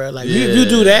for it, bro. Like, you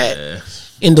do that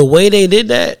in the way they did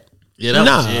that. Yeah,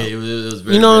 it was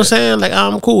very, you know what I'm saying? Like,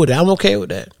 I'm cool with that. I'm okay with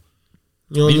that.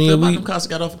 You know what I mean? Feel like them cops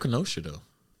got off of Kenosha, though.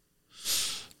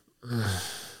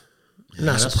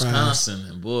 Not surprised. Wisconsin,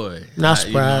 and boy, not surprised.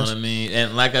 You know what I mean?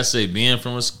 And like I say, being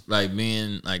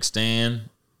staying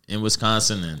in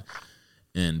Wisconsin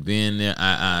and being there,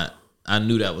 I I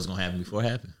knew that was gonna happen before it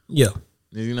happened. Yeah.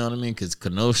 You know what I mean? Because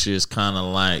Kenosha is kind of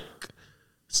like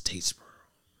Statesboro.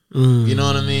 You know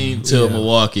what I mean? To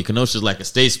Milwaukee. Kenosha is like a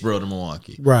Statesboro to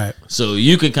Milwaukee. Right. So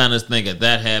you can kind of think of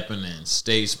that happening in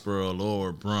Statesboro,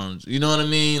 Lower Brunswick. You know what I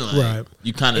mean? Like, Right.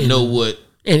 You kind of know what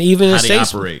and even how in they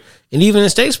operate. And even in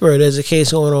Statesboro, there's a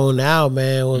case going on now,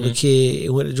 man, with a kid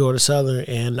went to Georgia Southern,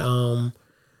 and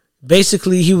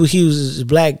basically he was a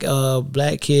black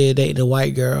kid dating a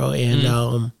white girl,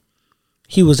 and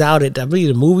he was out at, I believe,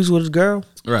 the movies with his girl.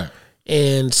 Right.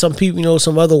 And some people,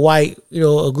 some other white,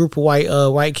 a group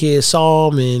of white kids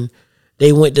saw him, and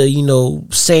they went to,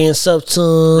 saying stuff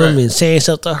to him and saying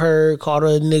stuff to her, called her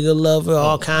a nigga lover,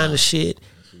 all kind of shit.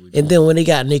 And then when they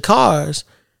got in their cars,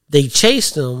 they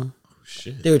chased him.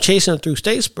 They were chasing him through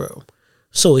Statesboro.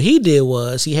 So what he did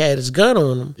was he had his gun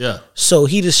on him. Yeah. So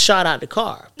he just shot out the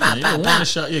car.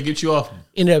 Shot, get you off him.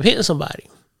 Ended up hitting somebody.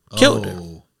 Killed her.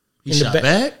 He shot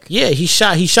back? Yeah, he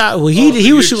shot. Well,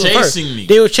 he was shooting first. Me.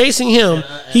 They were chasing him.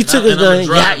 He took his gun.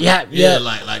 Yeah.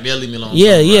 Like they'll leave me alone.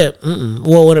 Yeah.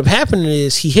 Well, what happened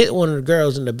is he hit one of the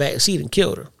girls in the back seat and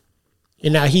killed her,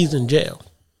 and now he's in jail.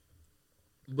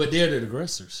 But they're the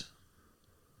aggressors.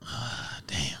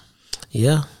 Damn.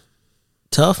 Yeah.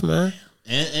 Tough, man.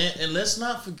 And let's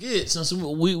not forget, since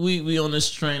we on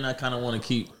this train, I kind of want to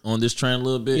keep on this train a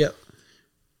little bit. Yep.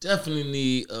 Definitely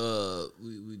need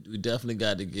we definitely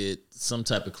got to get some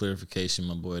type of clarification,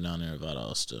 my boy down there about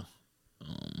Ulster,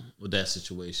 with that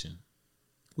situation.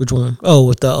 Which one? Oh,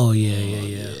 with the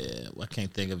yeah. I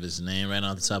can't think of his name right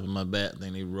off the top of my bat. I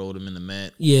think they rolled him in the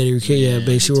mat. Yeah,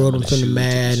 basically rolled him from the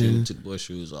mat and took boy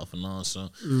shoes off and all. So,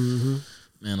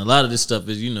 man, a lot of this stuff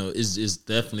is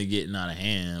definitely getting out of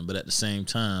hand. But at the same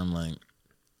time, like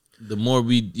the more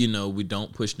we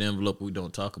don't push the envelope, we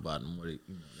don't talk about it, the more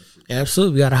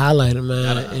absolutely, we gotta highlight it,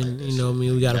 man, and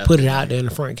we gotta put it out there in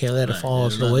the front. Can't let it fall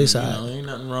to the wayside. Ain't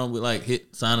nothing wrong with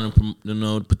signing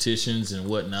petitions and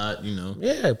whatnot.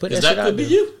 Yeah, put that shit that out could be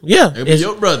there. you. Yeah, it be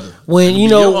your brother. When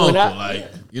your uncle,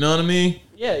 you know what I mean.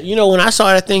 Yeah, when I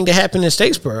saw that thing that happened in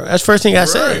Statesboro, that's the first thing I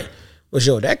said was,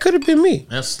 "Yo, that could have been me."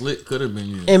 That slick could have been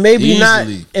you, and maybe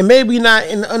easily. not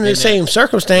under the same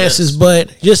circumstances,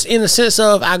 but just in the sense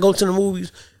of I go to the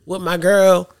movies with my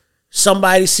girl.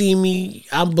 Somebody see me,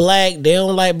 I'm black. They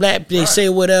don't like black. They say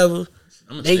whatever.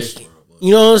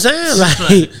 You know what I'm saying?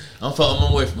 Like I'm following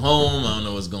my way from home. I don't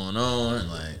know what's going on.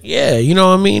 Yeah, you know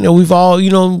what I mean. And we've all,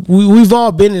 we've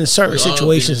all been in certain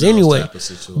situations anyway.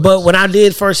 But when I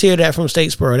did first hear that from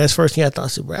Statesboro, that's the first thing I thought. I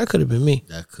said, bro, that could have been me.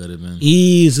 That could have been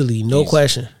easily, no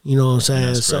question. You know what I'm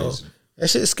saying? So that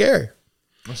shit's scary.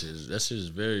 That shit is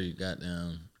very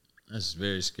goddamn. That's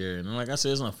very scary. And like I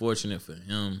said, it's unfortunate for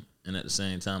him. And at the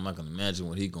same time, I can imagine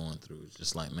what he going through. It's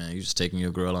just like, man, you just taking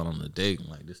your girl out on a date, and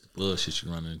like this the bullshit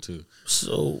you running into.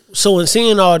 So in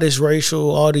seeing all this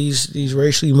all these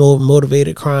racially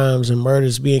motivated crimes and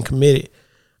murders being committed,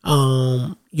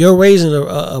 you're raising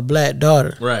a black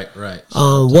daughter, right?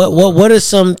 What are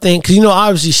some things? Because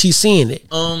obviously she's seeing it.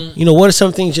 What are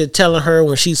some things you're telling her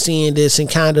when she's seeing this and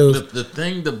kind of the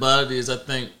thing about it is, I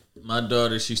think my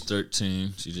daughter, she's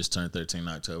 13. She just turned 13 in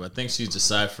October. I think she's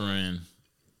deciphering.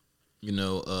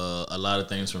 A lot of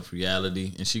things from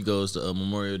reality, and she goes to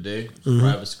Memorial Day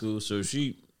private school, so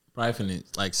she probably from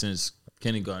it since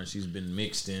kindergarten she's been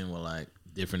mixed in with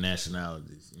different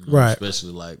nationalities, right?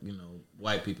 Especially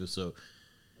white people. So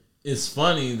it's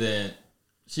funny that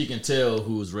she can tell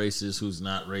who's racist, who's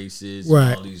not racist, right?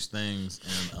 And all these things,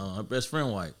 and her best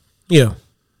friend white, yeah.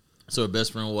 So her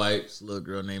best friend white, a little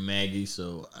girl named Maggie.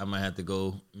 So I might have to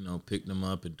go, pick them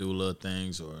up and do little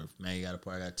things, or if Maggie got a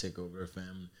party, I got to take over her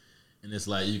family. And it's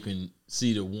like you can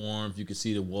see the warmth, you can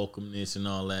see the welcomeness and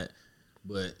all that.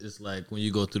 But it's like when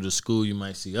you go through the school, you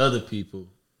might see other people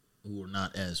who are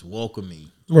not as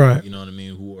welcoming. Right. You know what I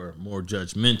mean? Who are more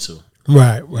judgmental.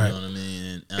 Right. You know what I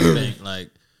mean? And I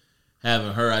think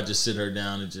having her, I just sit her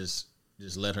down and just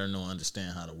let her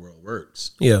understand how the world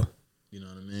works. Yeah. You know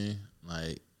what I mean?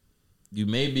 You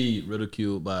may be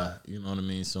ridiculed by,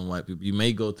 some white people. You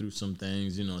may go through some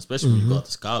things, especially when you go out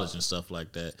to college and stuff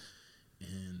like that.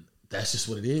 And that's just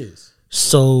what it is.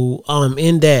 So,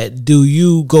 in that, do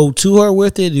you go to her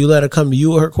with it? Do you let her come to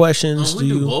you with her questions? We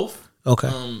do both. Okay.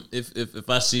 If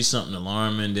I see something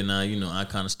alarming, then I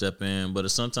kind of step in. But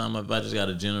sometimes if I just got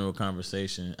a general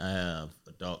conversation, I have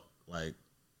adult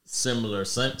similar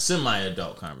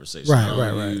semi-adult conversation.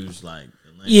 Right. Use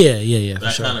yeah.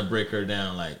 But I kind of break her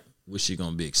down what she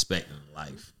gonna be expecting in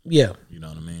life. Yeah. You know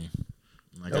what I mean?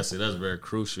 I said, that's very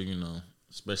crucial.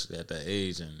 Especially at that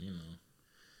age, and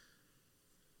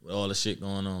with all the shit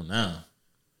going on now,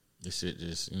 this shit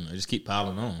just just keep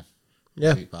piling on.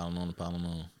 Yeah. Keep piling on and piling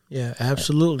on. Yeah,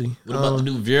 absolutely. What about the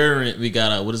new variant we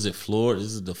got? What is it? Florida?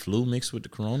 Is it the flu mixed with the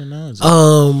corona now? Is it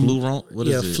flu? What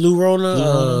is it?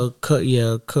 Flu-rona.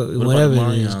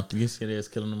 Whatever it is. You see that's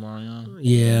killing the Marion?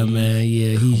 Yeah, man.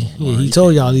 Yeah, he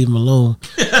told y'all leave him alone.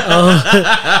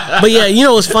 But yeah, you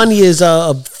know what's funny is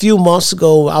a few months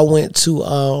ago I went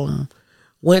to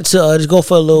just go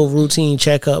for a little routine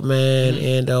checkup, man.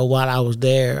 And while I was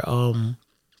there,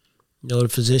 the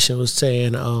physician was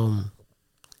saying,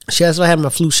 she asked if I had my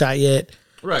flu shot yet.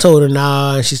 Right. Told her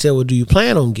nah, and she said, "Well, do you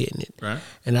plan on getting it?" Right.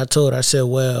 And I told her, I said,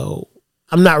 "Well,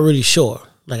 I'm not really sure.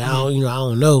 Like I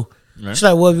don't know." Right. She's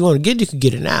like, "Well, if you want to get it, you can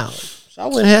get it now." So I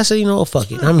went ahead and said,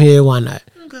 fuck it, I'm here, why not?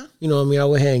 Okay. You know what I mean? I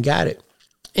went ahead and got it,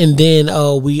 and then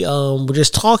we were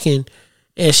just talking.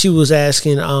 And she was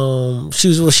asking, she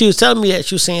was telling me that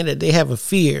she was saying that they have a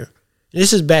fear.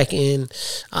 This is back in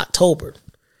October.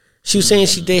 She was saying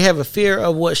they have a fear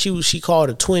of what she called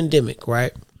a twindemic,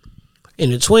 right?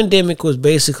 And the twindemic was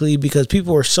basically because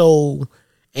people were so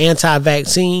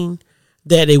anti-vaccine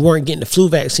that they weren't getting the flu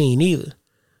vaccine either.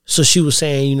 So she was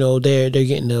saying, they're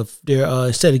getting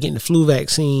instead of getting the flu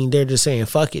vaccine, they're just saying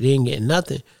fuck it, they ain't getting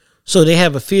nothing. So they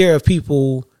have a fear of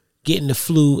people getting the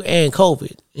flu and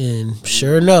COVID. And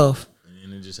sure enough,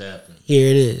 and it just happened. Here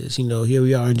it is. Here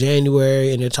we are in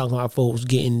January, and they're talking about folks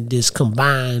getting this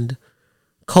combined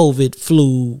COVID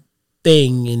flu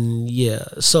thing. And yeah,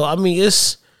 so I mean,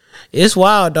 it's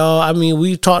wild, dog. I mean,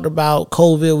 we talked about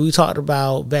COVID, we talked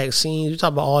about vaccines, we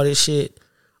talked about all this shit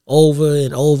over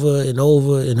and over and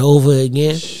over and over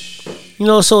again.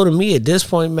 So to me at this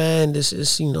point, man, this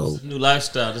is it's a new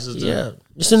lifestyle. This is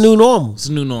it's a new normal. It's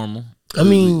a new normal. I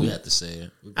mean, we have to say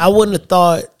it. I wouldn't have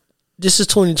thought this is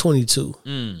 2022.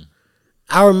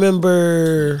 I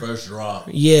remember first drop.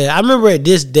 Yeah, I remember at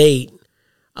this date,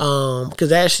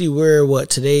 because actually we're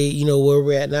today. Where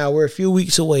we're at now. We're a few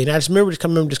weeks away, and I just remember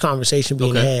this conversation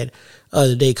being had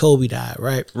the day Kobe died.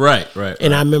 Right.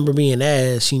 And I remember being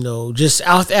asked, just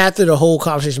after the whole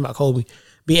conversation about Kobe,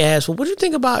 being asked, well, what do you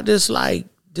think about this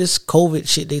this COVID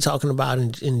shit they talking about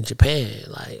in Japan,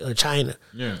 or China?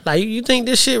 Yeah. Like, you think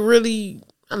this shit really?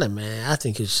 I'm like, man, I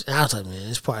was like, man,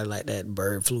 it's probably like that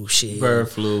bird flu shit. Bird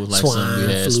flu, like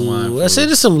swine flu. I said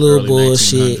it's some little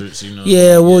bullshit.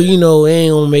 Yeah, well, it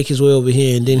ain't gonna make his way over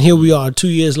here. And then here we are 2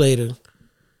 years later.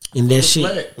 And that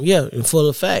shit, in full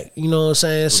effect. You know what I'm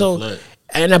saying? So,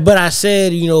 but I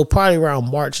said, probably around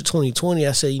March of 2020,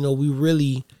 I said, we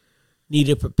really need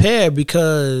to prepare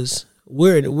because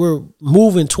we're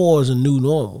moving towards a new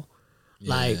normal.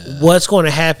 Yeah. Like, what's going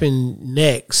to happen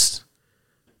next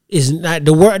is not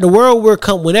the world we're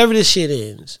whenever this shit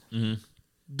ends. Mm-hmm.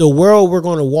 The world we're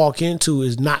going to walk into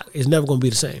is never going to be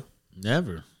the same.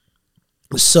 Never.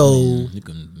 So you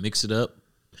can mix it up,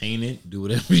 paint it, do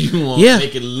whatever you want,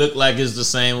 make it look like it's the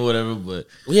same or whatever. But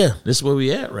this is where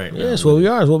we at right now. Yeah, it's where we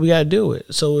are. It's what we got to deal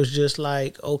with. So it's just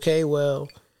like, okay, well,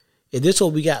 if this is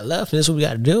what we got left and this is what we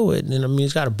got to deal with, then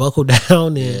it's got to buckle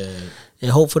down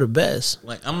and hope for the best.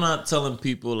 Like, I'm not telling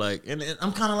people like, and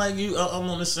I'm kind of like you. I'm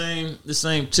on the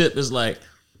same tip as like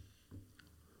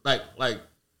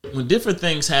when different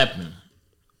things happen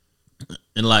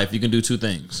in life, you can do two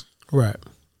things, right?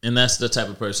 And that's the type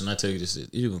of person I tell you this is.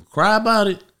 You can cry about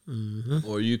it,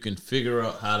 or you can figure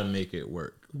out how to make it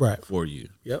work, right, for you.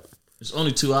 Yep. There's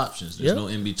only two options. There's no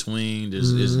in between.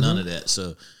 There's none of that.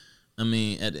 So, I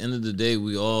mean, at the end of the day,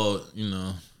 we all,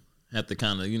 have to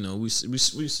kind of, we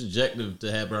subjective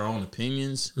to have our own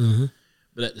opinions. Mm-hmm.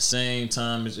 But at the same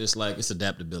time, it's just like, it's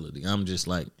adaptability. I'm just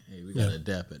like, hey, we got to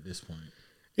adapt at this point.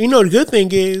 The good thing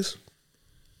is,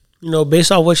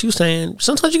 based off what you're saying,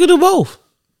 sometimes you can do both.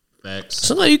 Facts.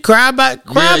 Sometimes you cry about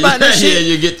that shit. Yeah,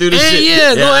 you get through the shit.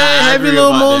 Yeah, go ahead, have your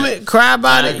little moment, cry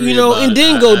about it, and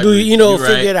then go do it,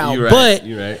 figure it out. But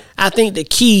I think the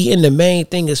key and the main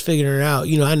thing is figuring it out.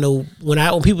 I know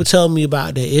when people tell me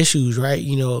about their issues, right?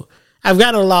 I've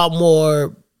gotten a lot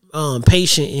more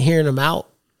patient in hearing them out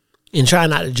and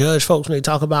trying not to judge folks when they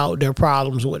talk about their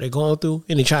problems, what they're going through,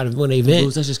 and they try to when they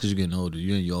vent. That's just because you're getting older.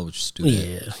 You always just do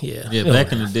that. Yeah.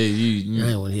 Back in the day, I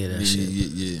didn't want to hear that shit.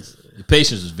 Yeah. The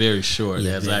patience is very short,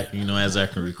 as I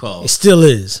can recall. It still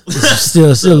is. It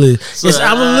still is. So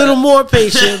I'm a little more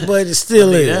patient, but it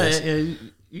still is.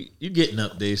 You getting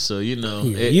up there, so you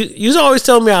always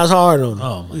tell me I was hard on him.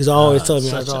 Oh my God, always telling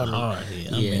me I was hard on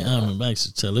him. I mean, I remember I used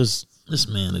to tell this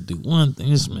man to do one thing.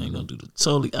 This man gonna do the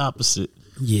totally opposite.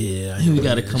 Yeah, we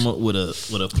got to come up with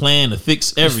a plan to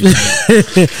fix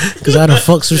everything. Because I done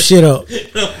fucked some shit up.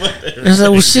 I was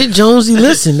like, well, shit, Jonesy,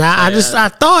 listen. I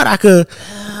thought I could.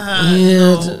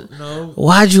 No.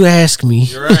 Why'd you ask me?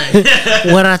 You're right.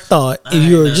 What I thought? If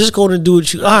you were just going to do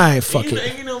it, all right, fuck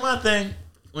it. My thing.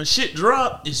 when shit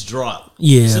drop, it's drop.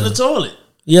 Yeah. It's in the toilet.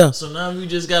 Yeah. So now you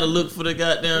just gotta look for the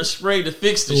goddamn spray to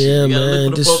fix the Yeah, shit. You gotta man, look for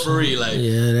the this- potpourri. Like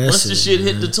yeah, that's once the it, shit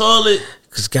hit the toilet,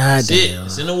 Cause it's goddamn.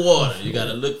 it's in the water. You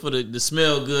gotta look for the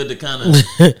smell good to kind of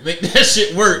make that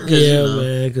shit work. 'Cause, Yeah, you know,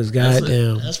 man. Cause that's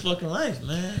goddamn. that's fucking life,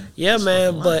 man. Yeah, That's man.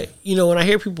 fucking But life. you know, when I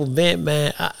hear people vent,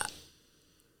 man,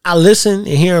 I listen and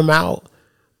hear them out.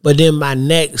 But then my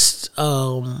next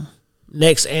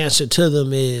answer to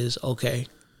them is, okay,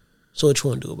 so what you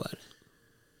want to do about it?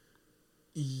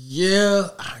 Yeah,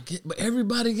 I get, but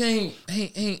everybody ain't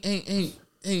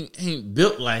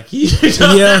built like you. You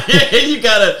know? Yeah. You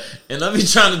gotta, and I be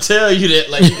trying to tell you that,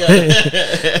 like you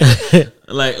gotta,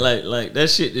 like that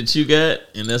shit that you got,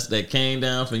 and that came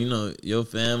down from your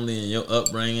family and your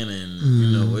upbringing,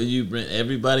 and where you bring.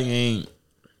 Everybody ain't.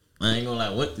 I ain't gonna lie,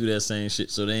 went through that same shit,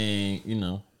 so they ain't.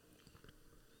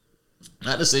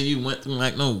 Not to say you went through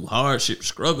like no hardship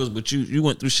struggles, but you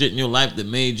went through shit in your life that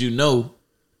made you know.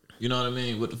 You know what I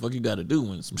mean? What the fuck you got to do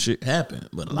when some shit happen?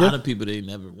 But a lot of people, they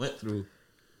never went through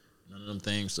none of them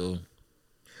things. So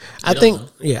I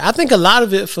think a lot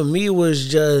of it for me was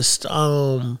just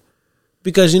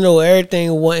because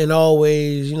everything wasn't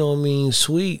always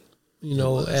sweet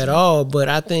at all. But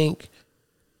I think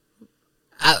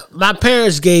my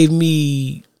parents gave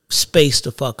me space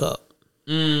to fuck up.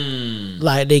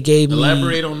 Like they gave me.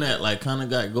 Elaborate on that. Like kind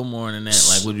of go more than that.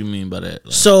 Like what do you mean by that?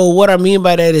 Like, so what I mean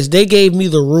by that is they gave me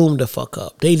the room to fuck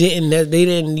up. They didn't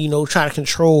try to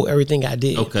control everything I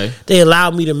did. Okay. They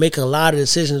allowed me to make a lot of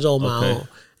decisions on my own.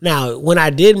 Now, when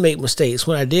I did make mistakes,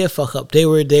 when I did fuck up, they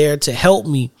were there to help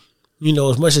me,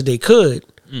 as much as they could.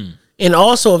 And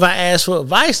also, if I asked for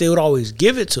advice, they would always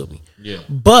give it to me. Yeah.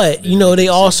 But they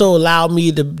also allowed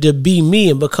me to be me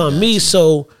and become me.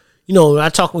 So.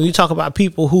 When you talk about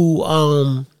people who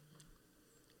are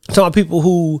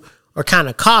kind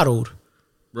of coddled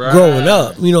growing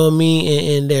up, you know what I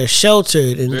mean, and they're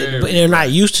sheltered and they're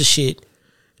not used to shit.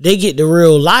 They get the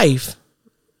real life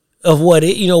of what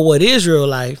is real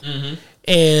life,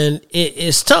 and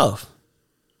it's tough.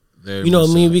 You know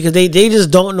what I mean, because they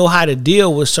just don't know how to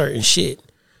deal with certain shit.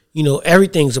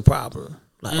 Everything's a problem.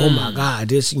 Like, oh my God,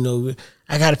 this,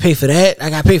 I got to pay for that. I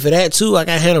got to pay for that too. I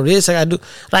got to handle this. I got to do,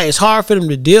 like, it's hard for them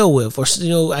to deal with. Or,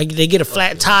 they get a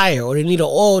flat tire or they need an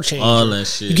oil change. All that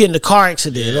shit. You get in a car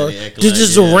accident. Or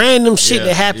just random shit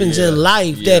that happens in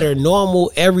life that are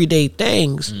normal, everyday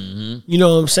things. You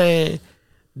know what I'm saying?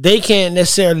 They can't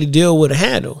necessarily deal with a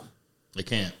handle. They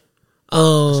can't.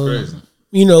 That's crazy.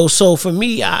 So for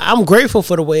me, I'm grateful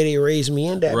for the way they raised me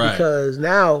in that because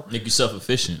now make you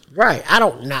self-efficient. Right. I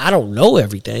don't know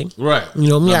everything. Right.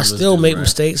 I still make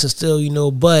mistakes and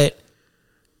still, but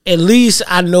at least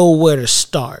I know where to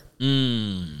start.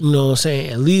 You know what I'm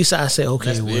saying? At least I say,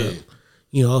 okay,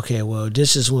 well,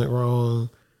 this just went wrong.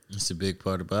 That's a big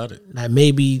part about it. Like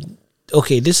maybe,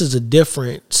 okay, this is a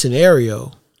different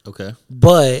scenario. Okay.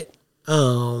 But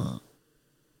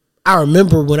I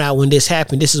remember when this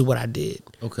happened, this is what I did.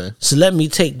 Okay. So let me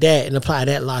take that and apply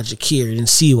that logic here and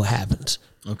see what happens.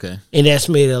 Okay. And that's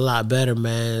made it a lot better,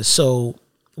 man. So,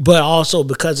 but also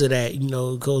because of that,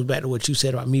 it goes back to what you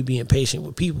said about me being patient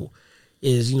with people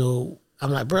is, I'm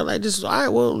like, bro, like this. All right,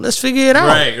 well, let's figure it out.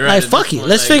 Right. Like, fuck it,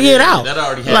 let's figure it out. That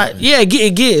already happened. Like, yeah,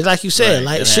 get like you said,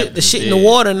 like the shit in the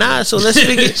water now. So let's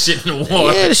figure shit in the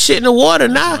water. Yeah, the shit in the water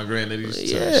now. My granddad used to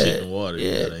say shit in the water.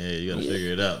 You gotta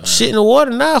figure it out. Man. Shit in the water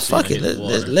now. Fuck it,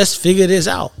 let's figure this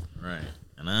out. Right,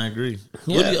 and I agree.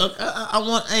 Yeah.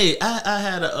 I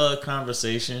had a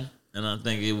conversation, and I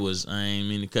think it was. I ain't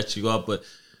mean to cut you off, but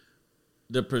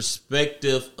the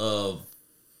perspective of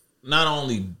not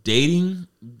only dating,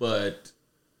 but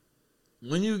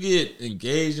when you get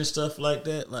engaged and stuff like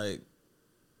that, like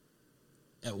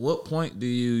at what point do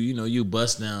you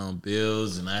bust down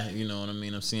bills? And you know what I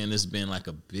mean? I'm seeing this being like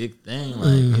a big thing.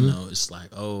 Like, it's like,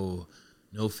 oh,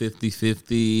 no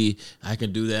 50-50. I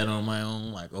can do that on my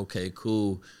own. Like, okay,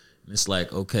 cool. And it's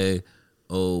like, okay,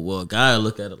 oh, well, a guy will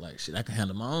look at it like, shit, I can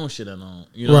handle my own shit alone.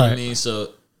 You know what I mean?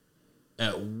 So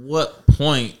at what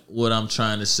point, what I'm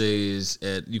trying to say is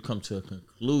you come to a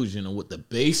conclusion of what the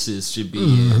basis should be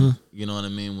in. You know what I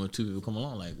mean? When two people come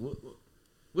along, like,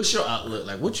 what's your outlook?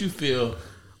 Like, what you feel?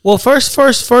 Well, first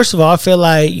of all, I feel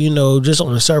like, just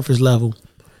on the surface level,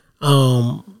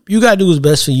 you gotta do what's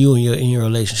best for you in your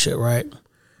relationship, right?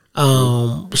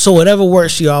 So whatever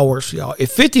works for y'all works for y'all.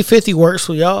 If 50-50 works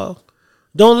for y'all,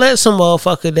 don't let some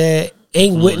motherfucker that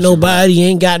ain't with nobody,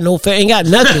 ain't got no ain't got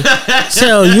nothing.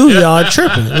 Tell you y'all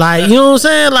tripping. Like, you know what I'm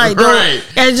saying? Like,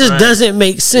 it just doesn't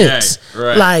make sense.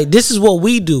 Right. Like, this is what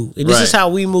we do, and this is Right. how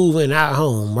we move in our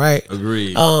home, right?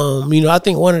 Agreed. You know, I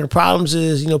think one of the problems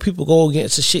is, you know, people go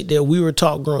against the shit that we were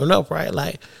taught growing up, right?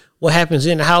 Like, what happens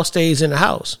in the house stays in the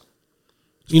house.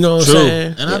 You know what I'm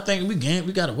saying? And I think we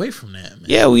got away from that, man.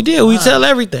 Yeah, we did. We tell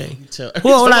everything.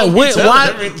 Well, like,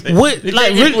 like,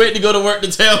 really wait to go to work to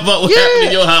tell about what happened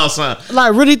in your house, huh?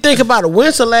 Like, really think about it.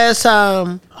 When's the last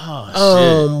time?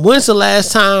 When's the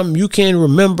last time you can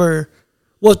remember?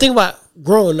 Well, think about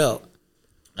growing up.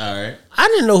 All right. I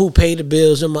didn't know who paid the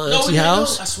bills in my auntie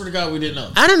house. I swear to God, we didn't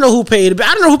know. I didn't know who paid the. I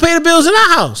didn't know who paid the bills in our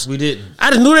house. We didn't. I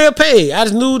just knew they were paid. I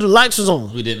just knew the lights was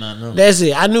on. We did not know. That's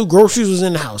it. I knew groceries was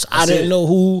in the house. I didn't know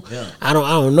who. Yeah. I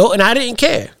don't know, and I didn't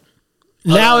care.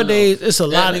 Nowadays, it's a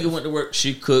lot. That nigga went to work.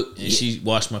 She cooked and she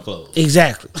washed my clothes.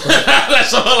 Exactly.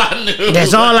 That's all I knew.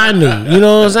 That's all I knew. You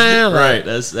know what I'm saying? Like, right.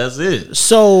 That's it.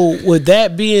 So with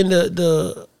that being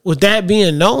with that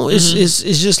being known, it's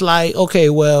just like, okay,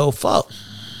 well, fuck.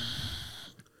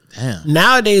 Damn.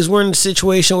 Nowadays, we're in a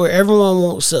situation where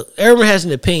everyone has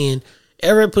an opinion.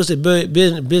 Everyone puts their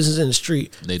business in the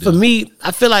street. They do. For me,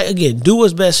 I feel like, again, do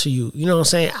what's best for you. You know what I'm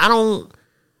saying? I don't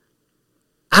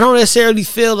necessarily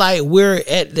feel like we're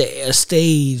at a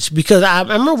stage, because I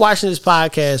remember watching this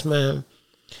podcast, man,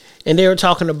 and they were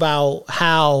talking about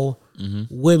how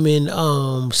women,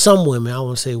 some women, I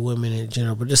won't say women in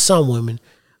general, but just some women,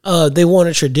 they want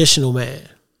a traditional man.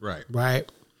 Right.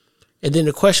 And then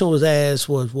the question was asked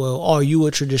was, well, are you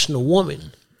a traditional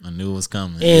woman? I knew it was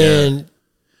coming. And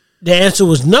the answer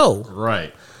was no.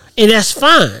 Right. And that's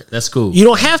fine. That's cool. You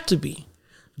don't have to be.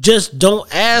 Just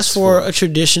don't ask for a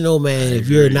traditional man if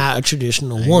you're not a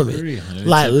traditional woman.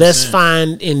 Like, let's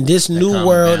find in this new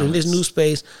world, in this new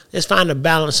space, let's find a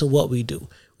balance in what we do.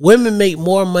 Women make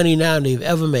more money now than they've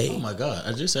ever made. Oh my God.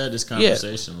 I just had this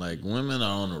conversation. Like, women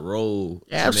are on the road.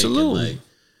 Absolutely.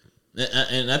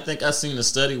 And I think I seen a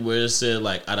study where it said,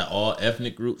 like, out of all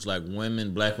ethnic groups, like,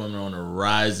 black women are on the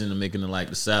rise and making the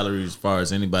salaries as far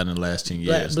as anybody in the last 10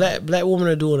 years. Black women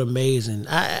are doing amazing.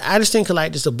 I just think of,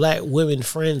 like, just the black women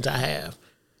friends I have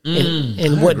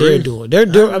and what they're doing. They're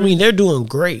doing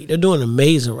great. They're doing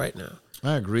amazing right now.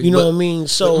 I agree. You know what I mean?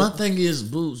 So my thing is,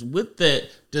 Boots, with that,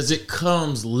 does it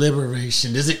comes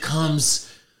liberation? Does it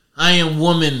comes, I am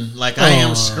woman, like, I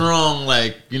am strong,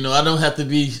 like, you know, I don't have to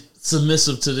be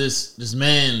submissive to this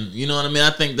man, you know what I mean? I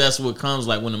think that's what comes,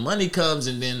 like, when the money comes,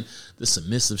 and then the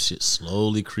submissive shit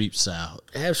slowly creeps out.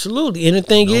 Absolutely. And the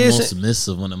thing is, more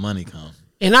submissive when the money comes.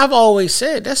 And I've always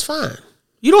said that's fine.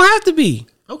 You don't have to be.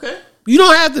 Okay. You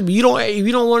don't have to be. If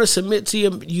you don't want to submit to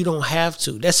him, you don't have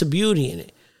to. That's the beauty in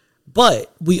it.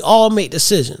 But we all make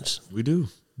decisions. We do.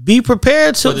 Be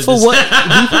prepared for what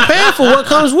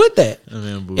comes with that.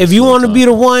 If you want to be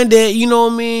the one that, you know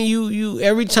what I mean, you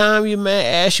every time your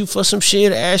man asks you for some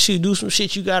shit or asks you to do some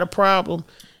shit, you got a problem.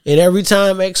 And every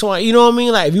time X, Y, you know what I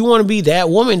mean? Like, if you want to be that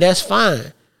woman, that's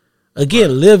fine.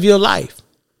 Again, live your life.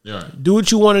 Yeah. Do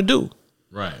what you want to do.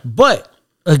 Right. But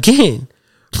again,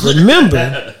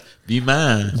 remember, be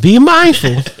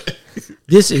mindful.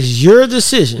 This is your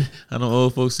decision. I know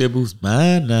old folks say, "Boots,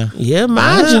 mine now." Yeah,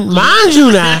 mind you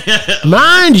now,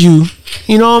 mind you.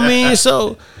 You know what I mean?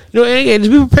 So, you know, and just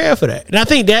be prepared for that. And I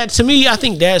think that, to me,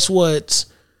 that's what's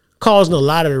causing a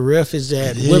lot of the rift, is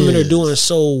that women are doing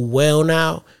so well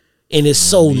now, and it's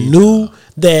so new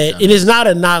that it is not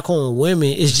a knock on women.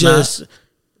 It's just.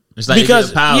 It's like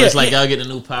because power. It's like y'all get a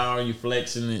new power, you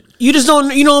flexing it. You just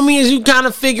don't, you know what I mean? Is you kind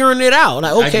of figuring it out.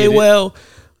 Like, okay, well,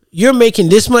 you're making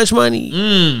this much money.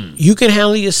 You can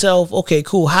handle yourself. Okay,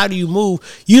 cool. How do you move?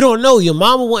 You don't know. Your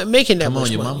mama wasn't making that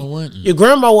much money. Mama wasn't. Your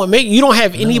grandma wasn't making. You don't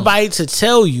have anybody to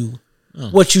tell you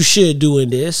what you should do in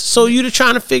this. So you're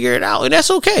trying to figure it out, and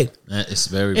that's okay. It's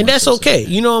very, and that's okay.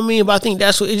 You know what I mean? But I think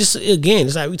that's what it just, again,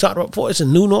 it's like we talked about before. It's a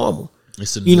new normal.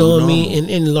 It's a you know what I mean?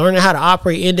 And learning how to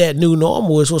operate in that new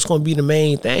normal is what's going to be the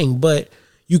main thing. But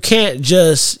you can't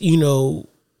just, you know,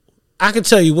 I can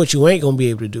tell you what you ain't going to be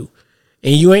able to do.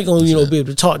 And you ain't going to, you know, be able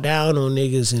to talk down on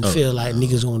niggas and feel like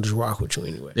niggas going to just rock with you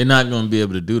anyway. They're not going to be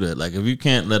able to do that. Like, if you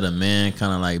can't let a man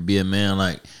kind of like be a man,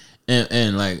 like,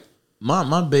 and like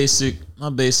my basic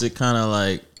kind of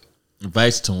like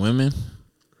advice to women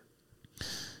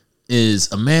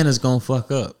is, a man is going to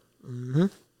fuck up. Mm-hmm.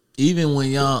 Even when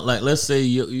y'all, like, let's say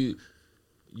y'all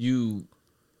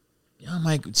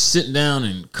might sit down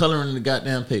and coloring the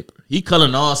goddamn paper. He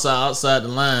coloring outside the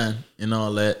line and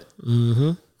all that.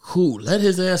 Mm-hmm. Cool. Let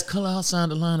his ass color outside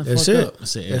the line and That's fuck it. up. I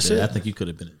say, That's I it. think you could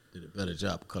have did a better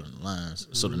job of coloring the lines.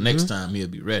 So the next time he'll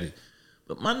be ready.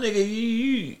 But my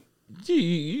nigga,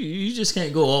 you just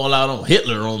can't go all out on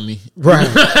Hitler on me. Right.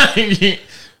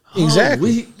 Oh,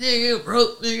 Exactly. Weak nigga,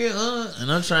 broke nigga, and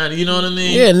I'm trying to, you know what I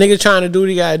mean? Yeah, nigga trying to do what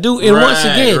he gotta do. And once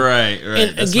again, right.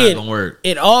 And That's again, not gonna work.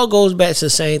 it all goes back to the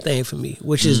same thing for me,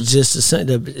 which is just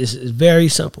it's very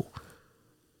simple.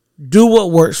 Do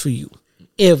what works for you.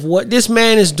 If what this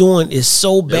man is doing is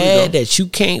so bad that you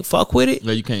can't fuck with it,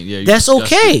 No, you can't. Yeah, that's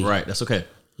okay. Right, that's okay.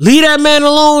 Leave that man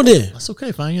alone then. That's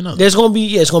okay. Find you another. There's gonna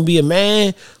be it's gonna be a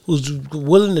man who's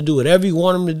willing to do whatever you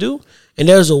want him to do, and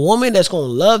there's a woman that's gonna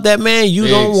love that man you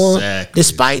don't want,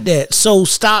 despite that. So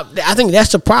stop. I think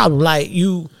that's the problem. Like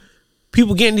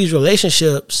people get in these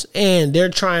relationships and they're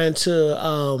trying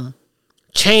to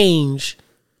change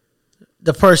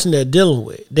the person they're dealing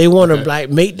with. They want to like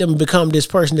make them become this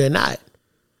person they're not,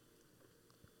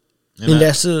 and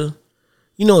that's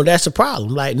that's a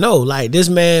problem. Like, no, like this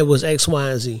man was X, Y,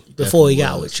 and Z before he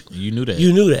got with you. You knew that.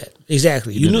 You knew that.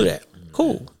 Exactly. You knew that.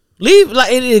 Cool. Leave.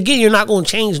 Like, again, you're not going to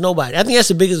change nobody. I think that's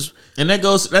the biggest. And that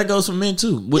goes for men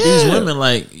too. With these women,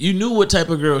 like, you knew what type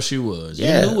of girl she was.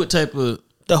 Yeah. You knew what type of.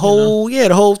 The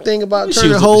whole thing about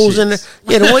turning holes in the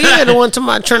the one talking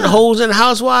about turning holes in the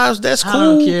housewives. That's cool. I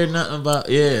don't care nothing about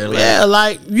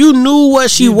like you knew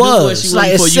what she was.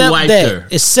 Like before you accept wiped that. her.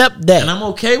 Accept that. And I'm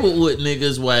okay with what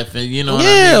niggas wife and you know what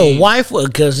I mean. Wife,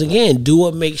 because again, do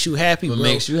what makes you happy. What bro.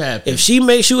 makes you happy. If she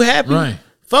makes you happy, right.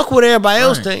 Fuck what everybody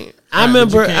else think. I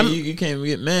remember. You can't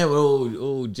get mad when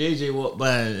old JJ walk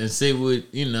by and say what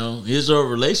his old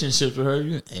relationships with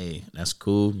her. Hey, that's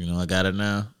cool. I got it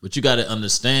now. But you got to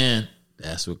understand.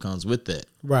 That's what comes with that.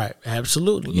 Right,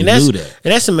 absolutely. You knew that.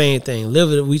 And that's the main thing.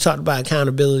 We talked about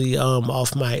accountability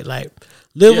off mic. Like,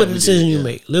 live with the decision you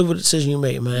make. Live with the decision you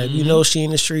make, man. Mm-hmm. You know she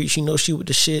in the streets. You know she with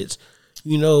the shits.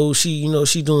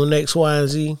 She doing X, Y, and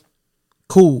Z.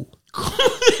 Cool.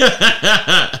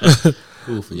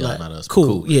 Cool for y'all, like, not us.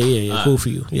 Cool. Yeah. Cool for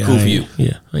you. Yeah, cool for you.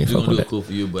 Yeah, I ain't we're gonna do that. It cool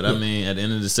for you. But I mean, at the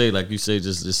end of the day, like you say,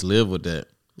 just live with that.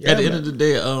 Yeah, at the end of the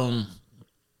day,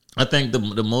 I think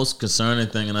the most concerning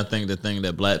thing, and I think the thing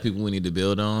that black people we need to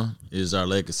build on is our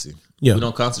legacy. Yeah. We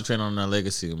don't concentrate on our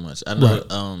legacy much. I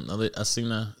know. Right. I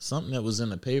seen something that was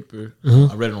in the paper.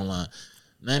 I read it online.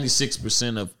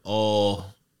 96% of all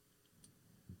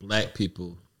black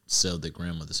people sell their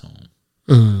grandmother's home.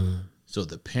 So if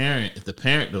the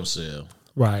parent don't sell,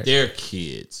 right, their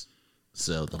kids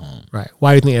sell the home. Right.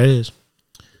 Why do you think that is?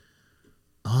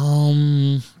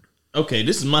 Okay,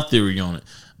 this is my theory on it.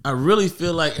 I really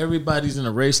feel like everybody's in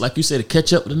a race, like you said, to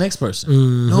catch up with the next person.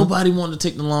 Mm-hmm. Nobody wanted to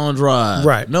take the long drive.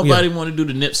 Right. Nobody wanted to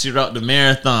do the Nipsey route, the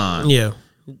marathon. Yeah.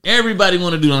 Everybody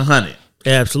want to do the 100.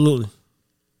 Absolutely.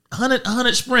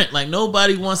 100 sprint. Like,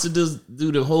 nobody wants to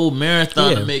do the whole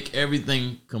marathon to make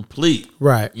everything complete.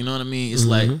 Right. You know what I mean? It's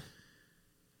like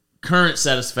current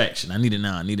satisfaction. I need it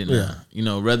now. Yeah.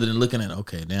 Rather than looking at,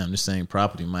 okay, damn, this same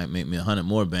property might make me 100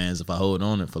 more bands if I hold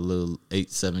on it for a little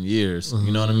 8-7 years.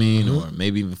 You know what I mean? Or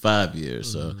maybe even 5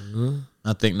 years. So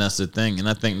I think that's the thing. And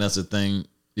I think that's the thing,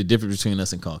 the difference between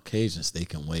us and Caucasians, they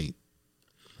can wait.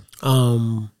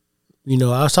 I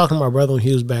was talking to my brother when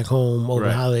he was back home over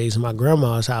the holidays in my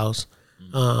grandma's house.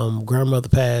 Grandmother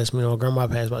passed, grandma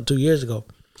passed about 2 years ago.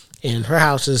 And her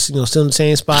house is, still in the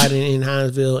same spot in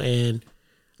Hinesville, and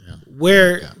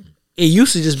where it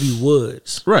used to just be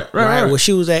woods. Right. Where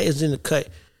she was at is in the cut.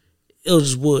 It was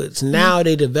just woods. Now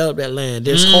they developed that land.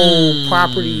 There's whole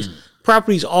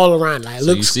properties all around. Like,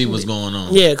 so you see what's going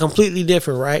on. Yeah, completely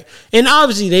different, right? And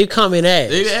obviously they come in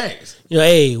ask. They ask.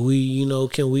 Hey,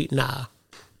 can we? Nah.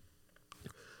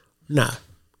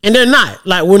 And they're not.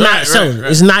 Like, we're not selling it.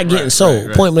 It's not getting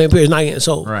sold. Point blank period, it's not getting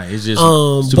sold. Right. It's just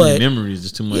it's too many memories.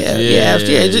 It's too much.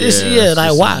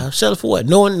 Like, why? Sell it for what?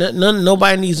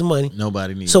 Nobody needs the money.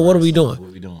 Nobody needs. So what are we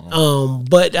doing?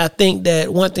 But I think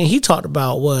that one thing he talked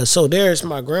about was, so there's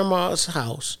my grandma's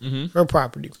house, her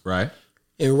property. Right.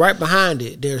 And right behind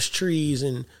it, there's trees,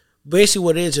 and basically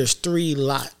what it is, there's 3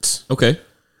 lots. Okay.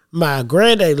 My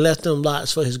granddad left them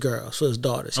lots for his girls, for his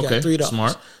daughters. He got 3 daughters.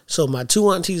 Smart. So my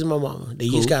 2 aunties and my mama, they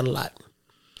each got a lot.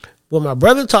 What my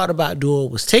brother talked about doing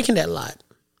was taking that lot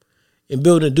and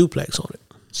building a duplex on it.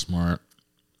 Smart.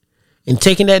 And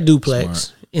taking that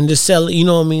duplex and just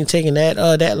selling, taking that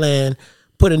land,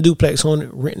 putting a duplex on it,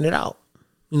 renting it out.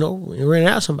 Renting it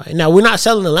out to somebody. Now, we're not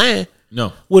selling the land.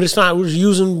 No. We're just we're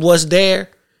using what's there,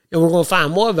 and we're going to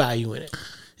find more value in it.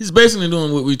 He's basically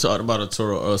doing what we talked about at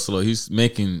Toro Ursula. He's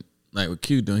making, like what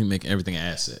Q doing, he's making everything an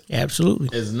asset. Absolutely.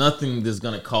 There's nothing that's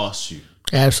going to cost you.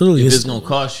 Absolutely. If it's going to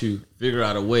cost you, figure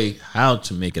out a way how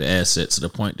to make it an asset to the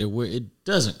point that where it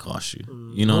doesn't cost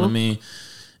you. You know what I mean?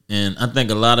 And I think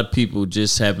a lot of people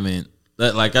just haven't,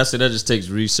 like I said, that just takes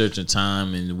research and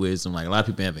time and wisdom. Like, a lot of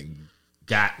people haven't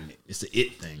gotten it. It's the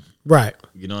it thing. Right.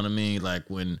 You know what I mean? Like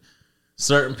when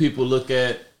certain people look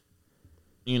at,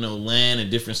 land and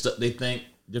different stuff, they think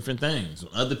different things.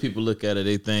 When other people look at it,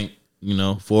 they think,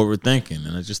 forward thinking.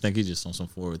 And I just think he's just on some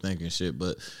forward thinking shit.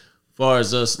 But as far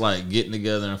as us like getting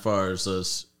together and as far as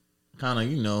us kind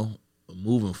of,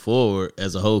 moving forward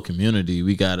as a whole community,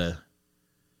 we gotta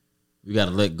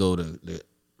let go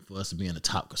for us to being a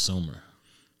top consumer.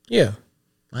 Yeah.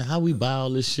 Like how we buy all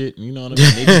this shit, you know what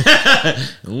I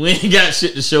mean? We ain't got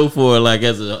shit to show for it. Like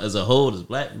as a whole, as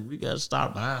black people, we gotta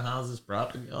start buying houses,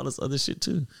 property, all this other shit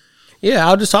too. Yeah,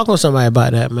 I was just talking with somebody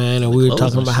about that, man, and we were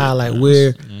talking about how like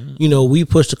we're, we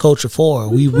push the culture forward.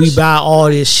 We buy all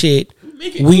this shit.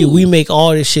 We make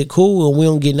all this shit cool, and we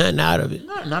don't get nothing out of it.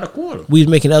 Not a quarter. We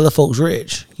making other folks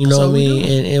rich. You know what I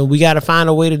mean? And we got to find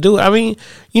a way to do it. I mean,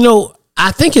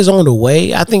 I think it's on the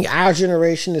way. I think our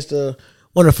generation is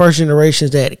one of the first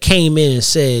generations that came in and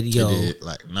said, "Yo, we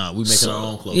making our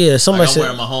own clothes." Yeah, somebody said,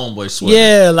 "I'm wearing my homeboy sweater."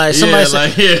 Yeah, like somebody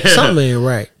said, something ain't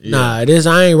right. Yeah. Nah, I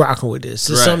ain't rocking with this.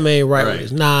 Something ain't right with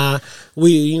this. Nah,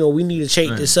 we need to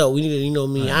shake this up. We need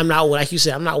to, I'm not, like you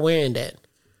said, I'm not wearing that.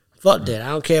 Fuck that. I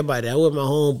don't care about that. I wear my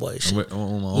homeboy shit. My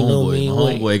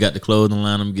homeboy got the clothing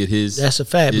line. I'm get his. That's a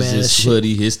fact, man. His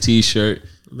hoodie, his t-shirt.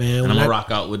 Man, and I'm gonna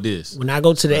rock out with this. When I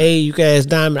go to the A, you guys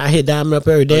Diamond, I hit Diamond up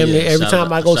every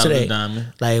time I go to the A.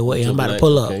 Like, wait, I'm about to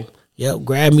pull up. Yep,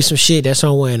 grab me some shit. That's what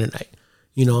I'm wearing tonight.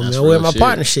 You know what I mean? I wear my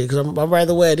partner shit because I'd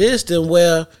rather wear this than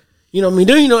wear, you know what I mean?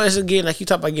 Then, it's again, like you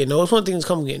talk about getting older. It's one thing to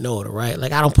come getting older, right?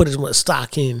 Like, I don't put as much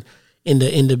stock in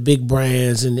the big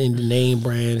brands and in the name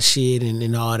brand shit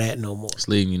and all that no more. It's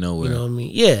leading you nowhere. You know what I mean?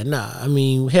 Yeah, I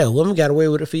mean, hell, women got away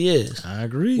with it for years. I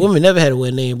agree. Women never had to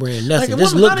wear name brand, nothing. Like,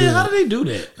 Just look good. How do they do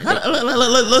that?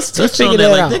 Let's touch on that.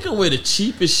 Like, they can wear the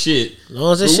cheapest shit. As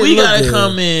long as that shit we look gotta good.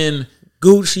 come in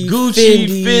Gucci,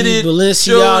 Fendi, fitted,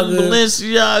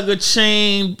 Balenciaga,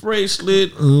 chain,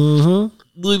 bracelet, Louis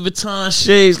Vuitton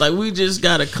shades. Like, we just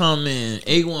gotta come in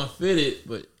A1 fitted,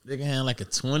 but they can have like a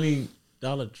 $20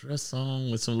 dress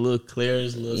on with some little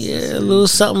clairs, little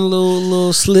something,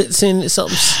 little slits in it,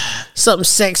 something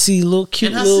sexy, little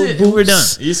cute, and that's little it. boots. And we're done.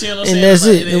 You see what I'm saying? And that's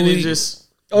like, it. And we just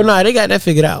they got that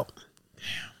figured out.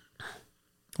 Damn,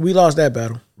 we lost that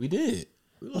battle. We did.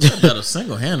 We lost that battle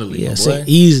single handedly. Yeah, my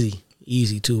boy.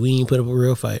 easy too. We ain't put up a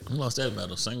real fight. We lost that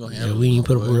battle single handedly. Yeah, we ain't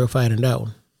put up a real fight in that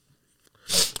one.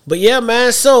 But yeah,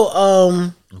 man.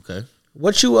 So okay.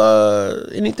 What you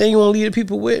anything you want to leave the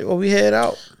people with or we head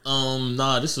out?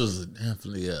 This was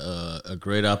definitely a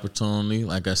great opportunity.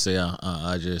 Like I say,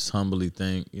 I just humbly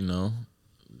think,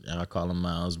 I call him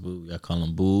Miles Boobie, I call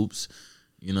him Boobs,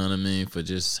 you know what I mean, for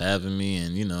just having me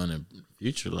and, in the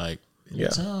future, like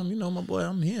anytime, my boy,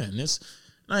 I'm here. And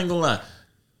I ain't gonna lie.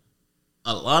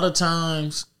 A lot of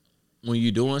times when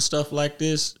you're doing stuff like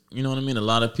this, you know what I mean? A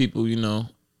lot of people,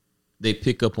 they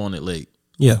pick up on it late.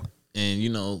 Yeah. And,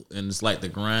 and it's like the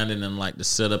grinding and like the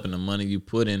setup and the money you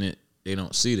put in it, they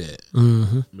don't see that.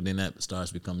 Mm-hmm. But then that starts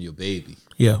to become your baby.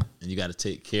 Yeah. And you got to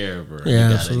take care of her. Yeah,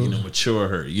 you got to, mature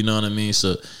her. You know what I mean?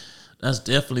 So that's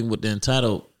definitely what the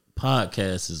Untitled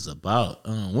podcast is about.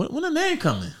 When the name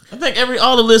coming? I think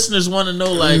all the listeners want to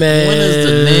know, like, when is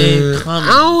the name coming?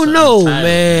 I don't know,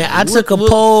 man. I took a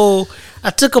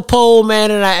poll,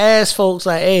 man, and I asked folks,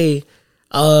 like, hey,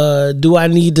 do I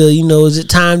need to, is it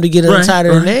time to get an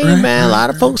Untitled name, man? A lot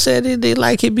of folks said they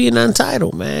like it being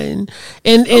Untitled, man.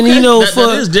 And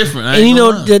that is different.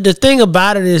 And the thing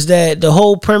about it is that the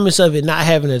whole premise of it not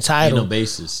having a title, no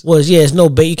basis, was it's no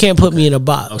base. You can't put me in a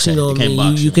box. Okay, you know what I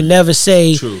mean? You can never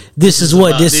say this is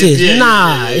what this is.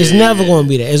 It's never going to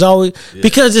be that. It's always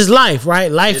because it's life,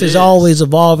 right? Life is always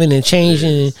evolving and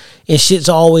changing, and shit's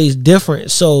always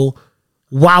different. So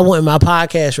why wouldn't my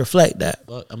podcast reflect that?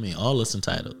 Well, I mean, all us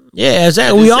entitled. Yeah,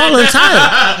 exactly. We all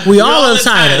entitled. We all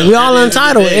entitled. We all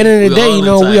entitled. At the end of the day,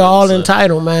 we are all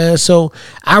entitled, man. So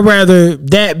I'd rather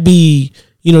that be,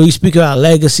 you speak about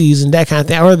legacies and that kind of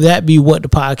thing. I'd rather that be what the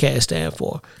podcast stand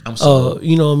for. I'm sorry.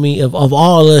 You know what I mean? Of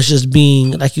all us just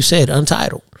being, like you said,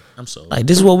 untitled. I'm sorry. Like,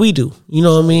 this is what we do. You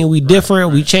know what I mean? We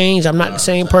different. We change. I'm not the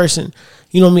same person.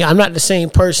 You know what I mean? I'm not the same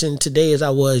person today as I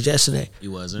was yesterday.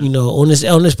 You wasn't. On this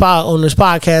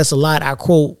podcast a lot I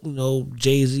quote,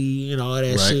 Jay-Z and all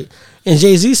that shit. And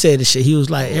Jay-Z said this shit. He was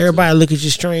like, everybody look at you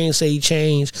strange, say you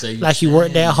changed, like you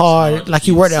worked that hard, like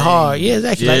you worked that hard. Yeah,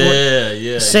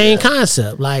 exactly. Same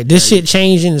concept. Like, this shit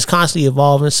changing is constantly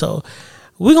evolving. So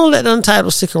we're gonna let the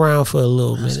Untitled stick around for a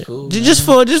little minute. Cool, just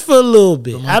for a little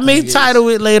bit. I may title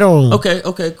it later on. Okay,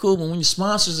 cool. But when your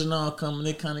sponsors and all come and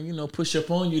they kind of, push up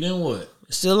on you, then what?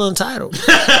 Still Untitled.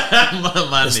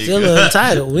 my still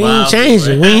Untitled. We ain't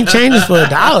changing. We ain't changing for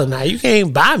 $1 now. You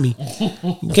can't buy me.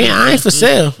 You can't. I ain't for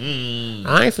sale.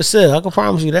 I ain't for sale. I can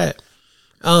promise you that.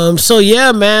 So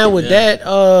yeah, man. With that,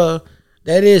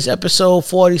 that is episode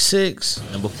 46.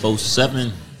 Number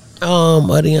 47.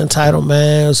 Of the Untitled,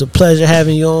 man. It was a pleasure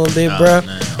having you on, big bro.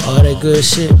 All that good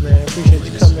shit, man. Appreciate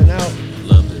you coming out.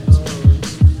 Love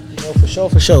it.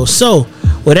 For sure. So,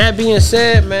 with that being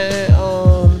said, man,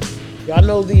 y'all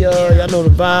know the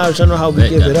vibes. Y'all know how we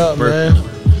give it up, man.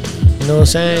 You know what I'm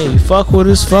saying? You fuck with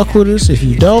us. If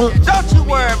you don't you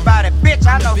worry about it, bitch.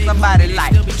 I know somebody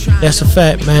like it. That's a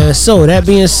fact, man. So, that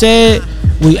being said,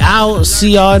 we out.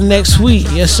 See y'all next week.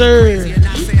 Yes, sir.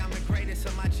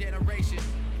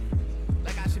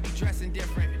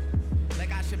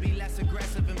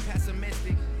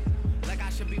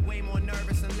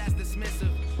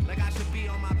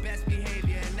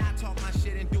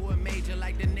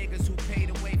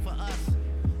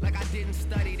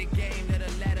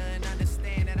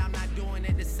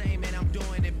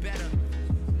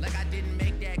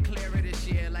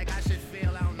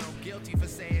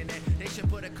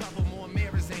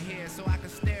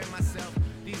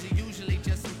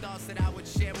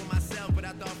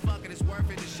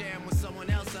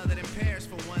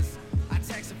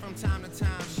 Time to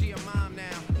time, she a mom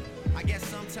now. I guess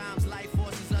sometimes